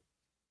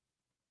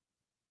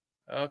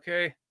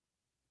 Okay.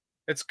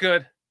 It's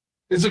good.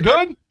 Is it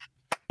good?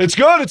 It's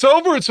good. It's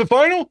over. It's the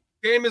final.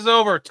 Game is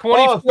over.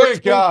 24-22.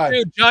 Thank God.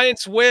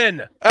 Giants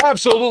win.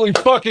 Absolutely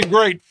fucking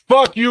great.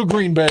 Fuck you,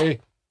 Green Bay.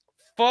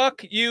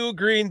 Fuck you,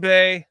 Green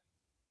Bay.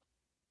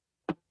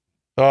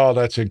 Oh,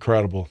 that's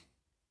incredible.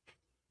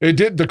 It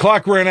did. The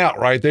clock ran out,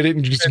 right? They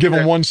didn't just give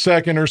them 1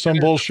 second or some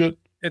bullshit.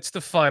 It's the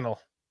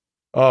final.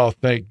 Oh,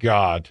 thank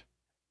God.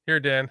 Here,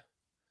 Dan.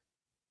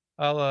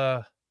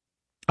 I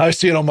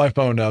see it on my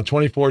phone now.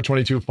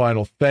 24-22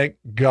 final. Thank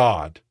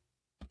God.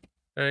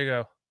 There you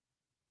go.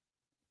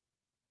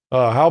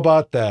 How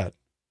about that?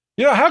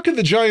 You know, how could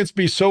the Giants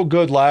be so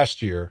good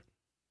last year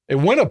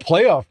and win a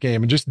playoff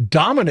game and just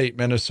dominate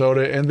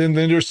Minnesota, and then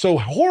they're so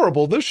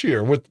horrible this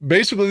year with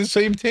basically the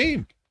same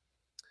team?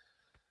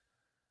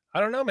 I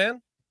don't know,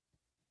 man.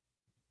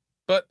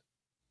 But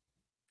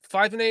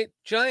 5-8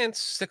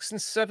 Giants,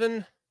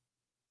 6-7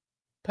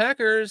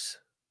 Packers,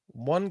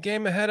 1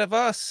 game ahead of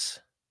us.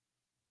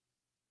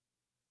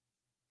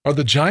 Are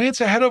the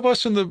Giants ahead of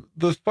us in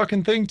the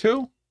fucking thing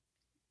too?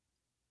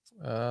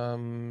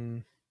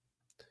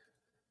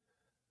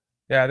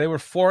 Yeah, they were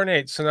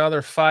 4-8, so now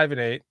they're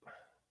 5-8.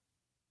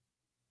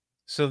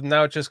 So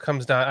now it just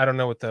comes down. I don't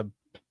know what the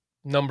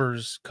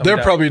numbers come.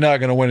 They're probably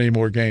not going to win any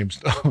more games.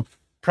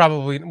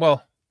 Probably.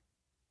 Well,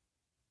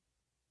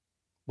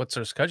 what's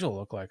their schedule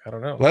look like? I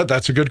don't know. Well,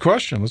 that's a good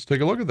question. Let's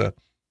take a look at that.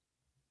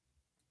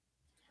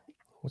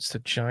 What's the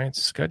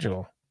Giants'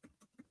 schedule?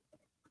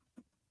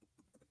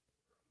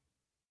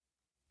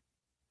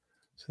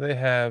 So they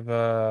have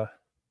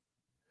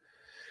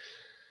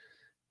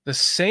the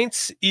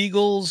Saints,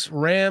 Eagles,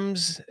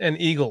 Rams, and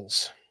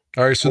Eagles.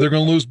 All right, so they're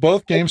going to lose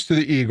both games to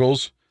the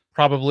Eagles.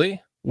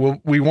 Probably.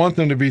 Well, we want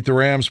them to beat the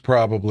Rams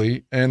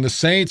probably. And the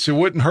Saints, it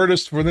wouldn't hurt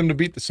us for them to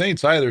beat the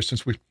Saints either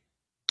since we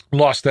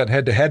lost that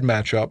head-to-head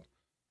matchup.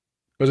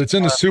 But it's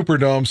in the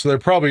Superdome, so they're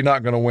probably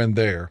not going to win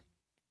there.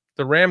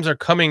 The Rams are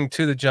coming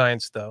to the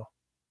Giants, though.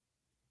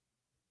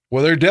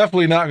 Well, they're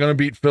definitely not going to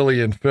beat Philly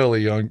in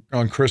Philly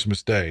on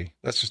Christmas Day.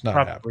 That's just not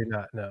Probably happening.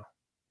 not, no.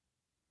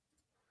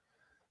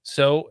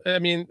 So, I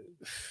mean...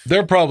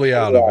 They're probably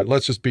out of it.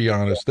 Let's just be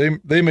honest.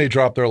 They may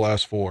drop their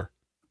last 4.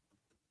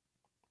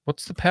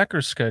 What's the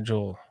Packers'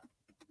 schedule?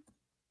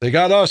 They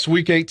got us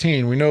week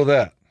 18. We know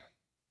that.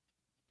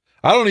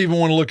 I don't even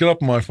want to look it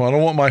up on my phone. I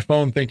don't want my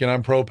phone thinking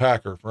I'm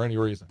pro-Packer for any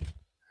reason.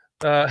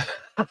 I'm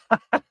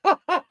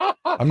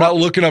not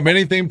looking up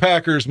anything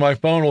Packers. My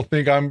phone will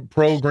think I'm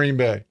pro-Green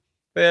Bay.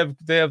 They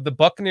have the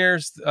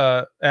Buccaneers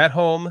at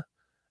home,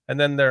 and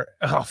then they're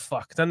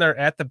Then they're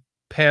at the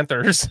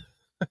Panthers.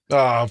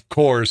 Of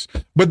course.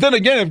 But then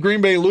again, if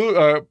Green Bay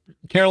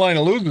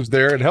Carolina loses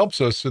there, it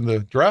helps us in the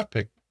draft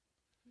pick.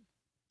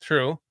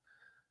 True.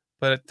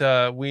 But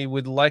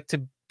we'd like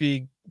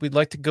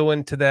to go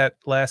into that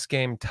last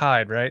game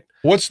tied, right?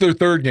 What's their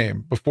third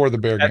game before the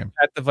Bear game?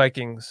 At the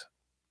Vikings.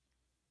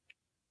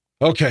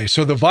 Okay,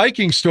 so the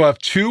Vikings still have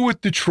 2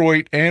 with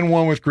Detroit and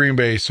 1 with Green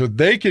Bay, so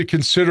they could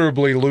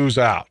considerably lose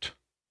out.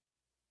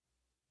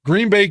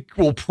 Green Bay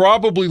will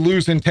probably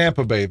lose in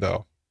Tampa Bay,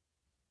 though.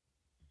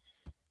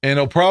 And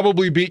they'll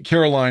probably beat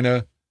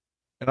Carolina.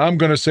 And I'm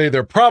going to say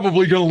they're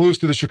probably going to lose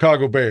to the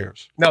Chicago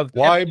Bears. No,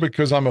 why?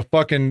 Because I'm a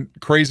fucking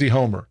crazy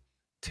homer.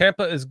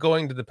 Tampa is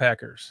going to the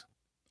Packers.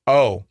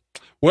 Oh.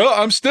 Well,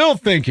 I'm still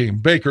thinking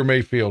Baker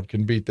Mayfield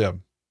can beat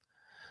them.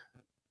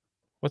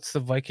 What's the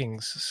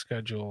Vikings'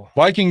 schedule?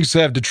 Vikings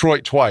have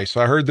Detroit twice.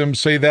 I heard them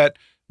say that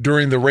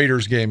during the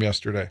Raiders game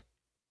yesterday.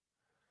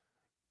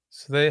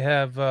 So they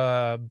have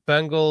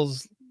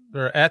Bengals.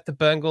 They're at the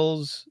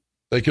Bengals.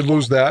 They could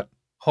lose that.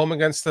 Home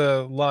against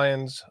the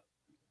Lions,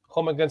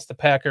 home against the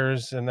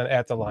Packers, and then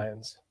at the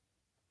Lions.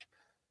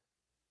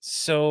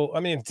 So, I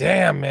mean,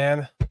 damn,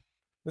 man.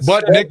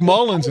 But Nick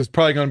Mullins is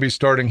probably going to be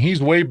starting.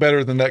 He's way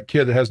better than that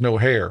kid that has no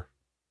hair.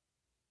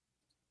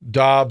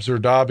 Dobbins,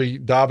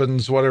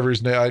 whatever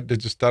his name. I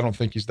don't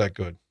think he's that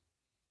good.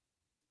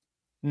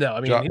 No,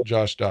 I mean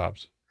Josh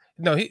Dobbs.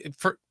 No,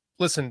 for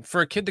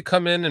a kid to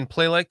come in and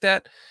play like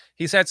that,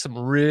 he's had some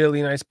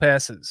really nice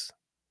passes.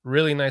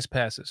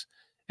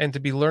 And to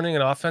be learning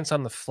an offense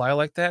on the fly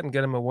like that and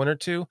get him a win or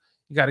two,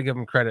 you got to give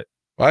him credit.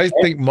 I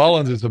think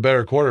Mullins is a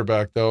better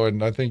quarterback, though,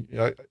 and I think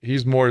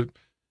he's more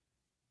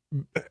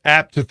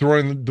apt to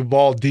throwing the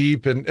ball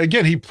deep. And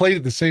again, he played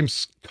at the same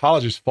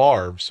college as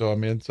Favre, so I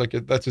mean, it's like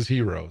that's his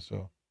hero.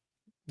 So,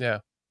 yeah,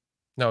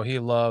 no, he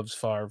loves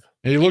Favre.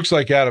 And he looks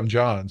like Adam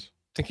Johns.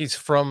 I think he's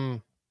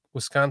from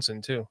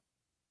Wisconsin too.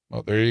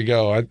 Well, there you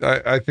go.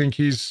 I think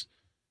he's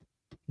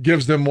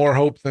gives them more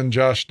hope than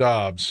Josh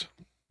Dobbs.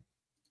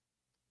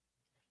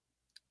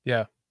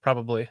 Yeah,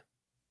 probably.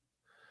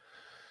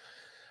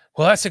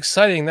 Well, that's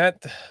exciting.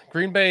 That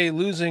Green Bay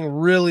losing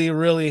really,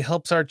 really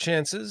helps our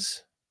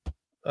chances.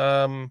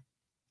 Wow,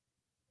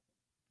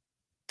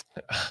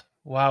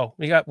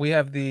 we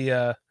have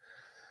the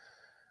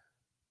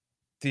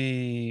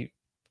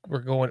we're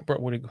going.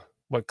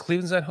 What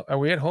Cleveland's at? Are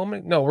we at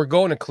home? No, we're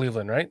going to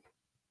Cleveland, right?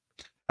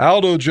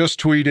 Aldo just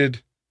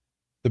tweeted,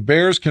 "The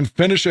Bears can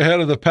finish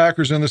ahead of the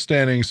Packers in the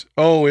standings.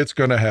 Oh, it's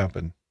going to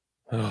happen."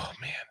 Oh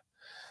man,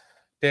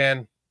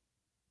 Dan.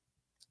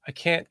 I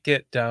can't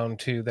get down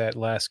to that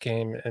last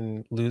game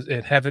and lose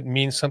it, have it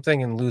mean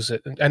something and lose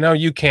it. I know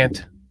you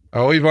can't.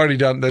 Oh, we've already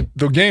done that.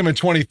 The game in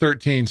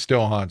 2013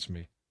 still haunts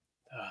me.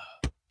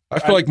 I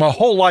feel like my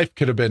whole life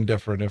could have been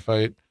different if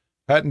I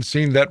hadn't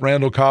seen that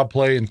Randall Cobb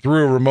play and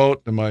threw a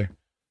remote, and my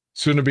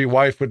soon-to-be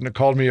wife wouldn't have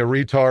called me a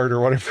retard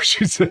or whatever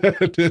she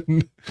said.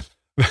 And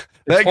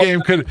that game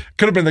could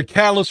have been the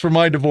catalyst for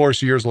my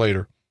divorce years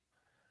later.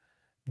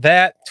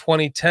 That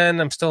 2010,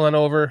 I'm still not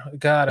over.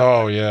 God.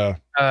 Oh, yeah.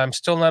 I'm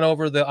still not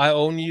over the I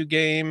own you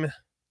game.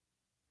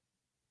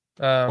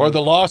 Or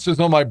the losses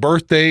on my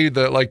birthday,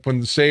 like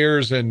when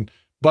Sayers and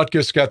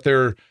Butkus got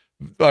their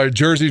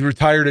jerseys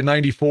retired in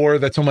 94.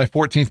 That's on my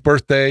 14th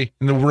birthday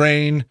in the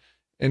rain.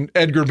 And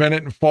Edgar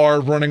Bennett and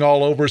Favre running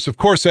all over us. Of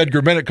course,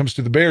 Edgar Bennett comes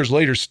to the Bears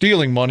later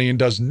stealing money and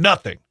does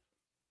nothing.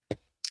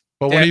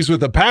 But when he's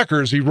with the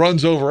Packers, he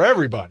runs over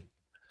everybody.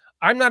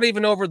 I'm not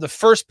even over the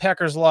first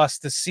Packers loss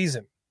this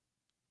season.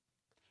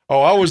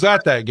 Oh, I was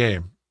at that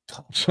game.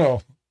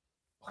 So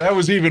that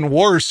was even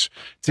worse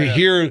to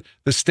hear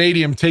the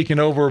stadium taken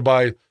over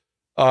by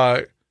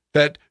that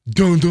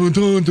dun dun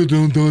dun dun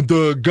dun dun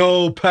dun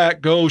go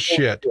Pack go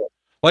shit.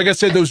 Like I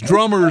said, those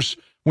drummers,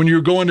 when you're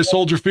going to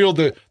Soldier Field,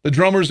 the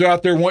drummers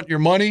out there want your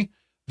money.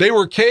 They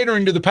were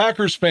catering to the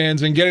Packers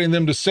fans and getting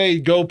them to say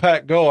go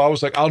Pack go. I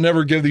was like, I'll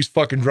never give these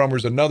fucking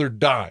drummers another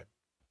dime.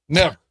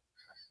 Never.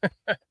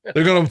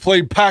 They're gonna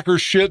play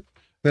Packers shit.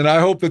 Then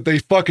I hope that they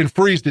fucking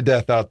freeze to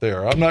death out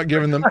there. I'm not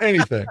giving them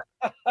anything.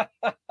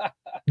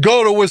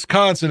 Go to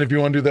Wisconsin if you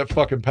want to do that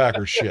fucking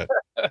Packers shit.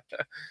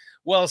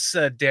 Well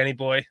said, Danny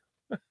boy.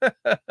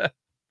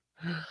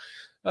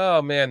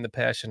 Oh man, the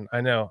passion.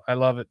 I know. I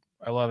love it.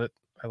 I love it.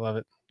 I love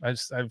it.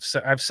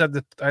 I've said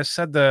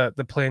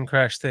the plane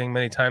crash thing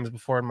many times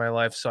before in my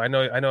life, so I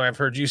know I've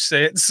heard you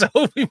say it, so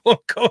we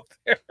won't go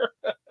there.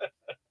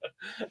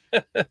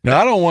 No,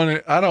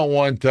 I don't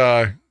want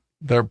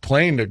their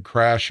plane to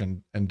crash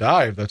and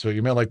die, if that's what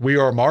you meant. Like We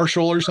Are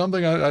Marshall or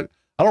something. I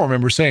don't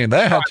remember saying Oh,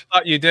 that. I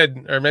thought you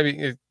did, or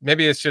maybe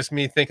it's just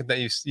me thinking that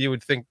you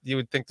would think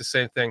the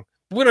same thing.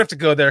 We don't have to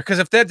go there because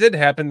if that did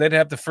happen, they'd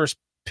have the first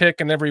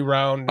pick in every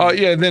round. Oh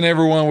yeah, then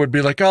everyone would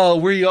be like, "Oh,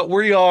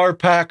 we are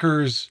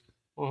Packers.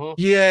 Mhm.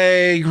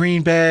 Yay,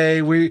 Green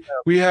Bay. We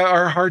have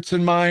our hearts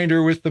and mind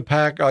are with the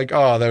Pack." Like,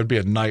 oh, that would be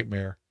a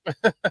nightmare.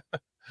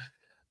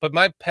 But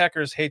my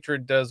Packers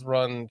hatred does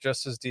run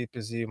just as deep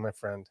as you, my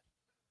friend.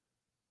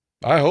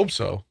 I hope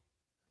so.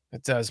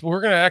 It does.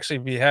 We're going to actually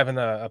be having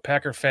a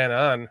Packer fan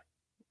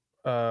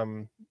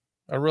on,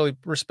 a really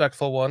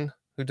respectful one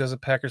who does a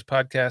Packers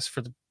podcast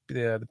for the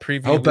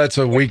preview. I hope that's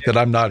a week that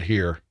I'm not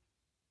here.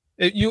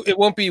 It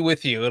won't be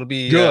with you. It'll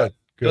be Good.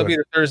 It'll be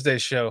the Thursday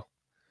show,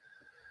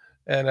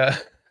 and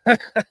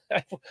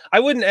I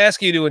wouldn't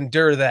ask you to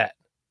endure that.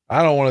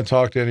 I don't want to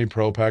talk to any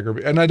pro Packer,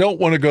 and I don't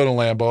want to go to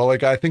Lambeau.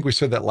 Like I think we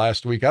said that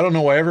last week. I don't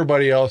know why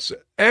everybody always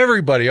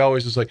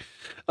is like,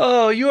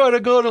 "Oh, you ought to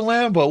go to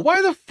Lambeau."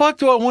 Why the fuck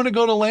do I want to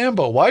go to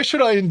Lambeau? Why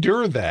should I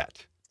endure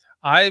that?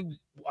 I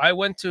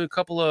went to a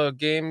couple of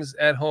games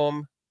at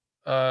home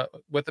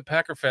with a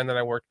Packer fan that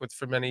I worked with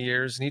for many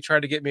years, and he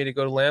tried to get me to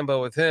go to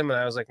Lambeau with him, and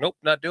I was like, nope,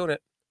 not doing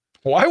it.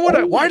 Why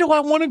do I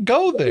want to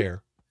go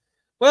there?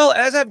 Well,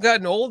 as I've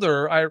gotten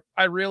older,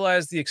 I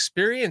realized the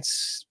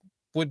experience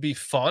would be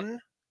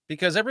fun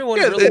because everyone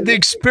really the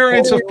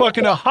experience of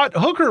fucking a hot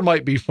hooker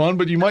might be fun,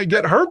 but you might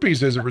get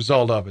herpes as a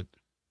result of it.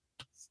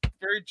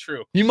 Very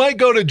true. You might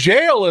go to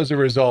jail as a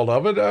result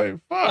of it.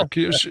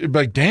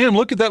 Like, damn,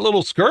 look at that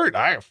little skirt.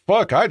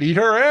 I'd eat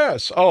her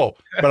ass. Oh,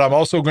 but I'm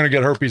also going to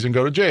get herpes and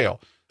go to jail.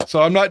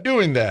 So I'm not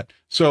doing that.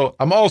 So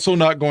I'm also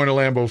not going to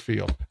Lambeau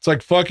Field. It's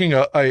like fucking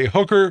a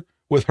hooker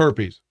with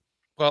herpes.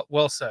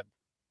 Well said.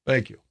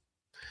 Thank you.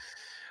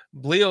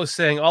 Leo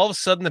saying all of a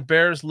sudden the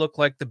Bears look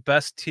like the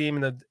best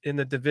team in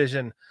the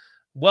division.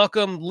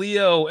 Welcome,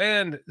 Leo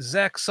and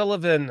Zach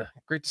Sullivan.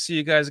 Great to see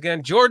you guys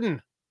again.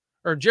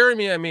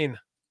 Jeremy, I mean.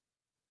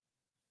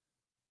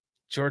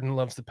 Jordan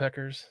loves the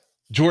Packers.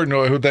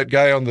 Jordan, who that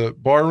guy on the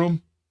bar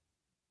room?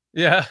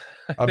 Yeah.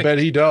 I bet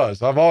he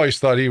does. I've always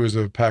thought he was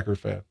a Packer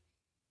fan.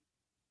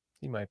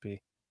 He might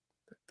be.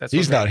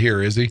 He's not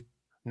here, is he?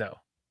 No.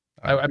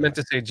 I meant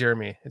to say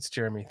Jeremy. It's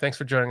Jeremy. Thanks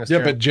for joining us. Yeah,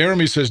 Jeremy. but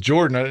Jeremy says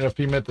Jordan. I don't know if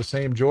he meant the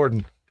same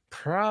Jordan.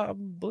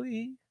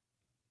 Probably.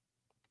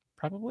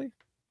 I don't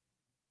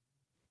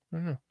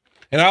know.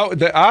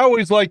 And I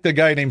always liked the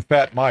guy named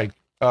Fat Mike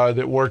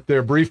that worked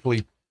there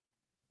briefly.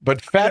 But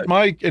Fat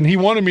Mike, and he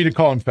wanted me to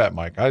call him Fat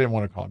Mike. I didn't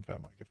want to call him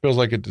Fat Mike. It feels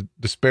like a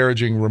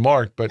disparaging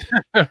remark. But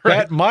right.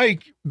 Fat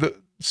Mike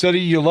said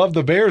he loved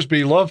the Bears, but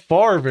he loved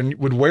Favre and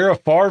would wear a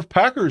Favre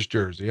Packers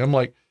jersey. I'm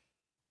like,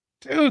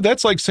 dude,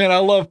 that's like saying I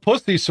love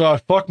pussy, so I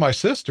fuck my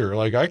sister.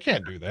 Like, I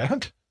can't do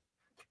that.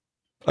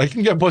 I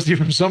can get pussy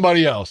from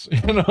somebody else.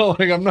 You know,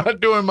 like I'm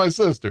not doing my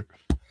sister.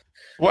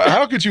 Well,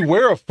 how could you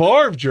wear a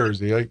Favre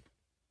jersey? Like,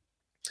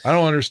 I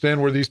don't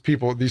understand where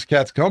these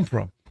cats come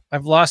from.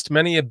 I've lost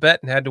many a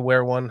bet and had to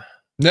wear one.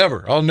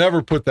 Never. I'll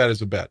never put that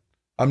as a bet.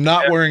 I'm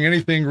not wearing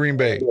anything Green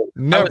Bay.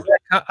 Never.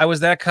 I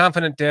was that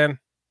confident, Dan.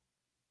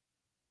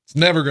 It's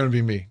never going to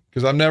be me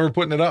because I'm never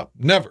putting it up.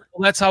 Never.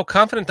 Well, that's how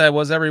confident I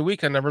was every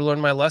week. I never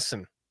learned my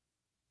lesson.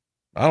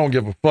 I don't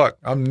give a fuck.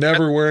 I'm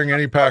never wearing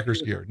any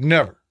Packers gear.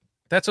 Never.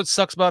 That's what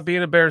sucks about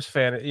being a Bears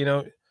fan. You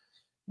know,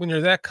 when you're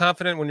that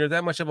confident, when you're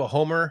that much of a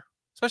homer,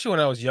 especially when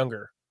I was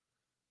younger,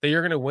 that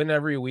you're going to win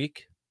every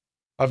week.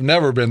 I've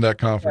never been that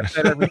confident.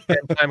 Every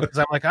time because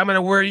I'm like, I'm going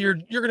to wear you're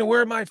going to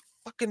wear my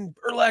fucking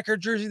Urlacher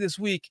jersey this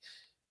week.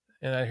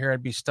 And I hear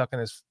I'd be stuck in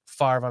his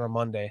Favre on a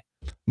Monday.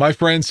 My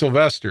friend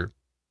Sylvester,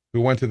 who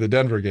went to the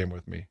Denver game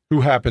with me,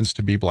 who happens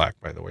to be black,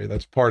 by the way.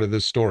 That's part of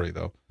this story,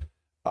 though.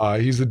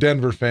 He's a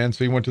Denver fan,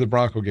 so he went to the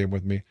Bronco game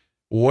with me.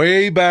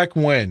 Way back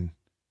when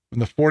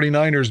the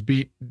 49ers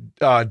beat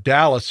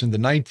Dallas in the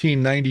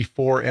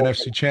 1994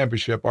 NFC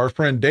Championship, our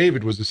friend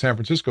David was a San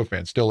Francisco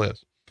fan, still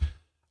is.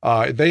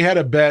 They had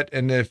a bet,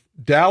 and if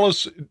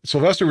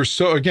Sylvester was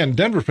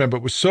Denver fan,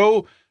 but was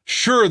so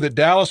sure that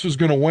Dallas was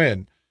going to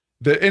win,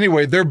 that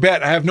anyway, their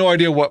bet, I have no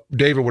idea what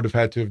David would have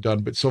had to have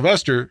done, but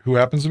Sylvester, who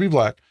happens to be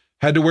black,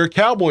 had to wear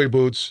cowboy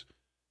boots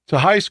to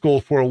high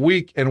school for a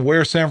week and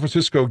wear San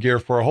Francisco gear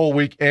for a whole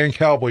week and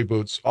cowboy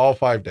boots all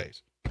 5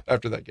 days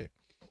after that game.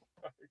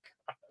 Oh my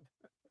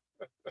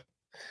God.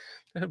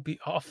 That would be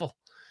awful.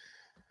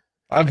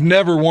 I've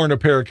never worn a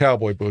pair of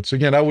cowboy boots.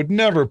 Again, I would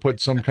never put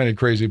some kind of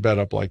crazy bet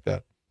up like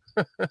that.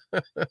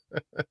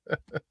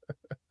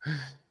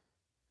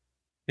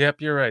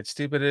 Yep, you're right.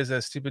 Stupid is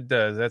as stupid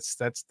does.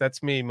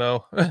 That's me,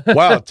 Mo.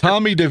 Wow,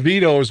 Tommy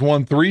DeVito has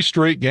won 3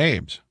 straight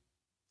games.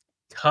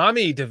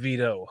 Tommy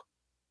DeVito.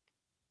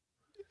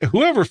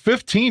 Whoever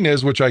 15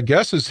 is, which I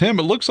guess is him,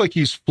 it looks like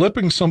he's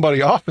flipping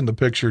somebody off in the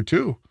picture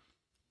too.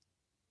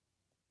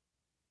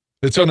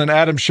 It's on an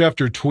Adam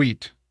Schefter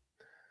tweet.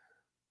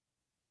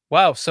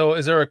 Wow. So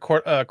is there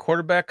a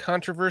quarterback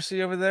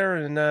controversy over there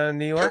in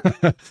New York?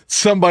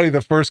 Somebody,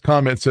 the first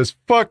comment says,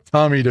 fuck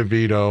Tommy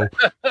DeVito.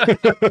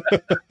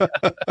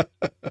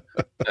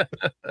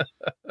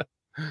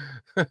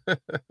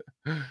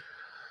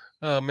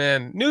 Oh,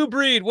 man. New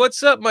Breed,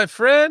 what's up, my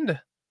friend?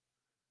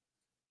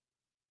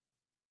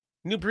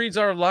 New Breed's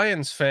our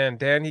Lions fan,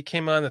 Dan. He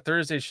came on the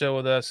Thursday show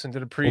with us and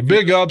did a preview. Well,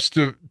 big ups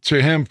to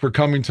him for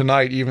coming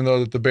tonight, even though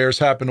that the Bears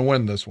happen to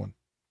win this one.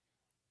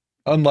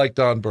 Unlike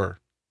Don Burr.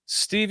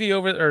 Steve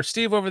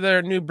over there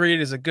at New Breed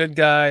is a good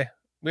guy.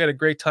 We had a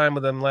great time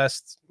with him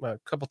last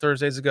couple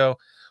Thursdays ago.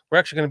 We're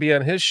actually going to be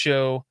on his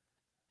show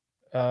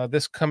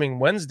this coming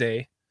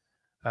Wednesday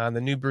on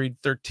the New Breed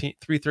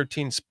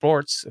 313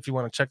 Sports. If you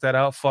want to check that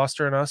out,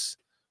 Foster and us,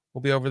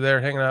 we'll be over there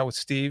hanging out with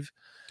Steve.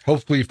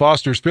 Hopefully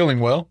Foster's feeling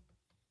well.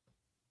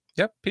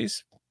 Yep,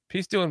 Peace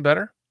doing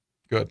better.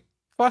 Good.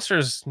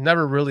 Foster's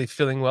never really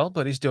feeling well,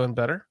 but he's doing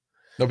better.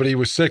 No, but he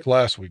was sick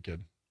last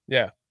weekend.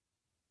 Yeah.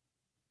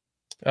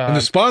 And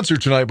the sponsor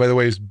tonight, by the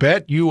way, is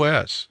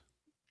BetUS.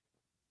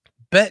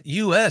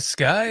 BetUS,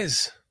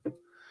 guys.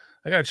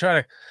 I gotta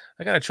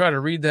try to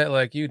read that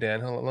like you, Dan.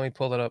 Hold on, let me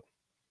pull that up.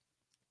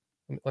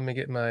 Let me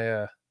get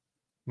my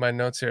my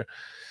notes here.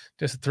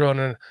 Just throwing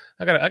in.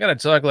 I gotta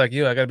talk like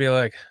you. I gotta be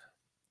like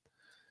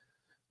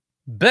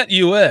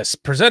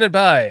BetUS, presented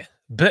by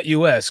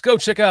BetUS. Go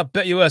check out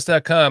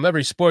BetUS.com,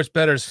 every sports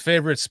bettor's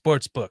favorite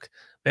sports book.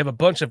 They have a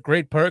bunch of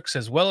great perks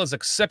as well as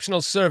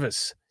exceptional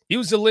service.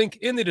 Use the link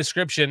in the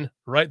description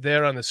right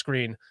there on the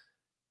screen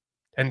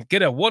and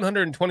get a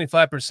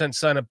 125%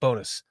 sign-up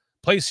bonus.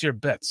 Place your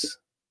bets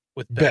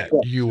with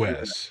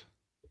BetUS.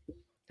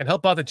 And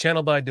help out the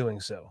channel by doing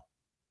so.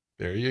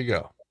 There you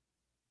go.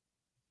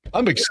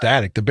 I'm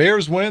ecstatic. The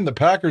Bears win, the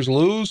Packers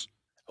lose.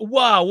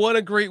 Wow, what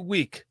a great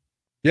week.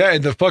 Yeah,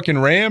 and the fucking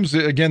Rams,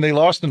 again, they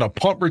lost in a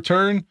punt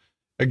return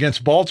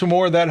against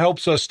Baltimore. That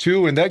helps us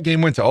too. And that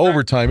game went to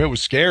overtime. It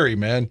was scary,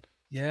 man.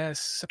 Yes,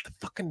 except the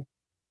fucking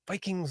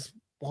Vikings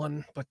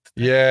won. But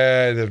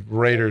yeah, the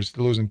Raiders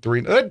losing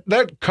 3.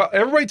 That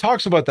everybody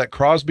talks about that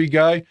Crosby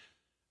guy.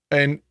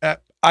 And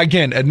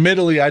again,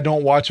 admittedly, I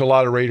don't watch a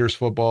lot of Raiders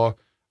football.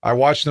 I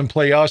watched them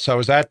play us. I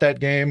was at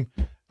that game.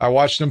 I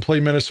watched them play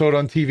Minnesota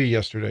on TV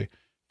yesterday.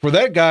 For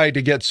that guy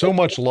to get so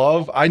much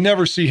love, I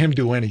never see him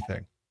do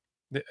anything.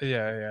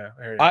 Yeah.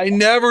 I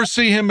never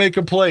see him make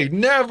a play.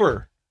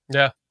 Never.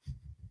 Yeah.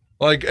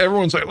 Like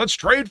everyone's like, let's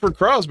trade for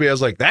Crosby. I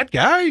was like, that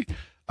guy?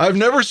 I've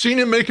never seen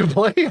him make a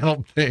play, I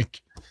don't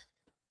think.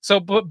 So,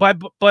 by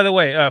the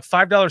way,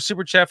 $5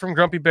 super chat from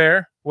Grumpy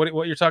Bear.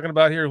 What you're talking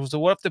about here was the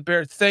What If the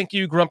Bear. Thank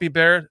you, Grumpy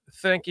Bear.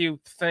 Thank you.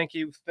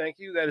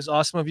 That is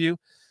awesome of you.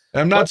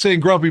 I'm not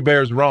saying Grumpy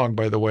Bear is wrong,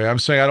 by the way. I'm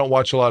saying I don't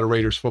watch a lot of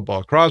Raiders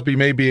football. Crosby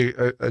may be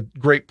a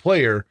great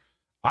player.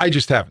 I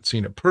just haven't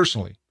seen it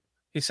personally.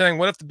 He's saying,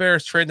 what if the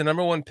Bears trade the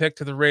number 1 pick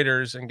to the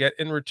Raiders and get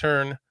in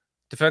return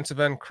defensive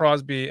end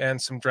Crosby and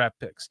some draft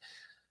picks?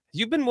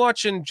 You've been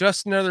watching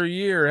Just Another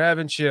Year,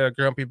 haven't you,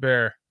 Grumpy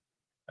Bear?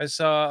 I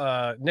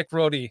saw Nick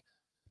Rhodey.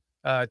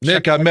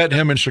 Nick, I met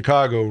him in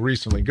Chicago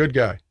recently. Good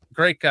guy.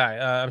 Great guy.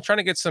 I'm trying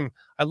to get some.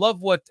 I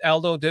love what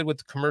Aldo did with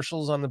the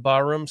commercials on the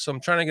barroom. So I'm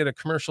trying to get a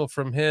commercial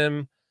from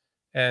him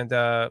and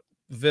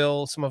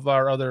Vil, some of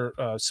our other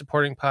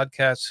supporting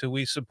podcasts who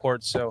we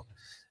support. So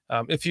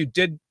if you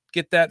did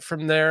get that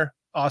from there,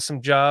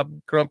 awesome job,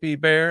 Grumpy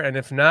Bear. And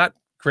if not,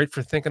 great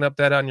for thinking up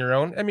that on your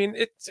own. I mean,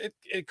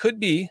 it could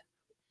be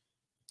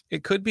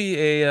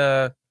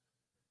a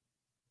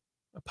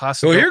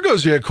possibility. So here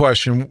goes your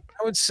question.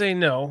 I would say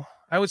no.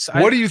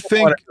 What do you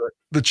think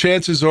the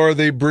chances are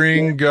they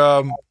bring?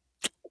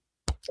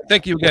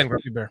 Thank you again,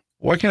 Grumpy Bear.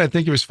 Why can't I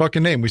think of his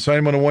fucking name? We signed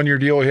him on a 1-year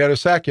deal. He had a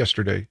sack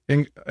yesterday.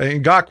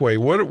 Ngakoue.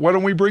 Why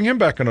don't we bring him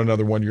back on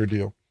another 1-year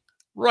deal?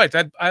 Right.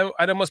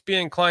 I'd almost be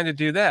inclined to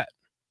do that.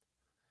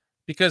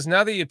 Because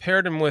now that you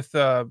paired him with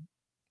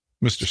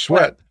Mr.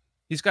 Sweat,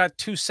 he's got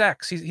 2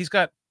 sacks. He's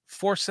got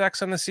 4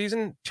 sacks on the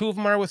season. 2 of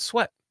them are with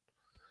Sweat.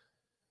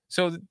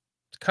 So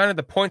kind of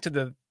the point of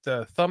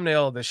the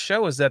thumbnail of the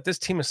show is that this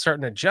team is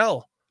starting to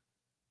gel.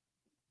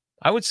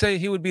 I would say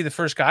he would be the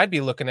first guy I'd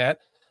be looking at.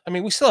 I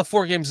mean, we still have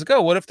 4 games to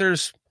go. What if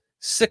there's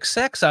 6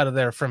 sacks out of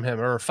there from him,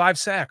 or 5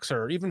 sacks,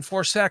 or even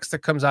 4 sacks that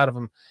comes out of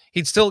him?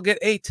 He'd still get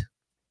 8.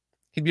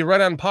 He'd be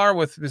right on par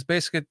with his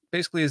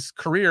basically his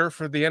career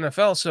for the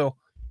NFL. So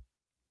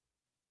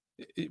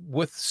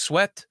with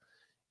Sweat,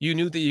 you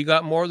knew that you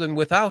got more than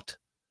without.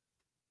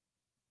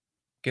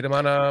 Get him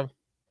on the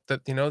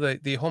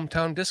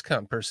hometown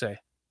discount per se.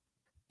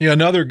 Yeah,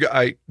 another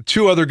guy,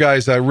 2 other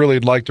guys I really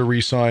would like to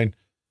re-sign.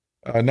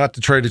 Not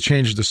to try to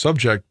change the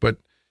subject, but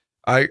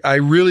I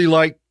really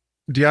like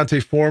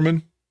Deontay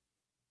Foreman.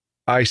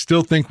 I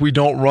still think we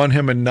don't run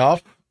him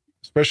enough,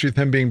 especially with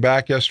him being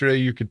back yesterday.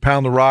 You could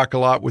pound the rock a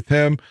lot with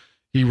him.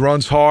 He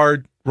runs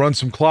hard, runs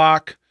some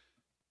clock.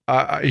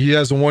 He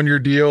has a 1-year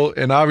deal,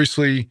 and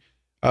obviously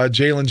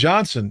Jalen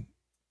Johnson,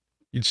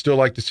 you'd still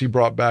like to see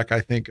brought back.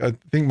 I think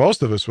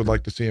most of us would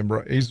like to see him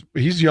brought.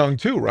 He's young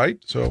too, right?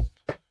 So,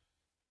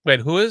 wait,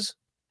 who is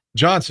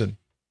Johnson?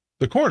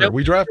 The corner. Yep.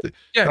 We drafted.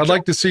 Yeah, I'd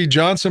like to see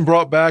Johnson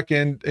brought back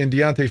and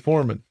Deontay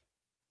Foreman.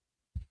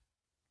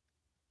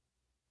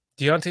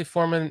 Deontay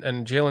Foreman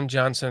and Jalen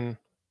Johnson.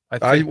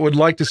 I would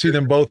like to see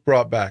them both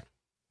brought back.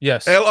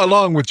 Yes.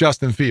 Along with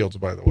Justin Fields,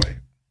 by the way.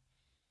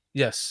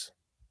 Yes.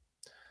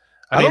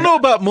 I don't know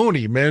about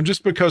Mooney, man,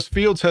 just because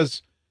Fields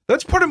has –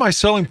 that's part of my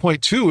selling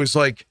point, too, is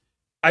like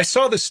I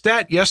saw the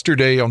stat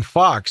yesterday on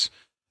Fox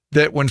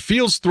that when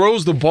Fields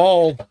throws the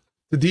ball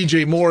to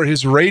DJ Moore,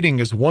 his rating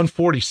is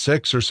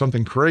 146 or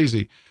something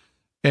crazy.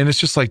 And it's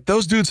just like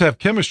those dudes have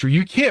chemistry.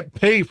 You can't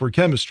pay for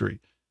chemistry.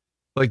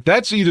 Like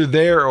that's either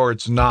there or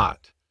it's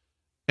not.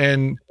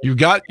 And you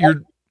got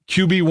your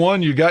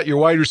QB1, you got your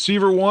wide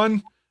receiver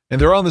one, and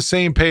they're on the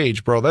same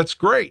page, bro. That's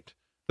great.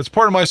 That's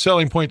part of my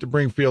selling point to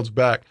bring Fields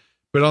back.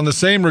 But on the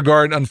same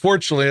regard,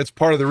 unfortunately, it's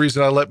part of the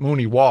reason I let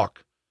Mooney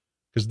walk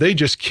because they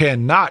just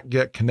cannot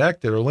get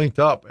connected or linked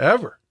up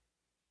ever,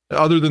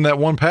 other than that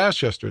one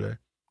pass yesterday.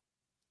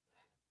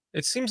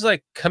 It seems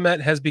like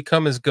Kmet has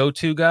become his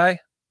go-to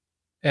guy.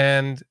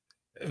 And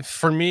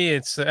for me,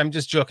 I'm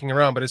just joking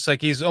around, but it's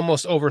like he's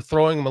almost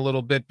overthrowing him a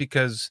little bit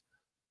because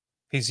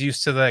he's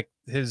used to like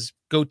his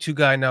go-to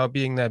guy now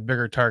being that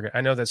bigger target.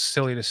 I know that's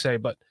silly to say,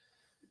 but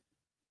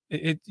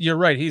you're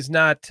right. He's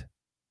not.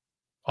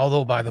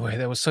 Although, by the way,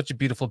 that was such a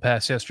beautiful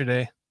pass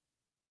yesterday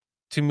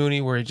to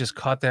Mooney where he just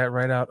caught that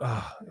right out.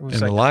 Oh, it was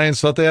and like, the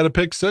Lions thought they had a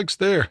pick six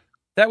there.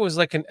 That was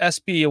like an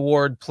SB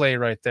award play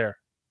right there.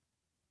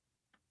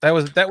 That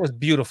was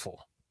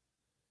beautiful.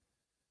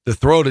 The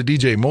throw to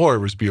DJ Moore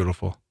was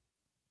beautiful.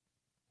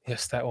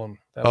 Yes, that one.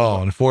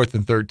 On 4th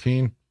and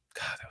 13.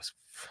 God, that was.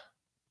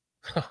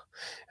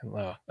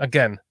 And,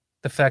 again,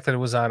 the fact that it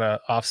was on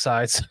a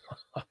offsides.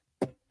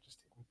 Just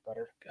even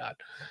better. God.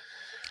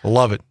 I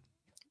love it.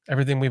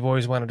 Everything we've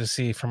always wanted to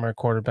see from our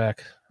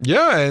quarterback.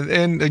 Yeah,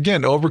 and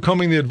again,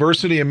 overcoming the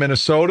adversity in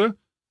Minnesota,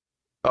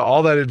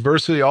 all that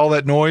adversity, all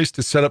that noise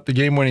to set up the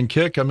game-winning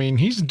kick. I mean,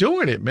 he's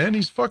doing it, man.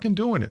 He's fucking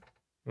doing it.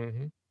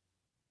 Mm-hmm.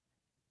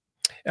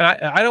 And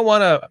I don't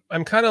want to.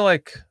 I'm kind of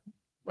like,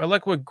 I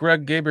like what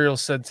Greg Gabriel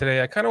said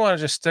today. I kind of want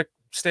to just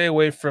stay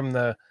away from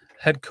the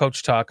head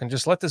coach talk and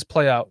just let this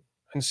play out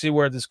and see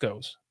where this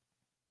goes.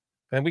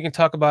 And we can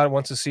talk about it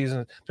once the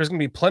season. There's going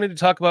to be plenty to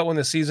talk about when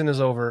the season is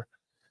over.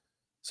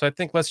 So I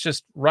think let's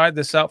just ride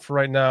this out for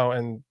right now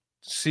and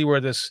see where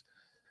this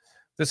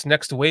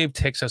next wave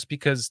takes us,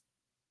 because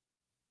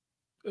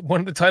one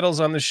of the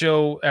titles on the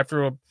show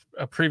after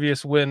a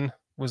previous win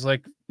was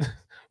like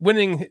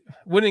winning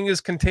is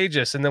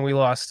contagious, and then we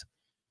lost.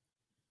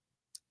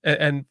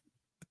 And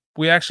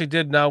we actually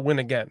did now win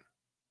again.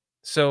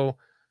 So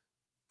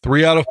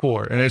 3 out of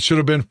 4, and it should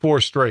have been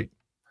 4 straight.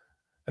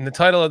 And the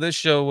title of this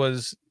show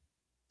was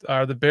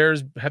have the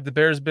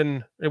Bears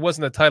been, it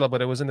wasn't the title,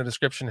 but it was in the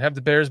description. Have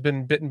the Bears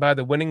been bitten by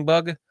the winning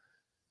bug?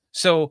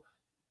 So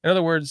in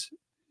other words,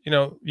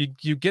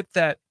 you get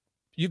that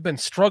you've been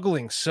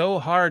struggling so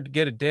hard to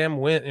get a damn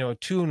win,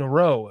 2 in a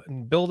row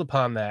and build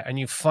upon that. And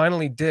you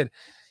finally did.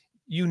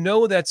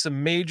 That's a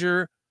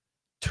major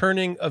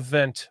turning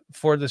event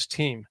for this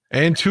team.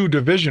 And 2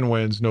 division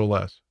wins, no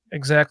less.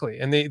 Exactly.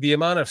 And the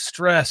amount of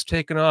stress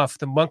taken off,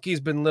 the monkey's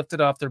been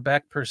lifted off their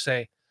back per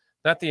se.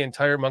 Not the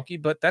entire monkey,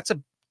 but that's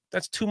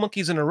 2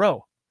 monkeys in a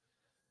row.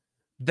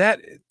 That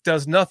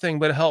does nothing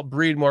but help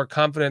breed more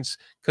confidence,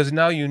 because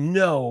now you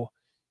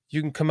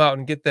can come out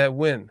and get that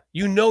win.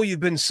 You've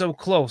been so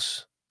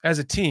close as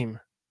a team.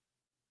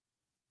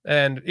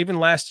 And even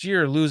last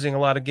year, losing a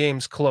lot of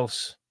games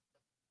close.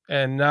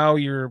 And now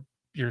you're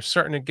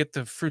starting to get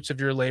the fruits of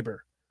your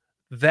labor.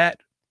 That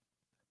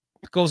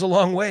goes a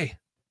long way.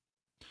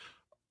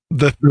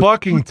 The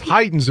fucking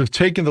Titans have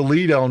taken the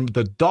lead on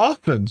the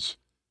Dolphins.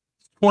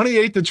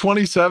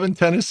 28-27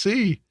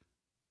 Tennessee.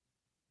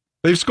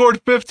 They've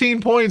scored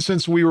 15 points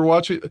since we were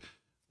watching.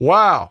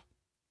 Wow.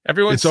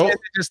 Everyone's saying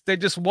they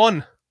just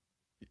won.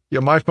 Yeah,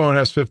 my phone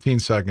has 15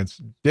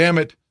 seconds. Damn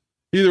it.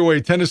 Either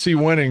way, Tennessee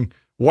winning.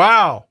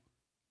 Wow.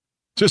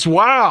 Just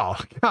wow.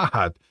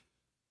 God.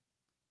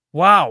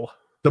 Wow.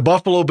 The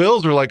Buffalo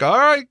Bills are like, all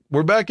right,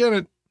 we're back in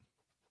it.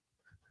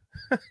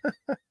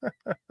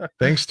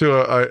 Thanks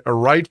to a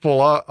rightful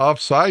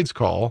offsides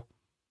call.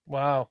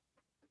 Wow.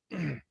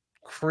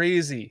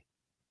 Crazy.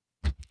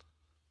 So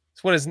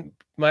what is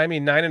Miami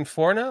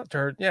 9-4 now?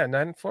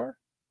 9-4?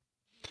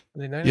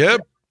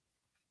 Yep.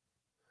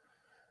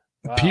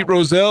 Wow. Pete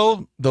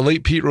Rozelle, the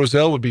late Pete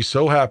Rozelle, would be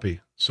so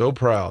happy, so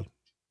proud.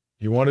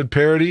 You wanted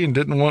parity and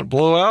didn't want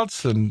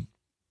blowouts, and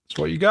that's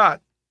what you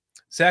got.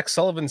 Zach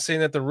Sullivan saying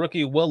that the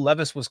rookie Will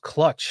Levis was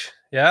clutch.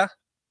 Yeah?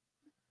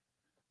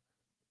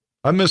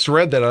 I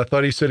misread that. I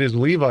thought he said his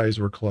Levi's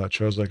were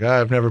clutch. I was like,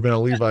 I've never been a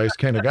Levi's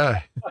kind of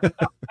guy.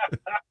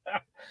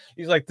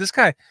 He's like, this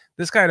guy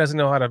doesn't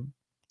know how to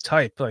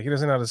type. Like, he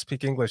doesn't know how to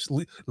speak English.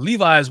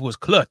 Levi's was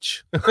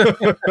clutch.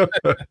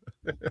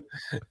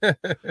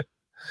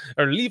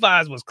 Or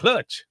Levi's was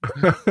clutch.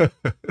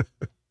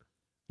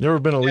 Never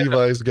been a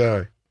Levi's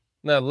guy.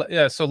 No,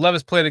 yeah. So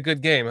Levis played a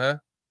good game, huh?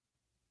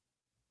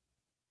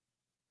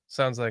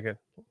 Sounds like it.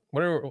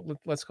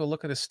 Let's go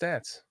look at his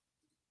stats.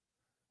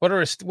 What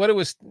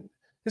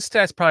His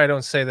stats probably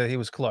don't say that he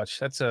was clutch.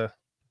 That's a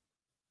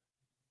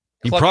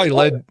He probably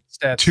led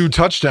stats. 2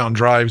 touchdown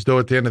drives, though,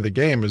 at the end of the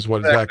game, is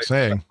what Zach's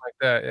saying. Something like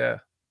that, yeah.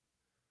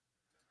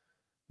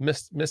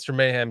 Mr.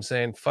 Mayhem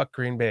saying, fuck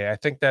Green Bay. I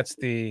think that's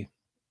the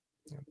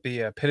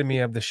epitome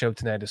of the show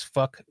tonight is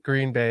fuck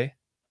Green Bay.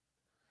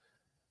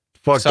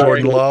 Fuck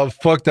Jordan Love.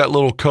 Fuck that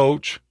little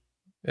coach.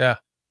 Yeah.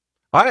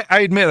 I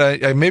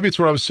admit, maybe it's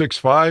where I was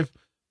 6'5".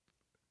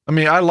 I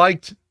mean, I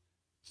liked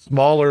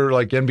smaller,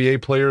 like,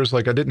 NBA players.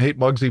 Like, I didn't hate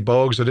Muggsy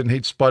Bogues. I didn't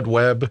hate Spud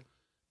Webb.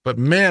 But,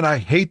 man, I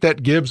hate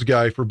that Gibbs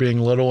guy for being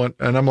little.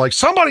 And I'm like,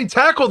 somebody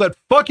tackle that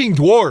fucking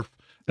dwarf.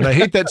 And I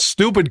hate that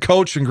stupid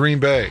coach in Green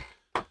Bay.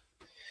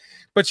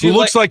 But who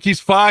looks like he's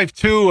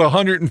 5'2",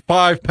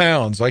 105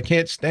 pounds. I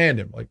can't stand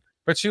him.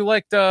 But you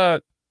liked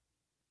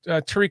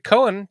Tariq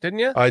Cohen, didn't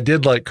you? I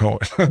did like Cohen.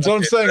 That's what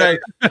I'm saying.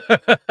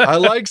 I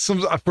like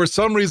for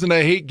some reason,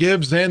 I hate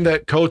Gibbs and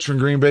that coach from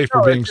Green Bay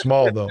for being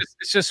small, though.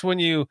 It's just when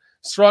you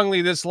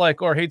strongly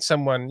dislike or hate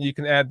someone, you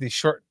can add the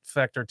short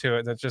factor to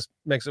it. That just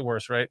makes it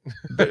worse, right?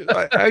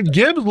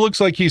 Gibbs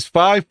looks like he's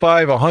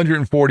 5'5",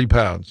 140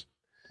 pounds.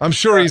 I'm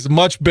sure he's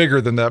much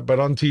bigger than that, but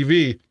on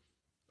TV,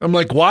 I'm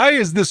like, why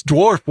is this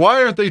dwarf?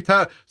 Why aren't they?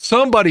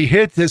 Somebody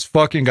hit this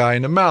fucking guy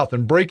in the mouth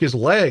and break his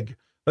leg.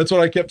 That's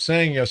what I kept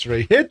saying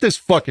yesterday. Hit this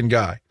fucking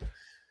guy.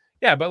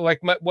 Yeah, but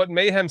like what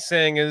Mayhem's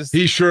saying is...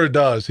 He sure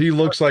does. He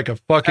looks like a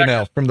fucking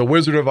elf from the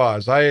Wizard of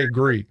Oz. I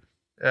agree.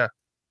 Yeah.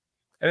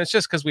 And it's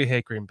just because we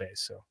hate Green Bay,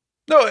 so...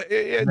 No,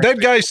 that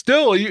guy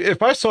still,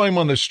 if I saw him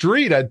on the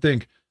street, I'd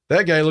think,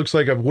 that guy looks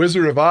like a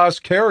Wizard of Oz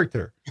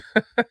character.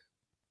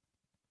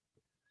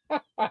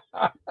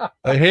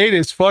 I hate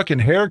his fucking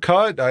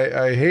haircut.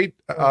 I hate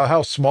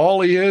how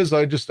small he is.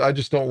 I just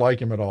don't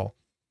like him at all.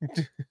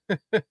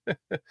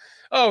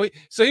 Oh,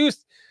 so he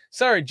was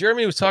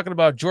Jeremy was talking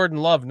about Jordan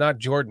Love, not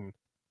Jordan.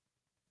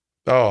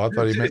 Oh, I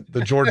thought he meant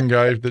the Jordan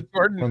guy that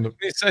Jordan.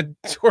 He said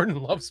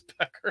Jordan loves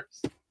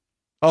peckers.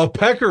 Oh,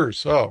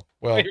 peckers. Oh,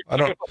 well, I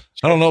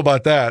don't know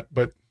about that,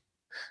 but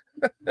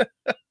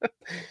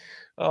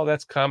oh,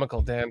 that's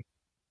comical, Dan.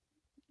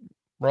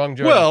 Wrong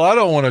Jordan. Well, I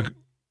don't want to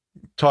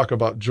talk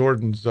about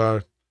Jordan's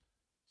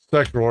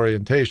sexual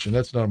orientation.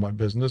 That's none of my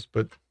business.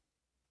 But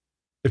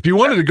if you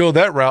wanted to go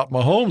that route,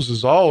 Mahomes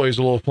is always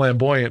a little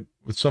flamboyant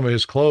with some of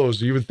his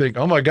clothes. You would think,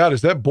 oh my God,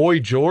 is that Boy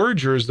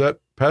George or is that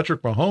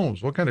Patrick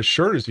Mahomes? What kind of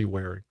shirt is he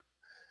wearing?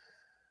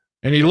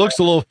 And he looks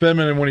a little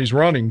feminine when he's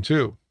running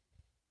too.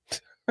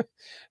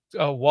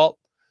 Walt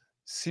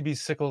CB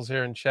Sickles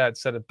here in chat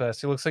said it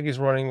best. He looks like he's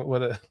running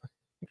with a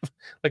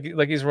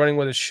like he's running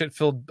with a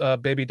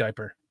shit-filled baby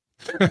diaper.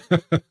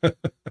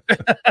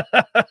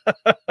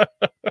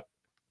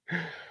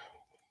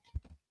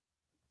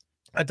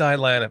 I died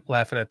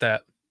laughing at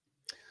that.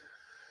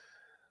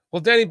 Well,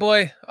 Danny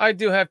boy,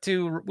 we have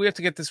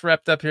to get this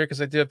wrapped up here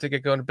because I do have to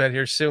get going to bed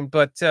here soon.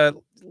 But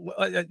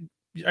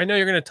I know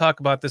you're going to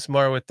talk about this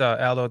more with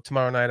Aldo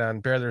tomorrow night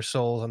on Bare Their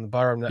Souls on the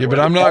Barroom Network. Yeah, but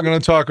I'm not going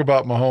to talk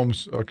about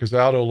Mahomes because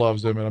Aldo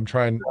loves him, and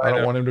I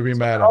don't want him to be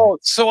mad at me. Oh,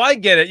 so I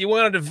get it. You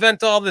wanted to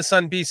vent all this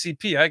on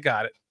BCP. I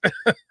got it.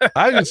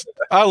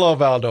 I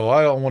love Aldo.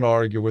 I don't want to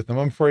argue with him.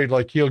 I'm afraid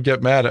he'll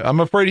get mad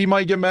I'm afraid he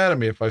might get mad at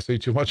me if I say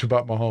too much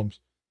about Mahomes.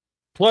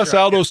 Plus, sure,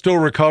 Aldo's still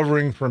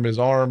recovering from his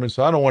arm, and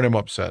so I don't want him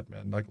upset,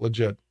 man. Like,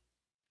 legit.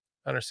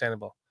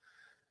 Understandable.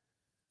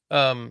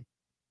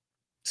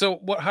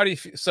 So how do you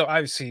feel? So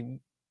obviously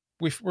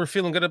we're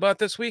feeling good about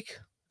this week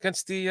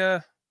against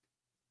the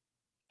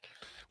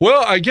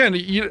Well, again,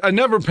 I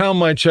never pound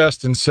my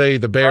chest and say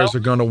the Bears are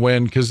going to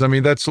win because, I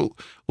mean, that's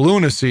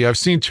lunacy. I've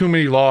seen too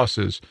many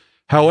losses.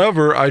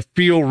 However, I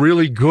feel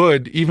really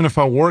good, even if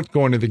I weren't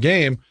going to the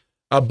game,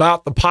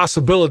 about the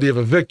possibility of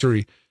a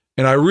victory.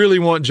 And I really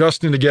want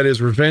Justin to get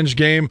his revenge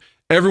game.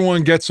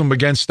 Everyone gets him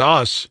against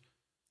us.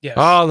 Yes.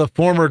 The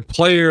former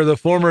player, the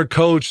former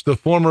coach, the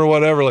former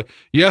whatever. Like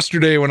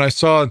yesterday when I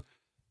saw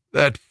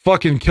that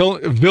fucking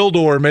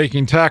Vildor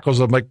making tackles,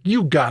 I'm like,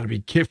 you gotta be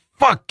kidding.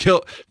 Fuck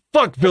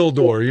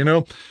Vildor, you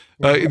know?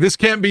 This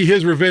can't be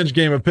his revenge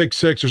game of pick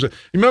six or something.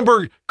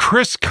 Remember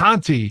Chris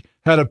Conti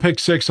had a pick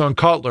six on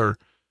Cutler,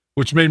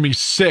 which made me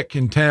sick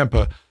in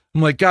Tampa.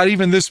 I'm like, God,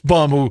 even this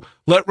bum who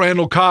let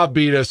Randall Cobb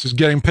beat us is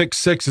getting pick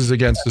sixes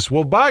against us.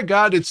 Well, by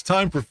God, it's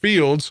time for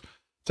Fields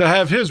to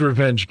have his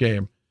revenge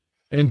game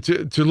and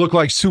to look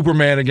like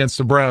Superman against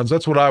the Browns.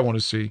 That's what I want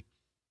to see.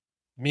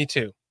 Me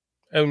too.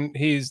 And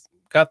he's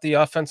got the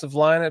offensive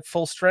line at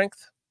full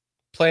strength,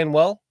 playing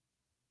well.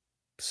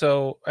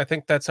 So I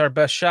think that's our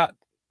best shot.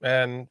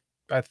 And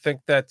I think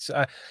that's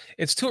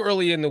it's too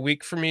early in the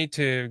week for me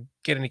to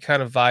get any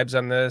kind of vibes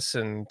on this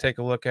and take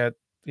a look at,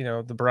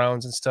 the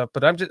Browns and stuff,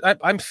 but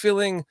I'm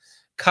feeling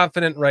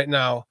confident right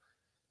now.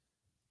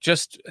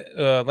 Just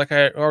like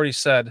I already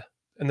said,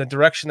 in the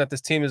direction that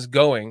this team is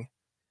going,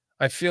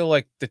 I feel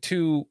like the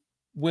 2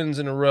 wins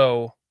in a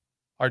row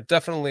are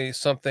definitely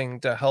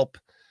something to help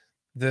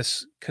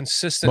this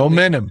consistent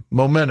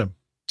momentum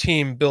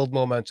team build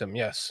momentum.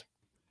 Yes.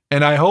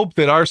 And I hope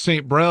that our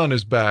St. Brown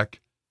is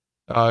back.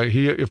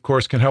 He, of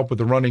course, can help with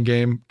the running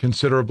game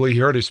considerably. He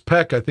hurt his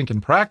pec, I think,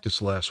 in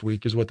practice last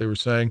week is what they were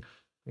saying.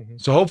 Mm-hmm.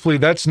 So hopefully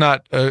that's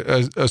not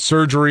a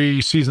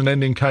surgery,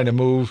 season-ending kind of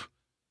move.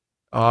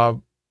 I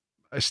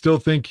still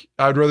think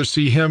I'd rather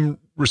see him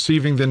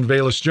receiving than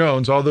Velus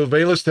Jones, although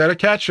Velus had a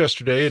catch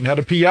yesterday and had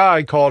a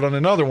PI called on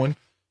another one.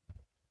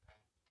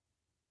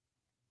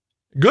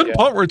 Good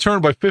punt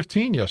return by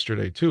 15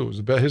 yesterday, too.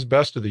 It was his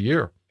best of the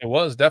year. It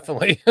was,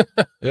 definitely.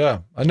 Yeah.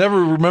 I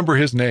never remember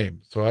his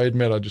name, so I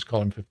admit I just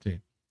call him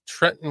 15.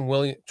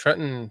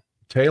 Trenton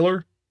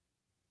Taylor?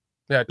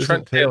 Yeah,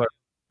 Trent Taylor.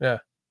 Yeah.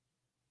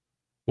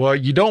 Well,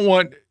 you don't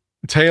want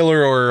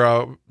Taylor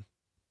or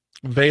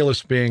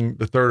Velus being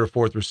the third or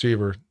fourth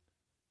receiver,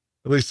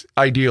 at least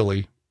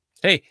ideally.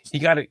 Hey, he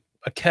got a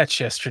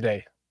catch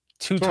yesterday.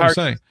 2 That's targets.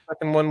 what I'm saying. The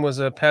second one was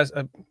a pass.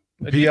 A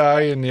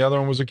PI, and the other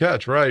one was a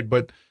catch, right?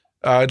 But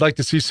I'd like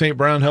to see St.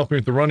 Brown helping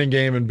with the running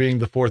game and being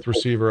the fourth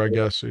receiver, I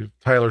guess.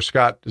 Tyler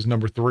Scott is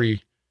number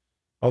 3.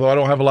 Although I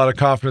don't have a lot of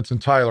confidence in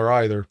Tyler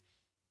either.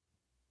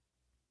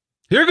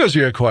 Here goes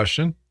your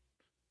question.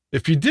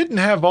 If you didn't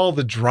have all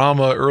the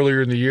drama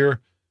earlier in the year,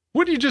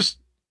 would you just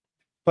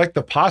like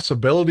the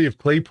possibility of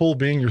Claypool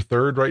being your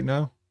third right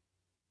now?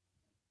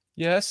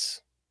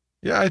 Yes.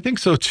 Yeah, I think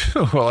so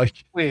too.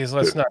 Please,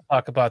 let's not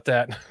talk about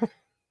that.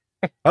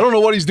 I don't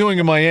know what he's doing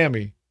in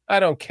Miami. I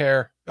don't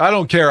care. I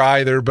don't care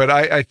either, but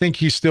I think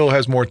he still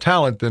has more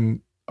talent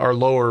than our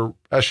lower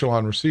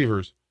echelon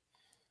receivers.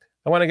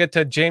 I want to get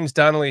to James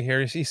Donnelly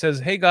here. He says,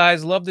 "Hey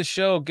guys, love the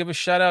show. Give a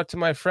shout out to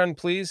my friend,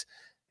 please.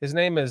 His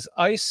name is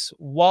Ice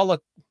Walla.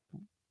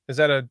 Is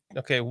that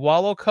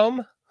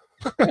Wallowcome?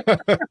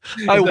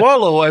 I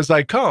wallow as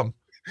I come.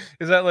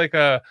 Is that like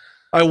a?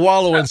 I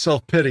wallow in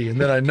self-pity and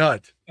then I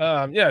nut.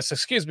 Yes,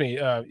 excuse me.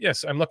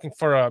 Yes, I'm looking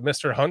for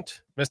Mr.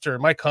 Hunt, Mr.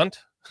 Mike Hunt.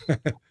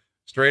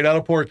 Straight out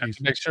of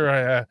Porky's. Make sure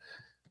I.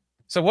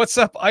 So what's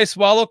up, Ice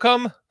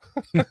Wallowcome?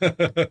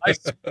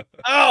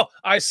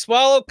 I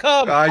swallow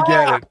cum. I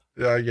get it.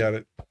 Yeah, I get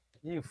it.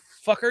 You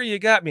fucker, you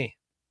got me.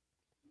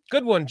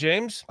 Good one,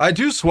 James. I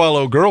do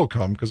swallow girl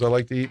cum because I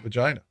like to eat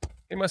vagina.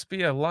 He must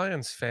be a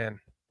Lions fan.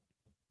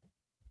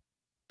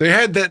 They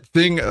had that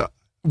thing,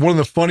 one of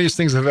the funniest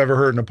things I've ever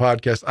heard in a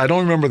podcast. I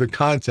don't remember the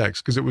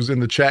context because it was in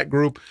the chat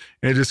group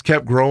and it just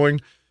kept growing.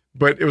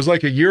 But it was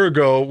like a year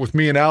ago with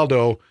me and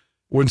Aldo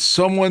when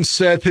someone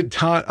said that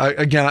Don,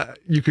 again,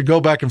 you could go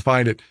back and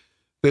find it,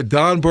 that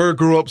Don Berg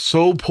grew up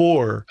so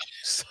poor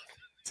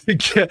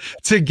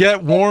to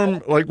get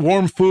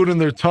warm food in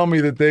their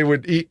tummy that they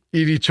would eat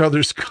each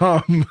other's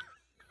cum.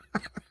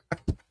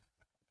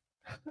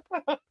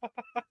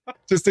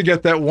 Just to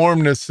get that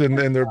warmness in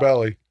their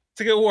belly.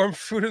 To get warm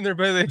food in their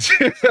belly.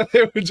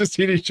 They would just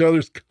eat each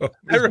other's cum.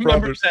 I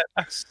remember that.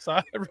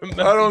 I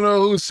remember. I don't know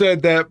who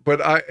said that,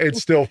 but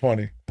it's still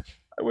funny.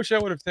 I wish I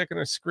would have taken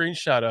a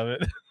screenshot of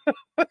it.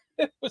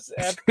 It was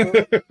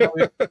absolutely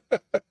brilliant.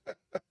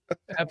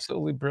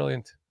 Absolutely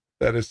brilliant.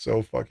 That is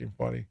so fucking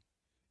funny.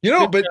 You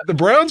know, but the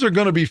Browns are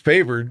going to be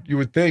favored. You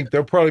would think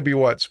they'll probably be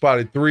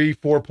spotted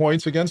 3-4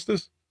 points against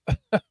us.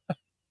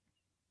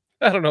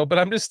 I don't know, but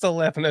I'm just still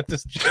laughing at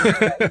this.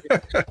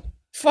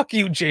 Fuck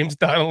you, James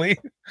Donnelly.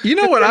 You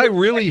know what I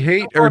really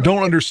hate or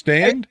don't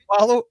understand?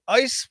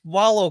 Ice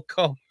Wallow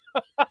cum.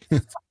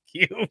 Fuck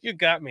you. You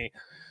got me.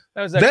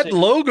 That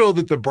logo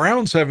that the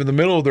Browns have in the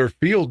middle of their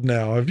field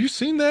now. Have you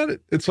seen that?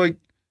 It's like,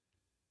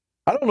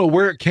 I don't know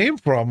where it came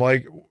from.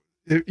 Like,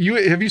 have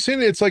you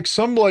seen it? It's like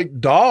some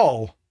like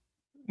doll.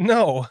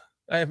 No,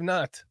 I have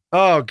not.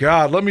 Oh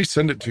God, let me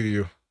send it to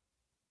you.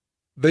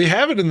 They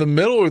have it in the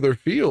middle of their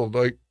field.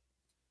 Like,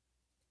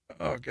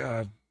 oh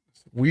God,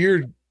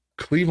 weird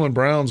Cleveland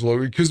Browns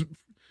logo. Because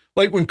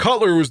like when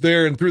Cutler was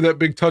there and threw that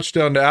big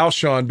touchdown to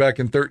Alshon back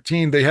in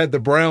 2013, they had the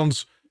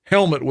Browns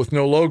helmet with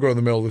no logo in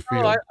the middle of the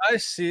field. Oh, I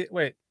see.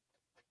 Wait,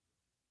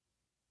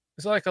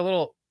 is it like a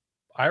little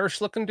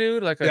Irish looking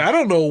dude? I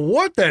don't know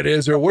what that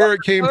is or where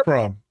it came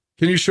from.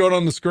 Can you show it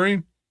on the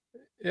screen?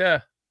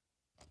 Yeah.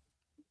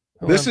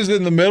 This is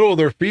in the middle of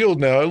their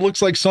field now. It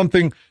looks like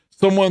someone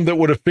that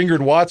would have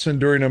fingered Watson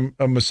during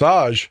a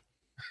massage.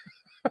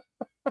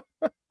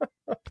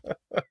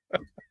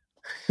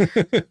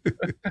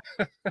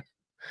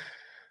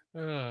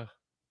 Oh,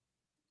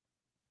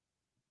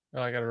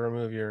 I got to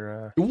remove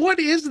your. What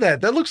is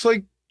that? That looks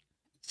like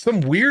some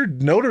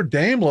weird Notre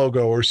Dame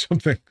logo or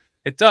something.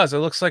 It does. It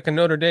looks like a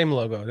Notre Dame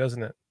logo,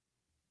 doesn't it?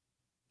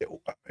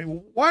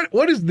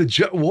 What is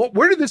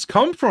where did this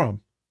come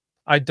from?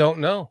 I don't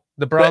know.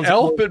 The Browns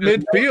elf at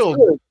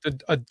midfield.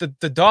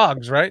 The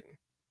dogs, right?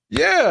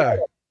 Yeah.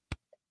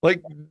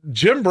 Like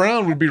Jim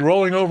Brown would be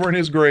rolling over in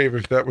his grave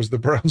if that was the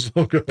Browns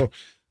logo.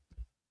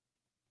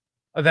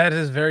 That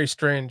is very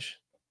strange.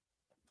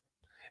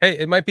 Hey,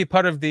 it might be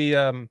part of the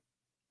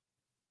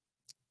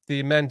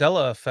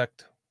Mandela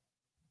effect.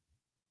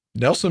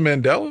 Nelson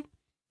Mandela?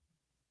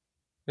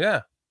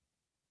 Yeah.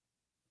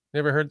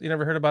 You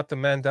never heard about the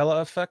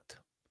Mandela effect?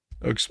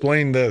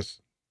 Explain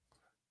this.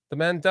 The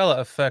Mandela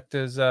effect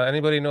is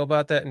anybody know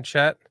about that in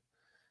chat?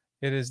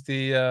 It is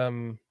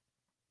the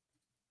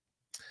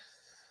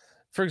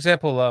for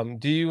example,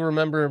 do you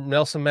remember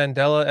Nelson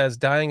Mandela as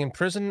dying in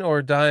prison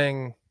or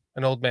dying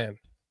an old man?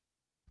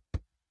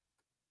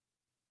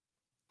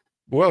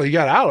 Well, he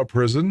got out of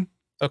prison.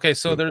 Okay,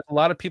 so there's a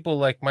lot of people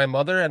like my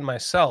mother and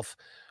myself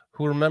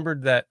who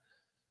remembered that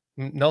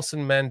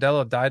Nelson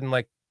Mandela died in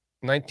like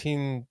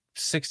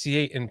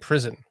 1968 in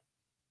prison.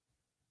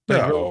 But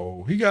he really,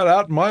 No, he got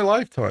out in my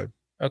lifetime.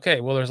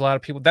 okay, well, there's a lot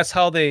of people. That's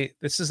how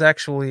this is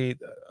actually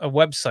a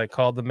website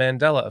called the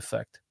Mandela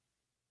Effect.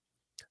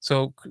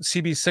 So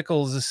CB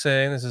Sickles is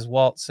saying, this is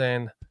Walt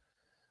saying,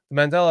 the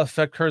Mandela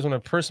effect occurs when a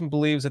person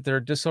believes that their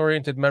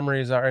disoriented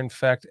memories are in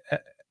fact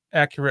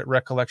accurate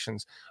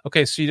recollections.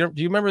 Okay, so do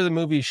you remember the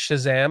movie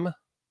Shazam?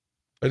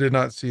 I did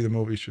not see the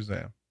movie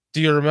Shazam.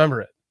 Do you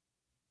remember it?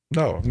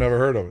 No, I've never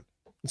heard of it.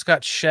 It's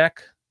got Shaq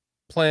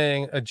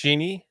playing a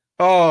genie.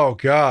 Oh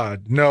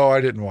God, no,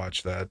 I didn't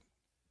watch that.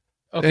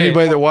 Okay,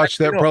 Anybody no, that watched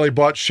actually, that no, probably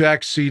bought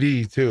Shaq's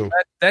CD too.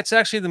 that's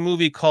actually the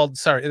movie called.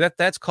 Sorry,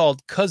 that's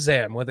called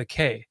Kazam with a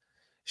K.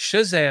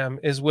 Shazam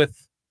is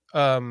with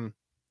um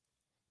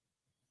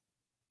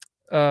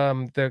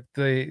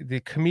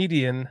the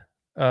comedian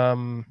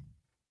um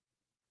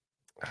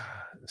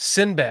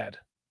Sinbad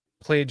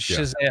played Yeah,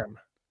 Shazam,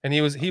 and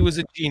he was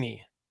a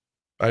genie.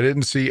 I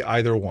didn't see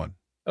either one.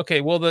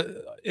 Okay, well,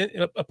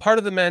 a part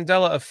of the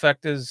Mandela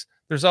effect is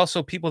there's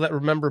also people that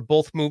remember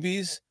both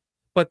movies,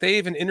 but they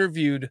even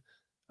interviewed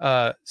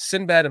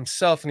Sinbad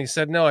himself, and he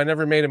said, "No, I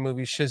never made a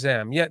movie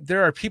Shazam." Yet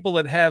there are people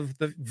that have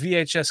the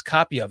VHS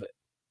copy of it,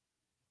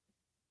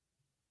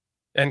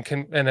 and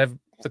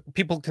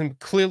people can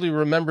clearly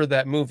remember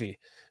that movie.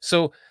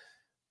 So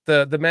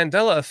the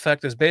Mandela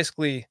effect is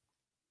basically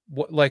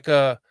what like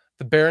the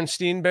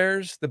Berenstein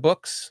Bears, the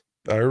books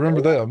I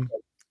remember them.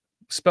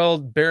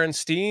 spelled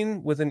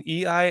Berenstein with an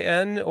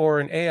EIN or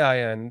an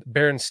AIN,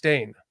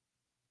 Berenstain.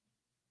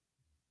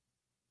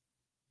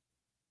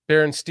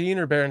 Berenstein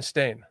or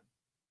Berenstain?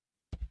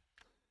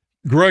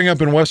 Growing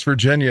up in West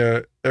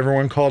Virginia,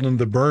 everyone called them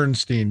the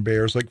Bernstein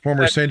Bears, like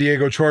former San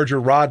Diego Charger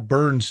Rod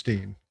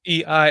Bernstein.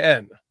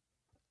 EIN.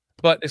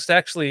 But it's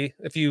actually,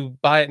 if you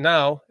buy it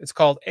now, it's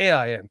called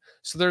AIN.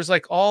 So there's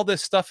like all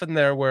this stuff in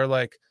there where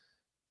like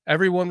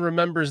everyone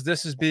remembers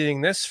this as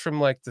being this from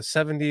like the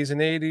 70s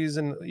and 80s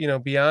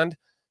and beyond.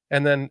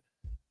 And then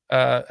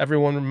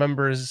everyone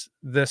remembers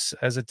this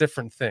as a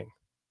different thing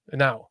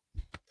now.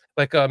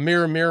 Like a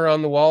Mirror Mirror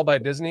on the Wall by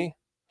Disney.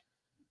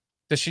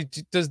 Does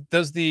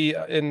the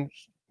in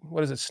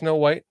what is it, Snow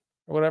White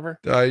or whatever?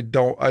 I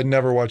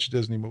never watched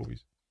Disney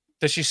movies.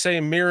 Does she say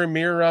mirror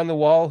mirror on the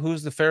wall,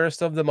 who's the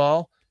fairest of them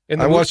all? In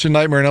the I movie, watched A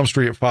Nightmare on Elm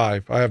Street at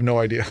 5. I have no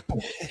idea.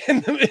 in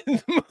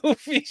the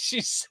movie,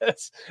 she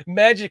says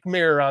magic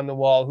mirror on the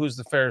wall, who's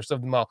the fairest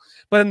of them all.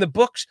 But in the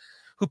books,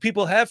 who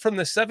people have from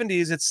the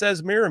 70s, it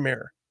says mirror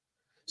mirror.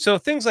 So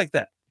things like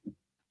that.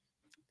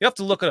 You have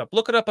to look it up.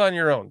 Look it up on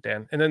your own,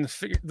 Dan, and then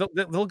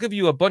they'll give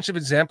you a bunch of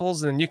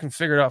examples, and then you can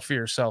figure it out for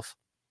yourself.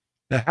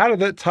 Now, how did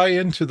that tie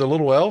into the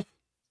little elf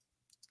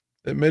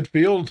at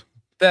midfield?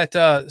 That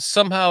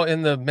somehow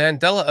in the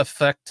Mandela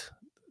effect,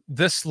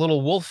 this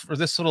little wolf or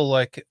this little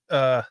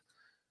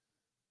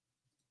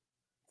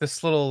This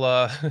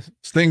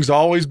thing's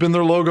always been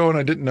their logo, and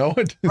I didn't know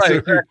it. right,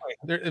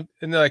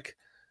 exactly.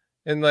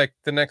 In the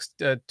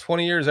next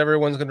 20 years,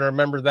 everyone's going to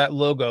remember that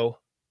logo,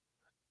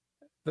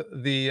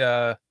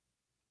 the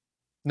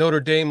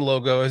Notre Dame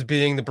logo, as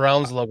being the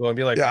Browns logo, and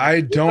be like, Yeah,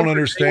 I don't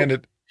understand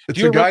it.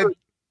 It's a guy.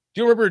 Do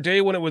you remember a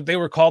day when they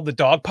were called the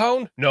Dog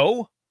Pound?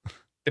 No,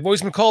 they've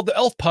always been called the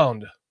Elf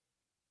Pound.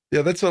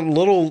 Yeah, that's a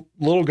little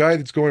guy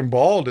that's going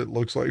bald. It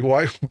looks like.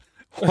 Why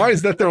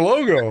is that their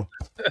logo?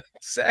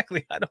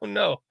 Exactly. I don't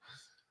know.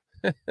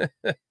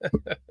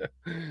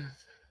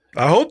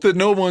 I hope that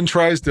no one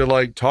tries to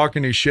like talk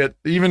any shit,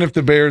 even if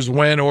the Bears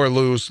win or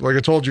lose. Like I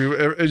told you,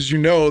 as you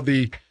know,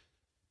 they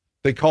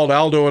called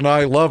Aldo and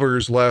I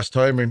lovers last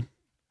time, and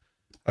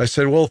I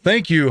said, "Well,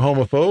 thank you,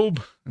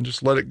 homophobe," and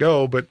just let it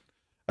go. But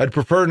I'd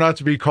prefer not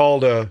to be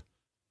called a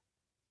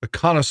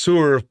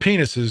connoisseur of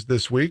penises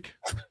this week.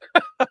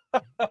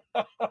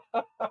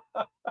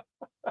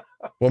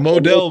 Well,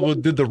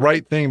 Modell did the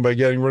right thing by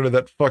getting rid of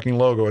that fucking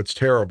logo. It's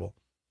terrible.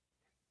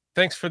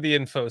 Thanks for the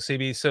info,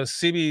 CB. So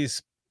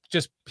CB's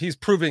he's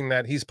proving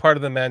that he's part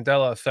of the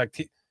Mandela effect.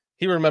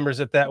 He remembers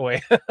it that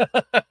way.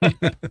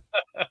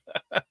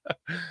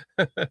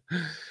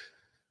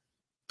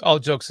 All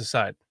jokes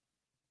aside.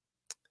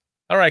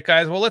 All right,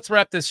 guys. Well, let's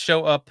wrap this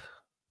show up.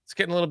 It's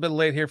getting a little bit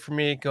late here for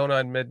me, going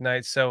on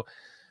midnight. So,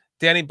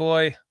 Danny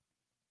boy,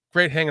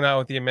 great hanging out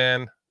with you,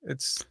 man.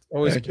 It's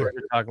always great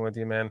talking with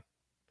you, man.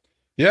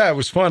 Yeah, it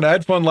was fun. I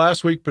had fun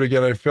last week, but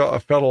again, I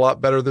felt a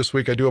lot better this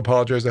week. I do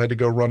apologize. I had to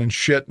go run and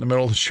shit in the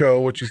middle of the show,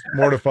 which is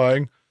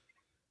mortifying.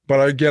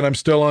 But again, I'm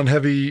still on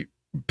heavy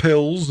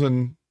pills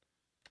and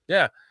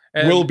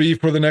will be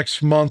for the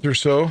next month or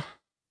so.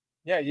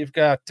 Yeah, you've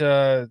got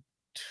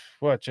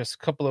just a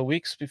couple of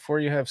weeks before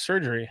you have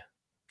surgery.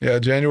 Yeah,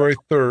 January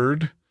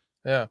 3rd.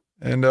 Yeah.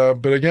 And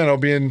but again, I'll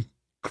be in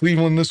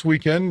Cleveland this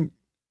weekend.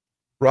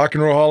 Rock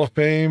and Roll Hall of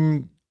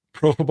Fame,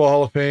 Pro Football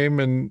Hall of Fame,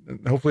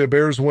 and hopefully a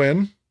Bears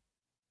win.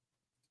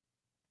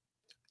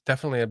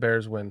 Definitely a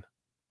Bears win.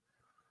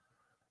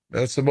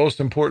 That's the most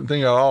important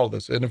thing out of all of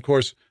this. And of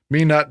course,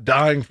 me not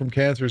dying from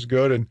cancer is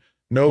good. And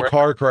No Wear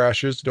car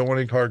crashes. Don't want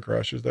any car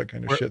crashes. That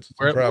kind of wear shit. Since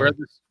I'm wear, wear traveling.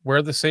 the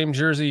wear the same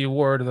jersey you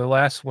wore to the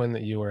last win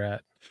that you were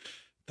at.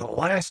 The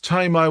last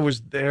time I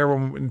was there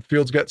when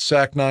Fields got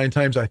sacked 9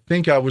 times, I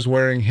think I was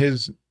wearing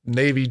his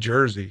Navy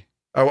jersey.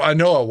 I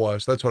know I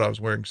was. That's what I was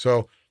wearing.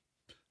 So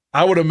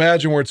I would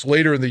imagine where it's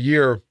later in the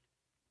year,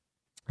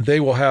 they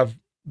will have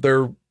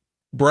their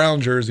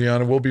brown jersey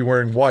on and we'll be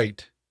wearing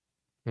white.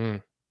 Hmm.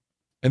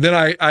 And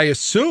then I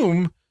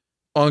assume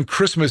on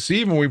Christmas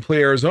Eve when we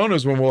play Arizona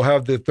is when we'll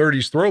have the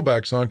 30s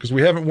throwbacks on because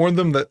we haven't worn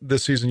them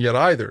this season yet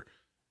either.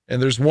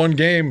 And there's one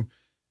game.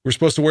 We're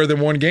supposed to wear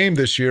them one game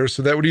this year,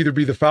 so that would either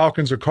be the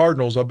Falcons or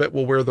Cardinals. I bet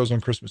we'll wear those on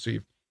Christmas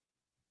Eve.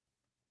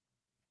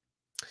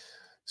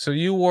 So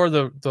you wore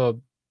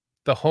the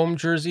home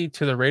jersey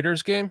to the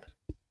Raiders game?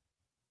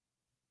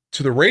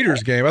 To the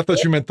Raiders game? I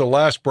thought you meant the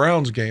last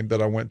Browns game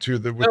that I went to.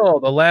 No,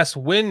 the last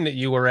win that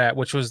you were at,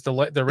 which was the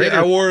Raiders.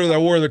 Yeah, I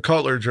wore the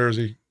Cutler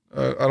jersey.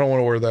 I don't want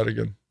to wear that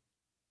again.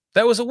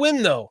 That was a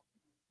win, though.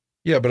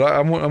 Yeah, but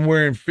I'm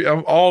wearing.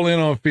 I'm all in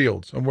on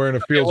Fields. I'm wearing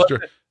a Fields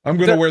jersey. I'm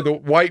going to wear the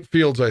white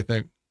Fields, I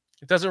think.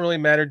 It doesn't really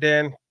matter,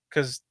 Dan,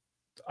 because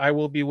I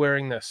will be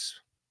wearing this.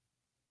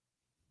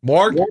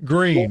 Mark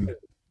Green.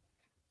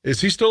 Is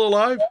he still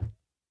alive?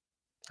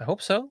 I hope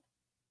so.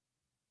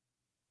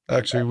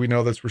 Actually, we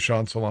know that's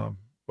Rashawn Salam,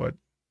 but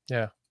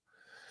yeah,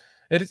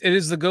 it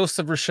is the ghost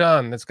of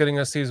Rashawn that's getting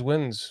us these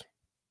wins.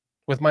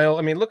 With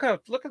I mean, look at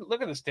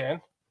this,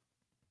 Dan.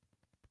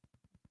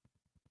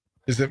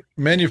 Is it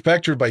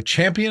manufactured by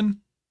Champion?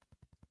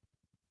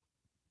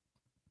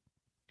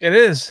 It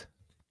is.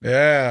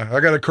 Yeah, I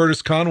got a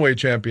Curtis Conway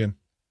Champion.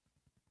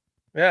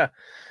 Yeah,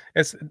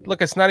 it's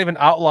not even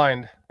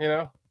outlined.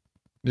 Yeah,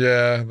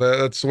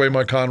 that's the way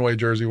my Conway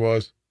jersey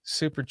was.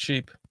 Super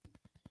cheap.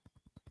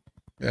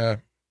 Yeah.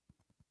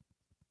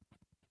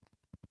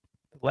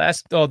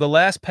 The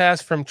last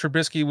pass from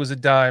Trubisky was a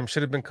dime.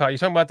 Should have been caught. You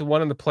talking about the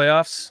one in the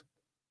playoffs?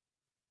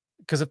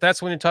 Because if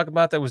that's when you're talking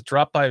about that was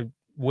dropped by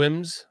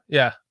Wims,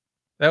 yeah,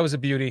 that was a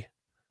beauty.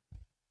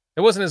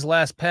 It wasn't his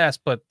last pass,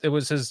 but it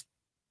was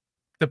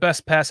the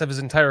best pass of his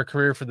entire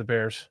career for the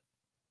Bears.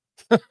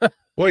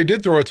 Well, he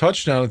did throw a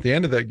touchdown at the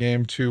end of that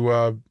game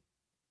to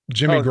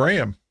Jimmy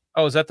Graham.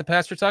 Oh, is that the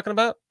pass you're talking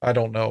about? I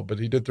don't know, but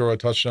he did throw a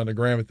touchdown to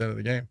Graham at the end of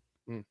the game.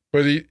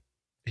 But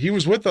he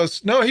was with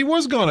us. No, he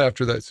was gone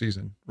after that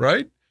season,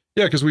 right?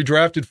 Yeah, because we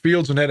drafted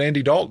Fields and had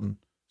Andy Dalton.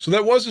 So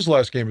that was his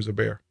last game as a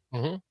Bear.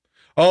 Mm-hmm.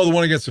 Oh, the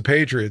one against the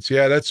Patriots.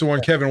 Yeah, that's the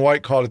one Kevin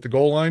White caught at the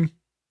goal line.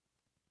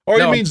 Oh,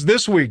 he means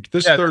this week,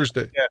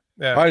 Thursday.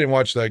 Yeah. I didn't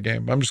watch that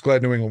game. I'm just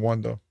glad New England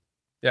won, though.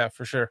 Yeah,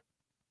 for sure.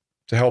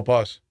 To help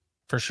us.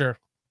 For sure.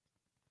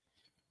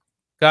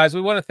 Guys,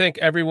 we want to thank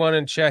everyone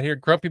in chat here.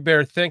 Grumpy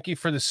Bear, thank you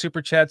for the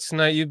super chats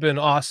tonight. You've been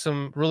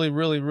awesome. Really,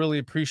 really, really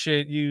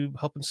appreciate you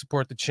helping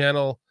support the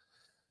channel.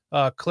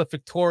 Cliff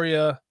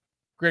Victoria,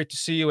 great to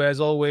see you as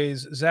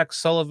always. Zach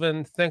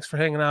Sullivan, thanks for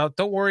hanging out.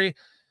 Don't worry,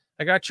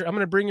 I'm going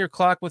to bring your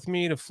clock with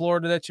me to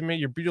Florida that you made,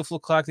 your beautiful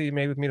clock that you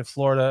made with me to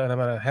Florida, and I'm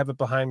going to have it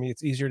behind me.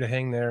 It's easier to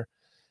hang there.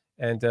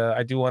 And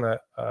I do want to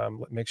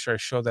make sure I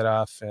show that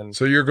off. And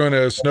so you're going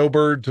to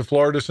snowbird to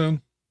Florida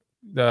soon?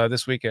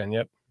 This weekend,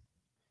 yep.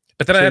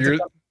 But then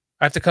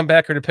I have to come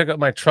back here to pick up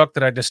my truck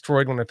that I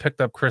destroyed when I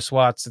picked up Chris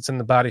Watts. It's in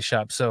the body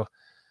shop, so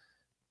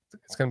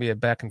it's going to be a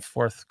back and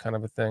forth kind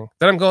of a thing.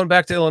 Then I'm going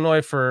back to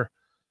Illinois for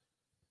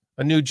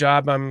a new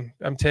job I'm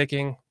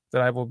taking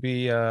that I will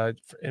be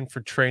in for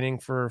training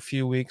for a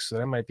few weeks. So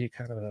that might be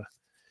it'll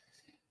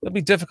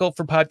be difficult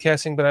for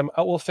podcasting,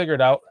 but we'll figure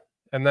it out.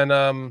 And then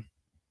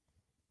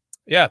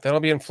then I'll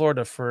be in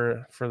Florida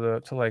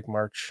till like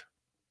March.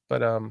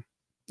 But I'll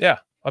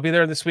be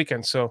there this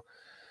weekend. So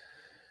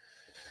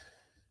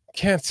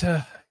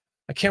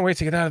I can't wait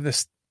to get out of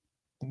this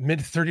mid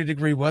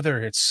 30-degree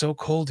weather. It's so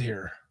cold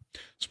here.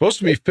 It's supposed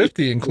to be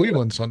 50 in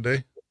Cleveland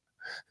Sunday.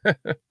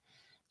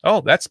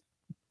 Oh, that's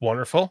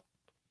wonderful.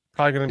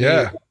 Probably going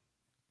to be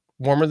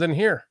warmer than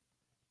here.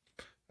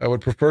 I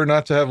would prefer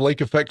not to have lake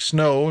effect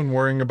snow and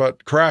worrying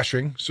about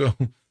crashing. So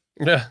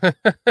yeah.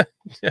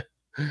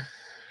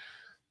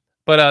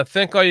 But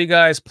thank all you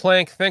guys.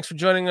 Plank, thanks for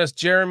joining us.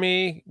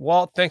 Jeremy,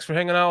 Walt, thanks for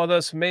hanging out with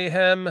us.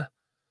 Mayhem,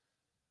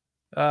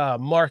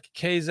 Mark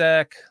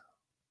Kazak,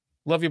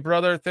 love you,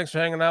 brother. Thanks for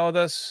hanging out with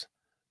us.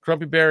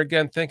 Grumpy Bear,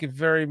 again, thank you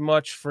very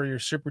much for your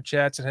super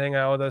chats and hanging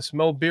out with us.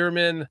 Mo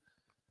Bierman,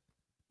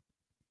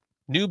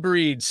 New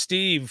Breed,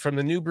 Steve from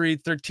the New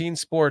Breed 313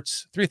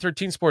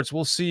 Sports.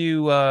 We'll see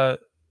you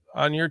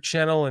on your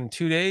channel in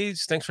 2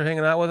 days. Thanks for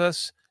hanging out with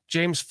us.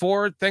 James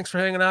Ford, thanks for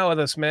hanging out with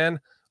us,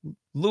 man.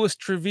 Louis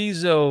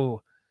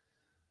Treviso,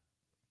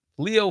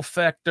 Leo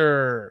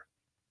Factor.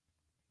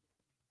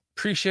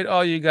 Appreciate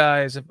all you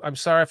guys. I'm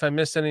sorry if I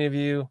missed any of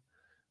you.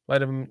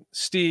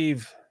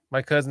 Steve,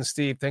 my cousin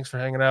Steve, thanks for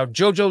hanging out.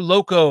 Jojo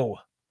Loco,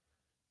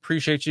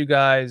 appreciate you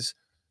guys.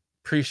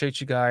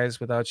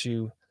 Without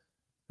you,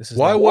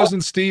 why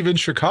wasn't Steve in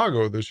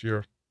Chicago this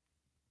year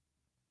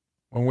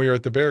when we were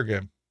at the Bear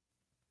game?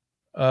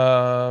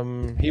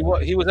 He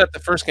was at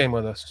the first game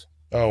with us.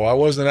 Oh, I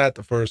wasn't at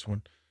the first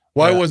one.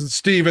 Why wasn't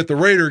Steve at the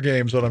Raider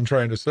games? What I'm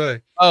trying to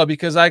say. Oh,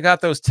 because I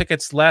got those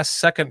tickets last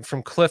second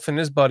from Cliff and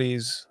his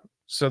buddies,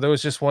 so there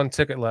was just one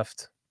ticket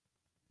left.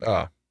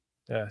 Ah,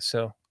 yeah.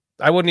 So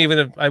I wouldn't even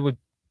have. I would,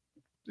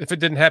 if it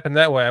didn't happen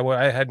that way.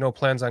 I had no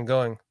plans on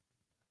going.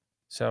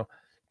 So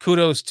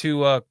kudos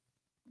to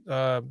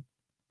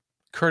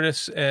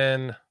Curtis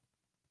and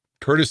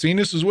Curtis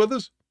Enos is with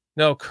us.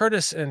 No,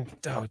 Curtis and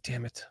oh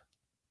damn it!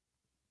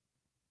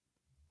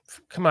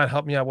 Come on,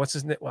 help me out. What's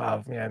his name?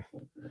 Wow, man,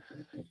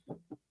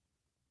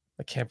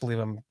 I can't believe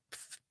I'm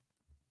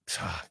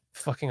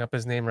fucking up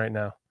his name right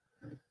now.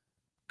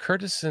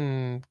 Curtis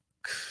and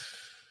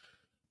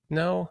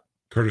no,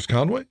 Curtis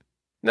Conway.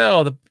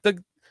 No,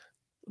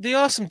 the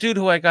awesome dude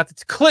who I got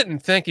Clinton.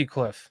 Thank you,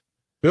 Cliff.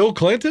 Bill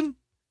Clinton.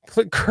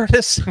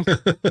 Curtis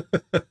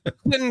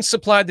Clinton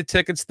supplied the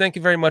tickets. Thank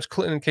you very much,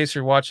 Clinton. In case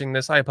you're watching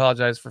this, I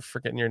apologize for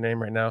forgetting your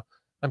name right now.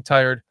 I'm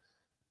tired.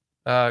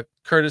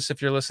 Curtis,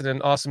 if you're listening,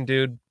 awesome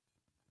dude.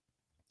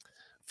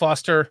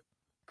 Foster,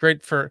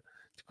 great to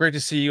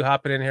see you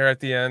hopping in here at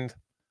the end.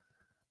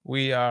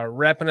 We are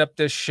wrapping up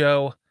this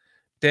show.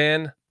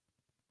 Dan,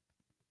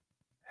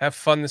 have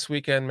fun this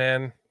weekend,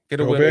 man. Get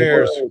a win.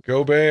 Bears.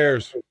 Go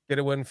Bears. Get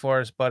a win for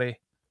us, buddy.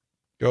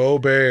 Go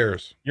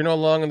Bears. You're no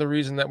longer the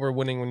reason that we're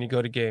winning when you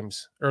go to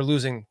games or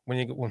losing when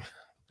you go.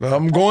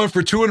 I'm going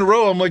for 2 in a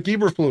row. I'm like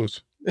Eberflus.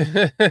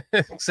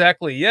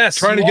 Exactly. Yes.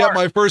 Trying to get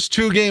my first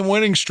 2-game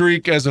winning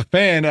streak as a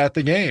fan at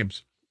the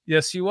games.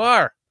 Yes, you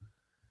are.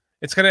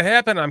 It's going to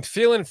happen. I'm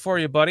feeling for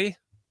you, buddy.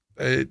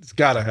 It's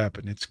got to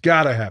happen. It's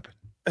got to happen.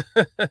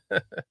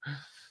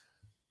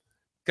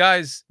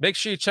 Guys, make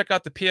sure you check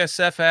out the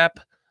PSF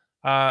app,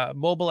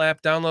 mobile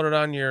app. Download it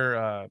on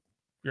your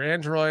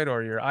Android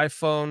or your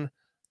iPhone.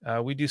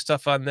 We do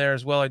stuff on there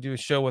as well. I do a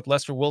show with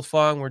Lester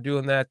Wilfong. We're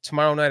doing that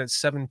tomorrow night at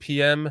 7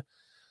 p.m.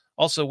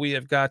 Also, we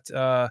have got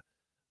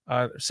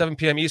 7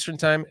 p.m. Eastern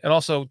time. And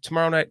also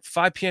tomorrow night,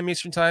 5 p.m.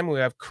 Eastern time, we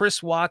have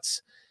Chris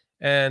Watts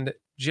and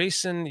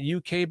Jason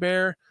UK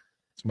Bear.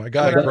 It's my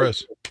guy,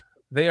 Chris.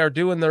 They are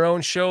doing their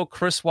own show.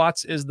 Chris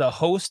Watts is the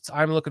host.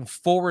 I'm looking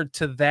forward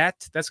to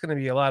that. That's going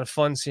to be a lot of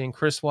fun seeing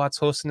Chris Watts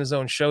hosting his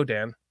own show,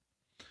 Dan.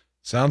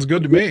 Sounds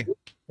good to me.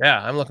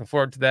 Yeah, I'm looking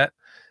forward to that.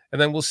 And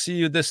then we'll see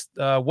you this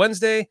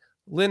Wednesday.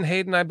 Lynn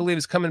Hayden, I believe,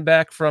 is coming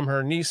back from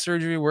her knee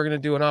surgery. We're going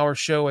to do an hour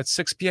show at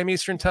 6 p.m.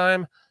 Eastern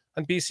time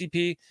on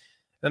BCP.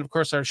 And, of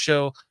course, our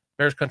show,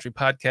 Bears Country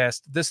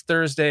Podcast, this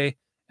Thursday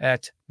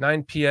at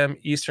 9 p.m.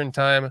 Eastern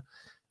time.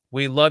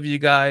 We love you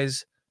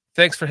guys.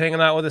 Thanks for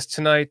hanging out with us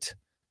tonight.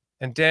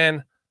 And,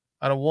 Dan,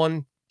 on a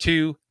 1,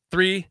 2,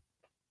 3,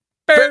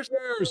 Bears!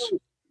 Bears!